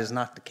 that is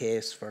not the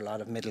case for a lot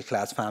of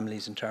middle-class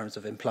families in terms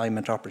of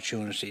employment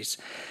opportunities,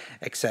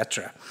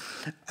 etc.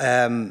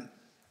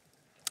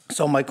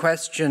 So my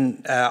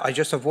question, I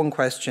just have one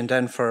question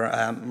then for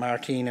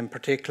Martine in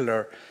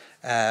particular,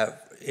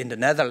 in the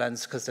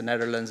Netherlands, because the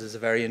Netherlands is a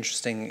very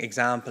interesting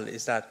example,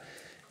 is that,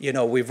 you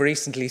know, we've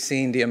recently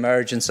seen the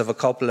emergence of a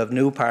couple of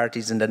new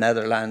parties in the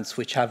Netherlands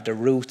which have their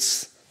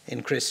roots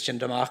in Christian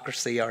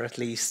democracy, or at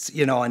least,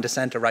 you know, in the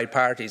centre-right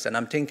parties. And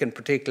I'm thinking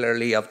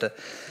particularly of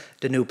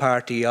the new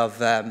party of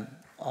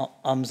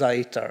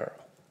Omtzigt, or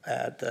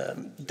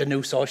the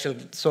new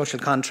social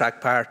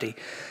contract party.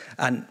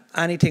 And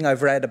anything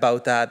I've read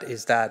about that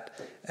is that,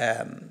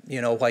 you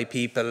know, why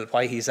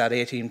he's at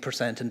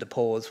 18% in the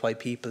polls, why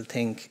people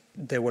think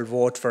they will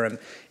vote for him,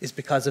 is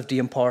because of the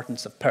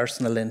importance of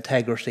personal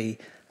integrity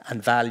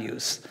and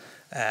values.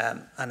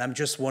 And I'm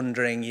just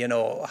wondering, you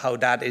know, how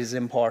that is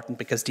important,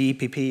 because the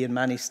EPP in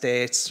many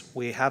states,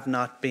 we have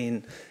not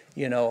been,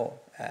 you know,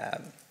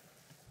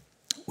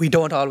 we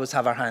don't always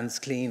have our hands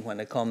clean when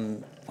it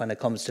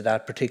comes to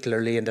that,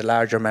 particularly in the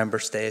larger member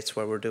states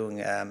where we're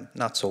doing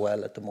not so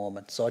well at the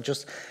moment. So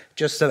just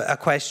a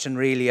question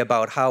really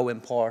about how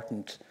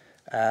important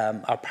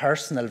our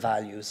personal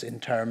values in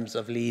terms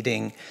of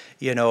leading,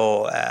 you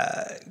know,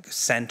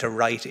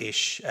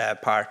 centre-right-ish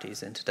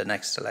parties into the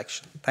next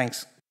election.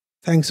 Thanks.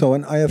 Thanks,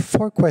 Owen. I have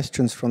 4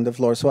 questions from the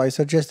floor, so I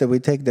suggest that we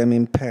take them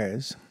in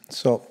pairs.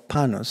 So,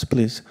 Panos,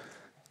 please.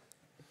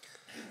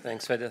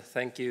 Thanks, Fede.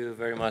 Thank you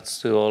very much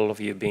to all of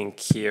you being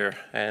here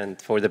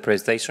and for the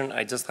presentation.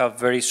 I just have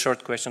very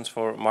short questions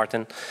for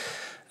Martin.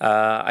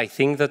 I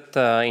think that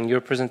in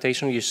your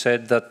presentation you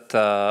said that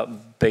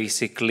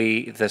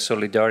basically the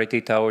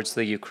solidarity towards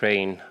the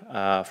Ukraine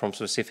from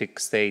specific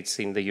states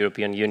in the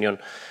European Union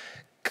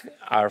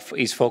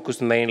is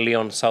focused mainly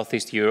on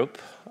Southeast Europe.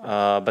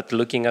 But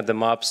looking at the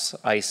maps,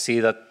 I see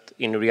that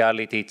in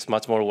reality it's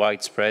much more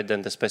widespread,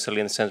 and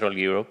especially in Central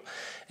Europe.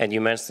 And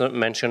you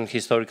mentioned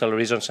historical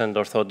reasons and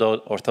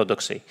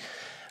orthodoxy.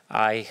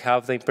 I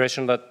have the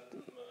impression that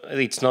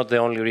it's not the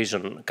only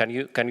reason. Can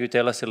you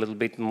tell us a little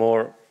bit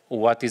more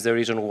what is the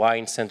reason why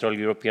in Central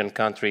European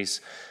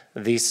countries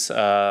this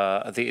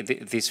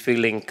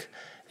feeling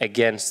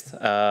against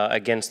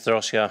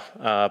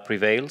Russia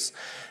prevails?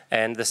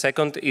 And the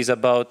second is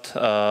about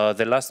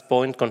the last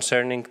point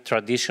concerning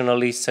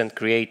traditionalists and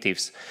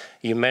creatives.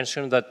 You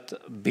mentioned that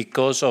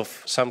because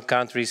of some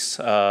countries'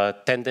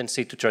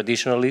 tendency to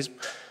traditionalism,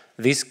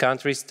 these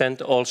countries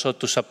tend also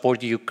to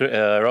support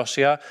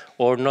Russia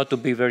or not to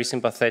be very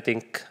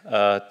sympathetic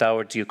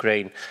towards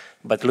Ukraine.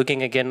 But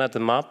looking again at the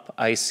map,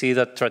 I see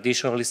that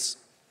traditionalists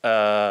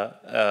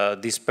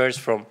disperse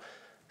from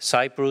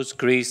Cyprus,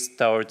 Greece,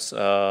 towards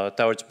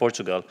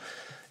Portugal.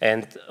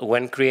 And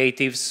when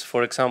creatives,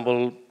 for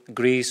example,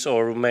 Greece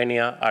or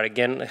Romania are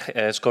again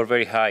score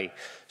very high.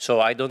 So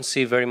I don't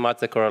see very much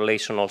the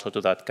correlation also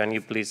to that. Can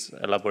you please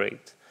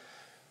elaborate?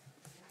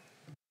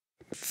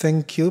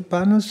 Thank you,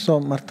 Panos. So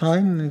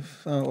Martijn,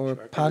 or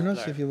Sure,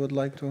 Panos, if you would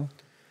like to.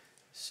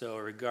 So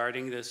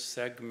regarding the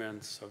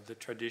segments of the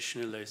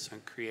traditionalists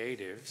and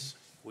creatives,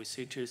 we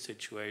see 2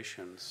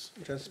 situations.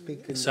 Just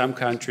speak in Some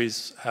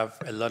countries have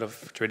a lot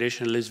of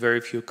traditionalists, very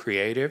few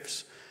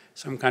creatives.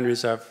 Some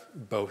countries have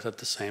both at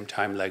the same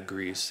time, like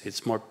Greece.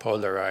 It's more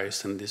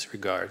polarized in this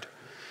regard.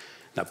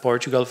 Now,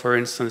 Portugal, for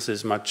instance,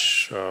 is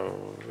much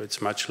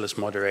less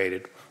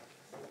moderated.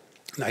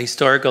 Now,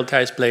 historical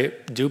ties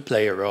do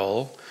play a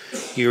role.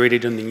 You read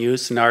it in the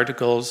news and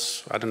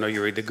articles. I don't know,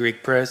 you read the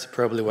Greek press,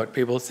 probably what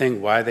people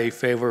think, why they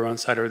favor one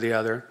side or the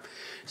other.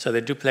 So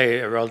they do play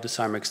a role to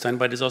some extent,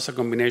 but it's also a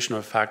combination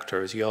of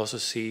factors. You also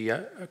see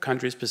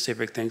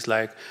country-specific things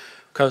like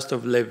cost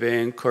of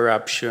living,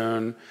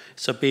 corruption.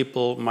 So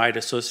people might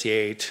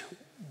associate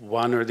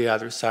one or the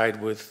other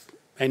side with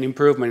an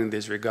improvement in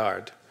this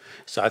regard.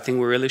 So I think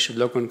we really should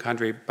look on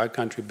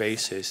country-by-country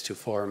basis to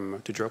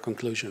draw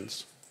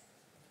conclusions.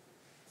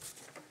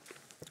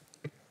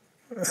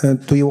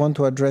 Do you want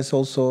to address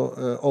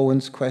also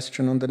Owen's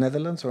question on the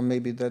Netherlands, or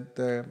maybe that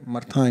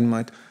Martijn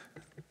might?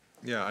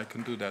 Yeah, I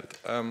can do that.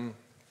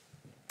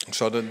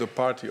 So the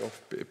party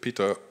of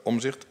Pieter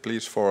Omtzigt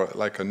pleads for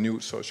like a new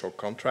social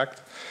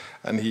contract,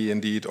 and he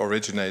indeed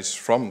originates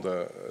from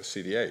the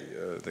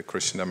CDA, the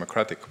Christian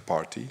Democratic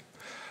Party,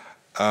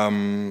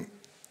 and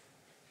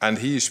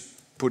he's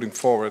putting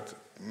forward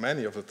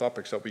many of the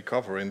topics that we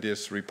cover in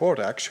this report,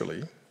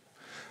 actually,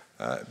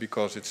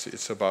 because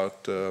it's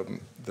about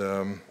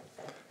the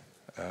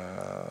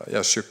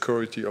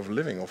security of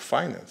living, of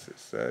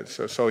finances.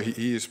 So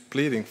he is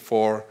pleading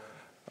for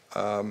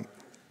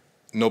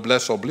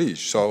noblesse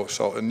oblige, so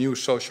a new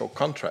social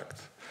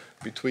contract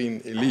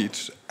between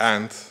elites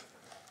and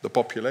the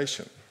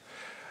population.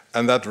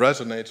 And that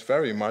resonates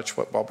very much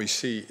with what we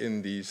see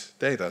in these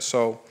data.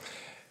 So,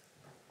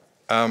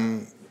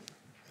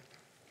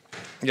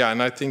 yeah,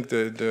 and I think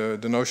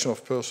the notion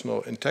of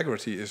personal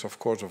integrity is, of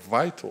course,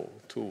 vital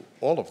to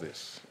all of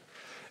this.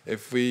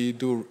 If we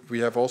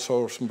have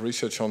also some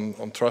research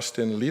on trust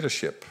in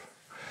leadership.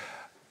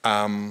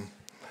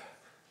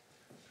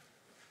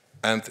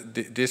 And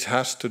this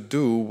has to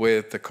do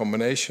with the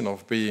combination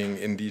of being,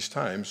 in these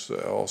times,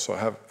 also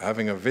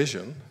having a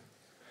vision,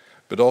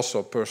 but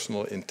also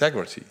personal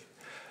integrity,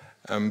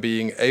 and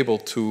being able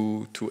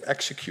to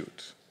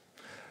execute.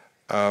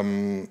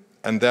 And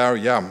there,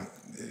 yeah,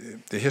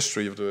 the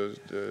history of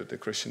the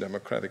Christian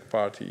Democratic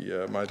Party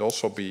might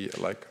also be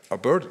like a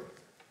burden.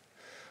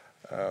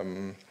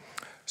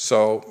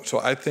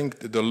 So I think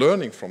the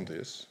learning from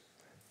this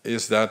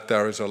is that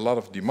there is a lot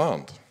of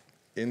demand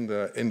in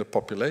the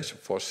population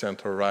for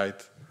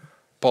center-right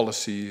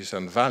policies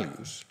and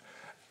values,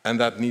 and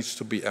that needs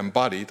to be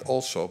embodied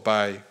also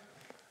by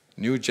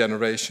new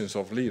generations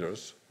of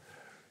leaders.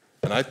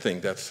 And I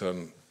think that's a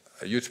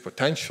huge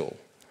potential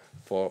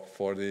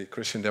for the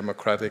Christian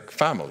Democratic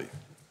family.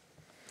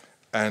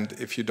 And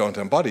if you don't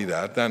embody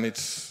that, then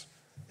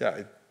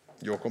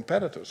your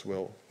competitors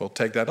will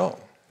take that on.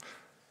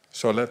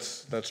 So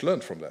let's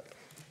learn from that.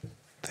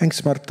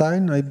 Thanks,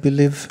 Martijn. I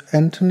believe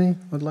Anthony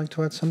would like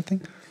to add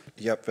something.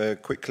 Yep, very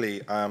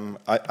quickly.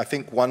 I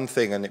think one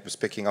thing, and it was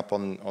picking up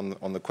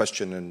on the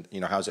question, and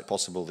how is it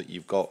possible that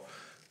you've got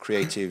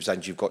creatives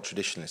and you've got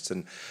traditionalists?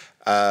 And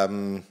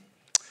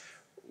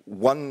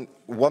one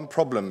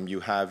problem you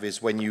have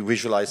is when you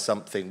visualize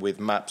something with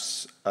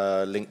maps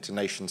linked to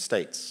nation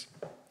states,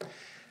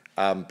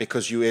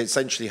 because you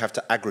essentially have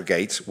to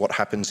aggregate what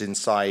happens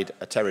inside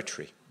a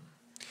territory.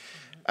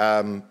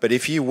 But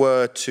if you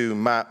were to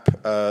map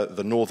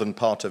the northern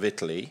part of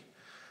Italy,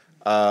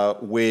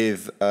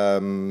 with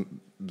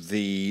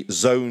the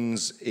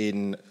zones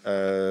in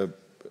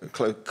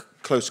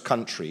close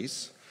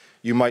countries,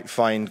 you might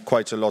find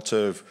quite a lot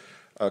of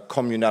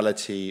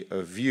communality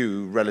of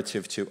view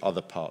relative to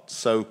other parts.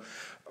 So,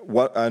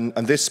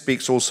 and this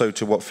speaks also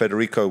to what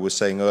Federico was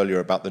saying earlier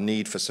about the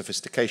need for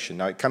sophistication.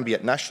 Now, it can be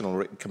at national,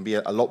 or it can be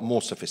a lot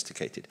more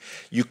sophisticated.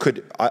 You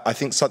could, I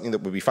think something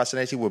that would be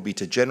fascinating would be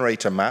to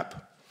generate a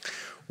map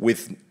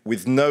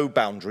with no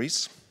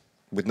boundaries,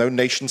 with no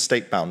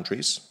nation-state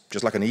boundaries,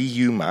 just like an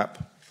EU map,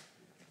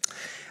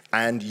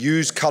 and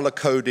use color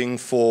coding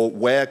for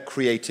where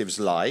creatives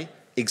lie.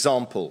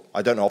 Example,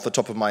 I don't know, off the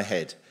top of my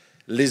head,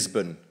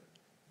 Lisbon,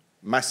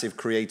 massive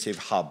creative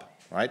hub,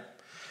 right?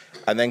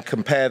 And then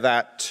compare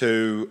that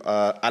to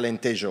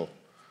Alentejo,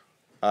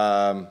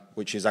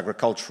 which is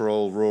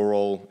agricultural,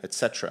 rural,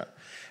 etc.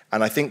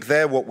 And I think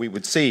there what we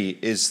would see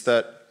is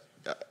that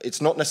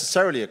it's not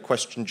necessarily a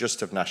question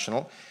just of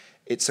national.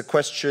 It's a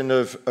question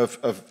of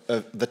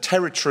the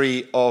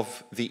territory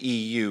of the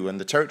EU, and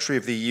the territory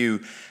of the EU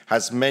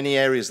has many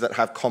areas that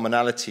have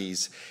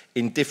commonalities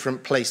in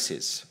different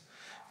places.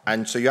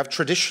 And so you have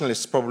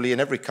traditionalists probably in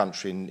every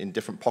country in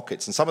different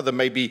pockets, and some of them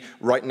may be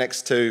right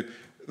next to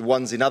the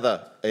ones in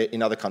other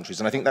countries.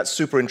 And I think that's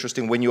super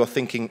interesting when you're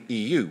thinking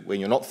EU,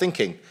 when you're not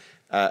thinking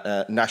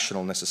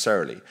national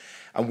necessarily.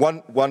 And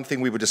one thing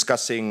we were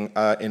discussing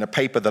in a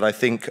paper that I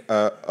think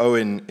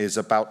Owen is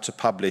about to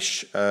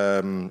publish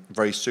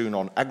very soon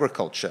on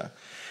agriculture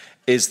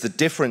is the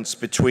difference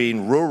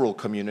between rural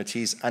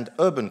communities and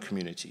urban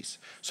communities.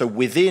 So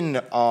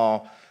within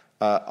our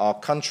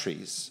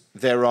countries,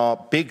 there are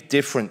big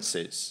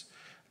differences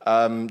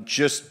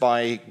just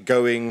by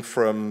going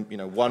from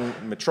one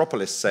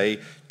metropolis, say,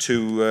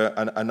 to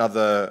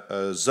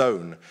another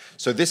zone.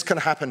 So this can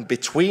happen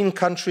between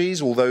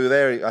countries, although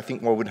there I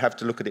think one would have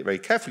to look at it very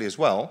carefully as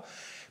well,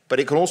 but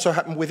it can also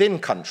happen within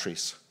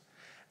countries.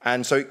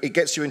 And so it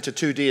gets you into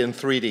 2D and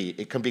 3D.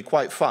 It can be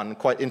quite fun,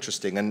 quite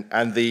interesting,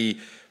 and the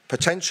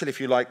potential,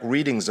 if you like,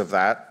 readings of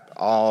that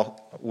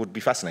would be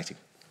fascinating.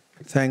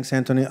 Thanks,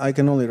 Anthony. I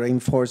can only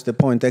reinforce the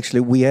point. Actually,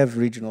 we have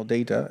regional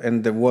data,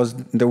 and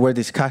there were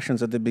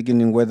discussions at the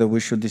beginning whether we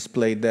should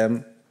display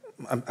them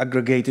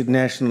aggregated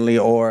nationally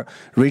or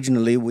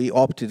regionally. We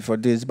opted for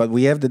this, but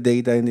we have the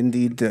data, and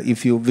indeed,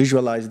 if you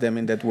visualize them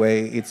in that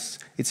way,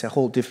 it's a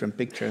whole different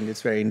picture, and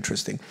it's very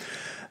interesting.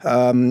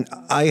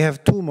 I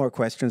have two more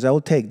questions. I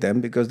will take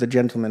them because the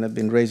gentlemen have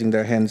been raising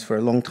their hands for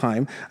a long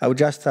time. I would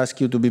just ask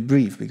you to be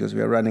brief because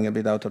we are running a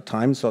bit out of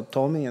time. So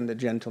Tommy and the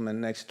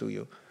gentleman next to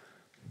you.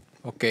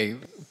 Okay,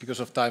 because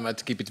of time,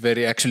 I'd keep it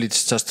very. Actually,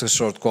 it's just a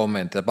short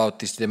comment about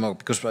this demo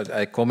because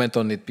I comment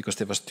on it because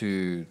there was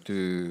two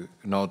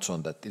notes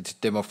on that. It's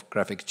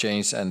demographic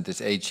change and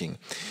this aging.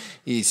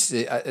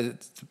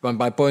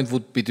 My point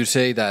would be to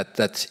say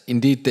that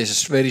indeed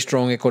there's a very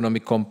strong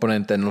economic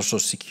component and also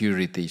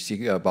security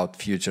about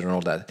future and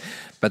all that.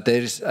 But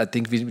there is, I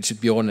think we should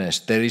be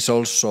honest. There is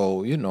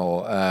also,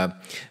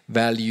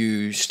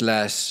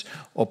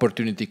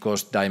 value/opportunity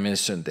cost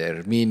dimension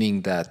there,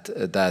 meaning that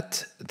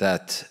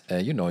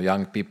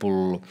young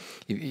people,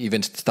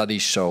 even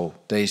studies show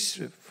there's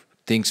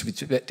things which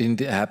didn't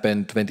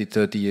happen 20,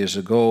 30 years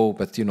ago,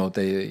 but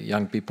the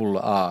young people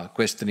are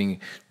questioning: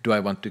 do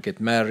I want to get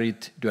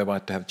married? Do I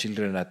want to have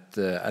children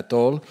at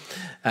all?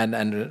 And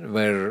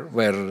where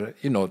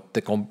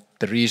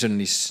the reason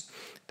is.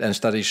 And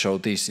studies show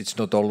this, it's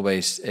not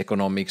always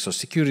economics or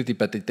security,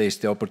 but it is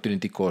the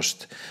opportunity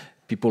cost.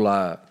 People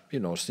are,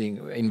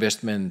 seeing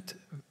investment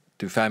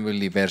to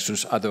family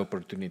versus other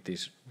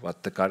opportunities,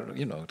 what the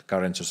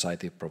current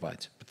society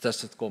provides. But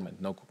that's a comment,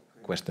 no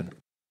question.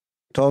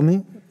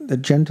 Tommy, the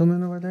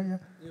gentleman over there? Yeah?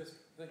 Yes,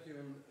 thank you.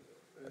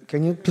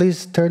 Can you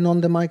please turn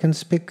on the mic and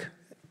speak?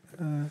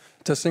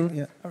 Testing?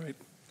 Yeah. All right.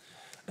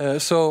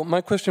 So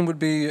my question would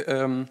be,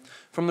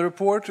 from the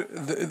report,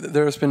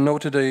 there has been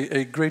noted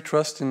a great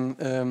trust in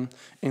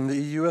the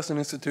EU as an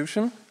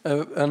institution,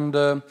 and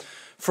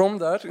from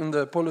that, in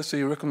the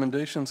policy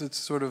recommendations, it's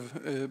sort of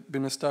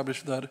been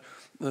established that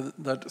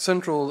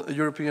central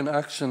European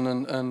action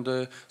and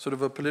sort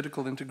of a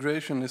political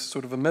integration is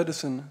sort of a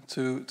medicine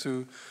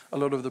to a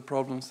lot of the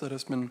problems that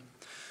has been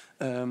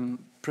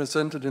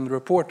presented in the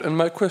report. And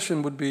my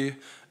question would be,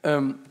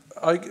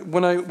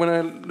 when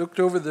I looked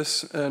over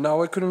this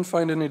now, I couldn't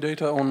find any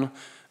data on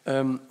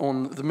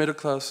the middle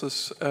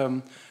class's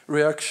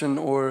reaction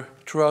or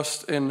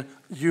trust in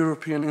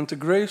European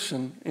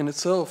integration in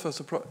itself as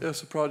a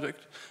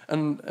project,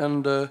 and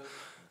I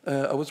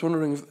was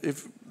wondering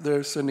if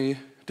there's any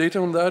data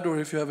on that, or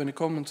if you have any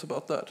comments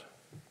about that.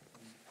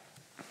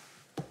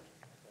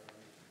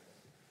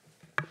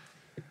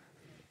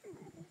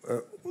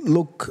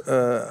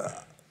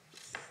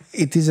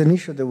 It is an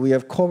issue that we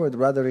have covered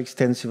rather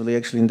extensively,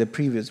 actually, in the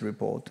previous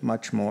report,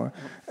 much more.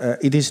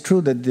 It is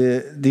true that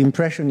the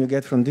impression you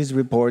get from this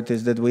report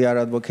is that we are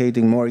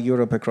advocating more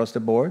Europe across the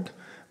board.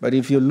 But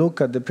if you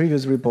look at the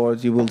previous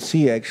report, you will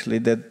see, actually,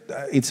 that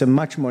it's a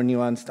much more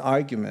nuanced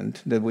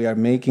argument that we are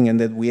making and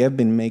that we have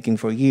been making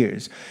for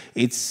years.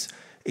 It's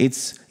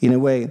in a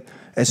way,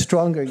 a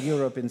stronger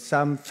Europe in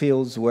some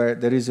fields where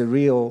there is a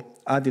real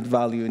added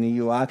value in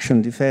EU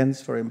action,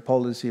 defense, foreign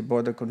policy,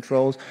 border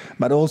controls,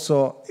 but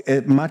also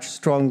a much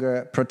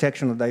stronger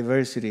protection of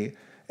diversity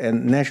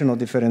and national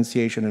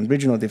differentiation and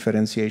regional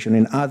differentiation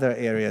in other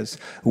areas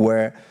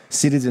where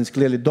citizens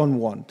clearly don't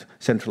want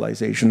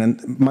centralization. And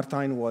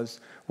Martijn was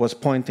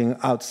pointing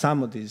out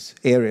some of these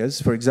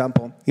areas. For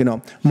example,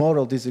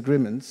 moral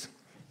disagreements.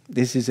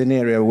 This is an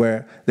area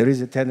where there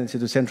is a tendency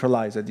to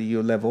centralize at the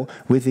EU level.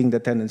 We think the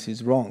tendency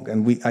is wrong.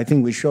 And I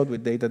think we showed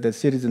with data that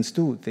citizens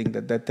too think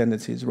that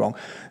tendency is wrong.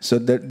 So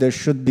there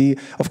should be,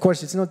 of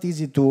course, it's not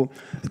easy to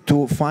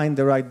find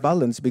the right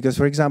balance because,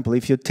 for example,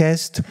 if you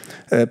test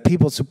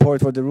people's support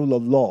for the rule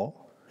of law,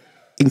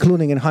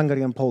 including in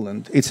Hungary and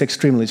Poland, it's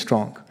extremely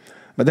strong.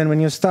 But then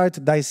when you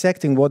start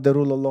dissecting what the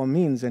rule of law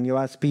means and you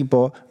ask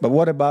people, but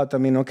what about,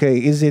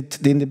 is it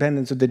the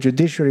independence of the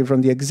judiciary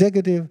from the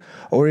executive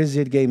or is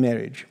it gay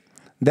marriage?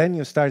 Then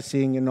you start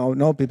seeing,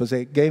 people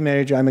say, gay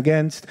marriage, I'm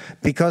against,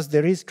 because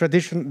there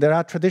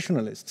are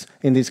traditionalists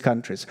in these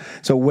countries.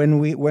 So when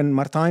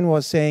Martijn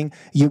was saying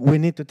we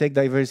need to take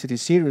diversity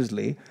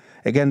seriously,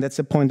 again, that's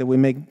a point that we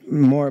make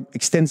more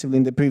extensively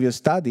in the previous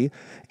study,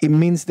 it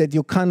means that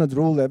you cannot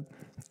rule a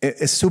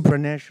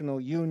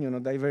supranational union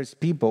of diverse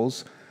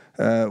peoples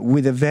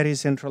with a very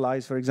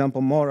centralized, for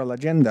example, moral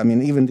agenda.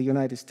 Even the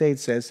United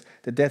States says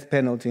the death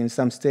penalty in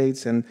some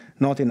states and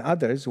not in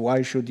others.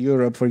 Why should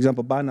Europe, for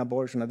example, ban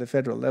abortion at the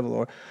federal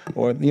level?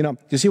 Or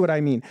you see what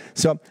I mean?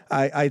 So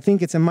I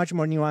think it's a much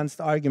more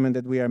nuanced argument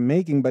that we are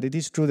making, but it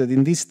is true that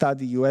in this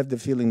study you have the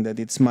feeling that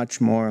it's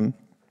much more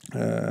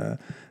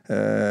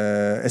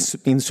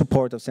in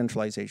support of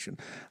centralization.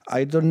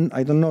 I don't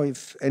know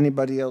if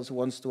anybody else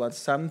wants to add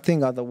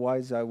something.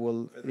 Otherwise, I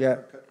will. Yeah.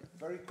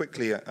 Very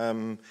quickly.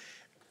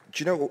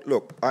 Do you know,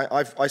 look,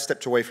 I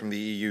stepped away from the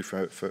EU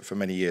for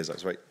many years.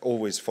 I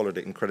always followed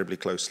it incredibly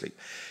closely.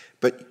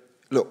 But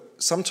look,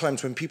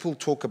 sometimes when people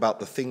talk about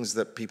the things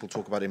that people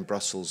talk about in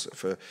Brussels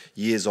for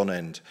years on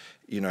end,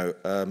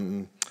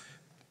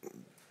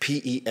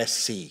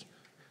 PESC,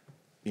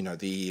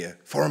 the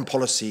foreign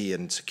policy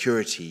and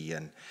security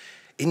and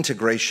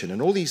integration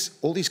and all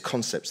these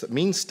concepts that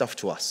mean stuff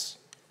to us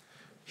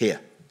here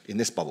in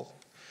this bubble.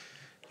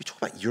 You talk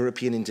about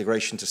European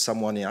integration to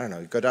someone, I don't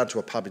know, go down to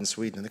a pub in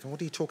Sweden and they go, what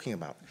are you talking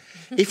about?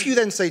 If you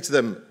then say to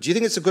them, do you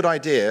think it's a good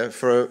idea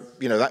for,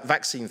 that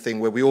vaccine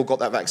thing where we all got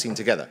that vaccine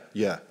together?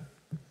 Yeah.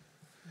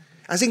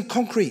 as in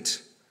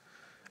concrete.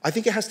 I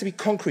think it has to be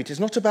concrete. It's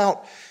not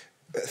about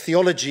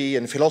theology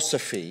and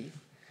philosophy.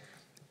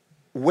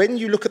 When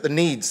you look at the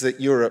needs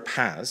that Europe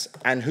has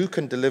and who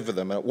can deliver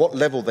them and at what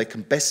level they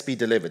can best be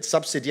delivered,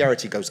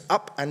 subsidiarity goes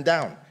up and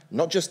down,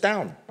 not just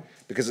down.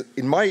 Because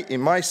in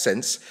my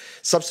sense,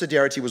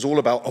 subsidiarity was all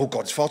about, oh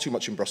God, it's far too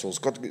much in Brussels,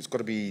 it's got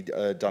to be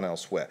done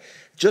elsewhere.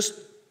 Just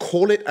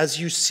call it as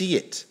you see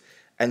it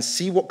and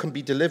see what can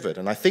be delivered.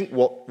 And I think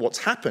what's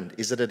happened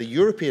is that at a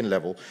European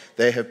level,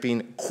 there have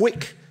been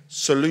quick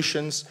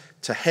solutions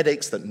to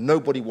headaches that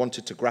nobody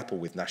wanted to grapple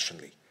with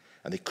nationally.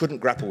 And they couldn't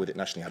grapple with it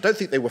nationally. I don't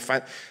think they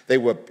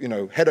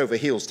were head over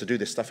heels to do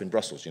this stuff in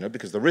Brussels,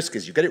 because the risk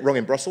is you get it wrong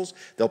in Brussels,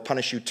 they'll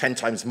punish you 10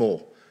 times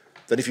more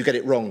than if you get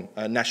it wrong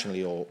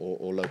nationally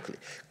or locally.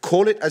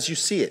 Call it as you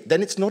see it.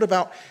 Then it's not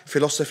about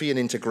philosophy and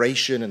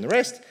integration and the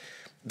rest.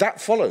 That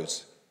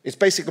follows. It's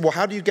basically, well,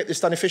 how do you get this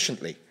done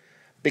efficiently?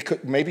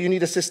 Because maybe you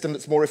need a system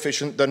that's more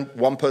efficient than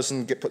one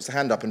person puts their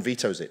hand up and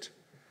vetoes it.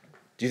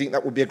 Do you think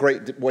that would be a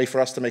great way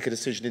for us to make a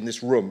decision in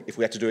this room if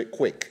we had to do it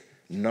quick?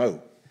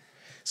 No.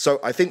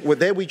 So I think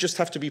we just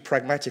have to be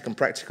pragmatic and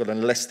practical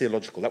and less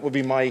theological. That would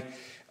be my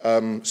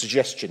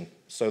suggestion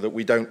so that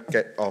we don't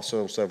get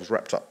ourselves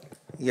wrapped up.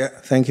 Yeah,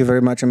 thank you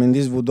very much. I mean,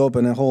 this would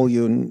open a whole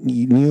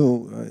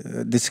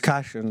new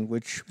discussion,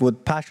 which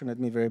would passionate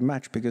me very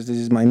much because this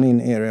is my main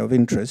area of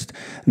interest.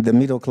 The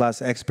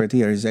middle-class expert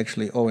here is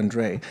actually Owen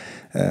Dray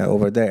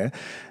over there.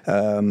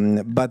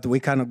 But we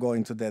cannot go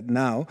into that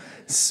now.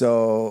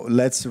 So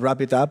let's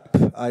wrap it up.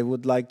 I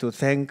would like to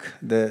thank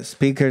the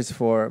speakers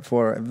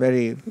for a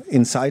very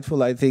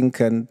insightful, I think,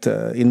 and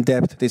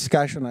in-depth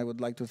discussion. I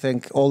would like to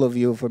thank all of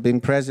you for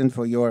being present,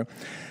 for your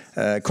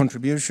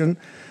contribution.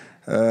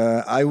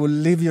 I will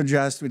leave you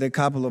just with a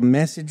couple of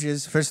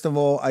messages. First of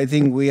all, I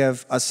think we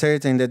have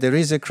ascertained that there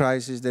is a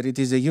crisis, that it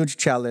is a huge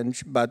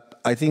challenge,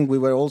 but I think we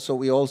also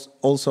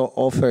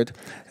offered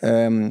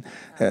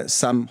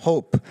some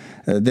hope.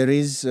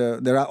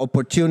 There are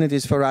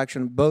opportunities for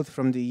action both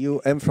from the EU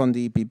and from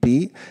the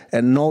EPP,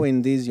 and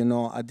knowing this,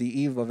 at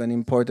the eve of an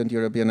important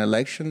European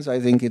elections,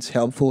 I think it's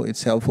helpful.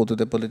 It's helpful to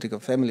the political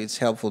family. It's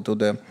helpful to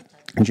the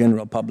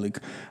general public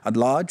at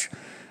large.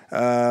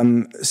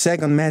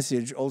 Second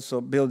message, also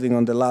building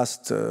on the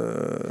last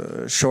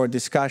short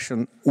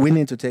discussion, we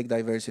need to take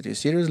diversity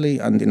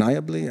seriously,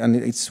 undeniably, and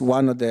it's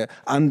one of the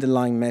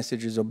underlying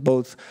messages of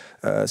both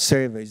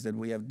surveys that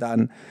we have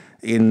done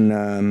in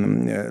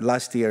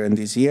last year and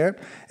this year.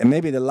 And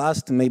maybe the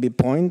last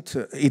point,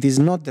 it is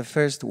not the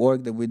first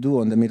work that we do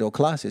on the middle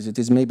classes. It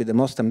is maybe the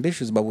most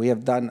ambitious, but we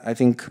have done, I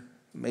think,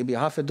 maybe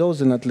half a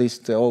dozen at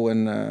least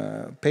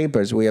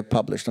papers we have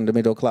published on the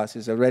middle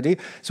classes already.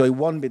 So it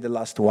won't be the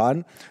last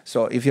one.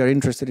 So if you're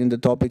interested in the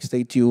topic,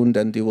 stay tuned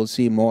and you will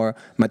see more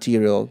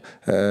material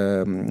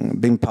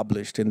being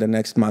published in the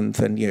next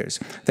month and years.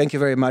 Thank you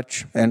very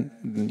much, and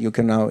you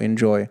can now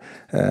enjoy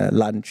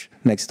lunch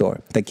next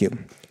door. Thank you.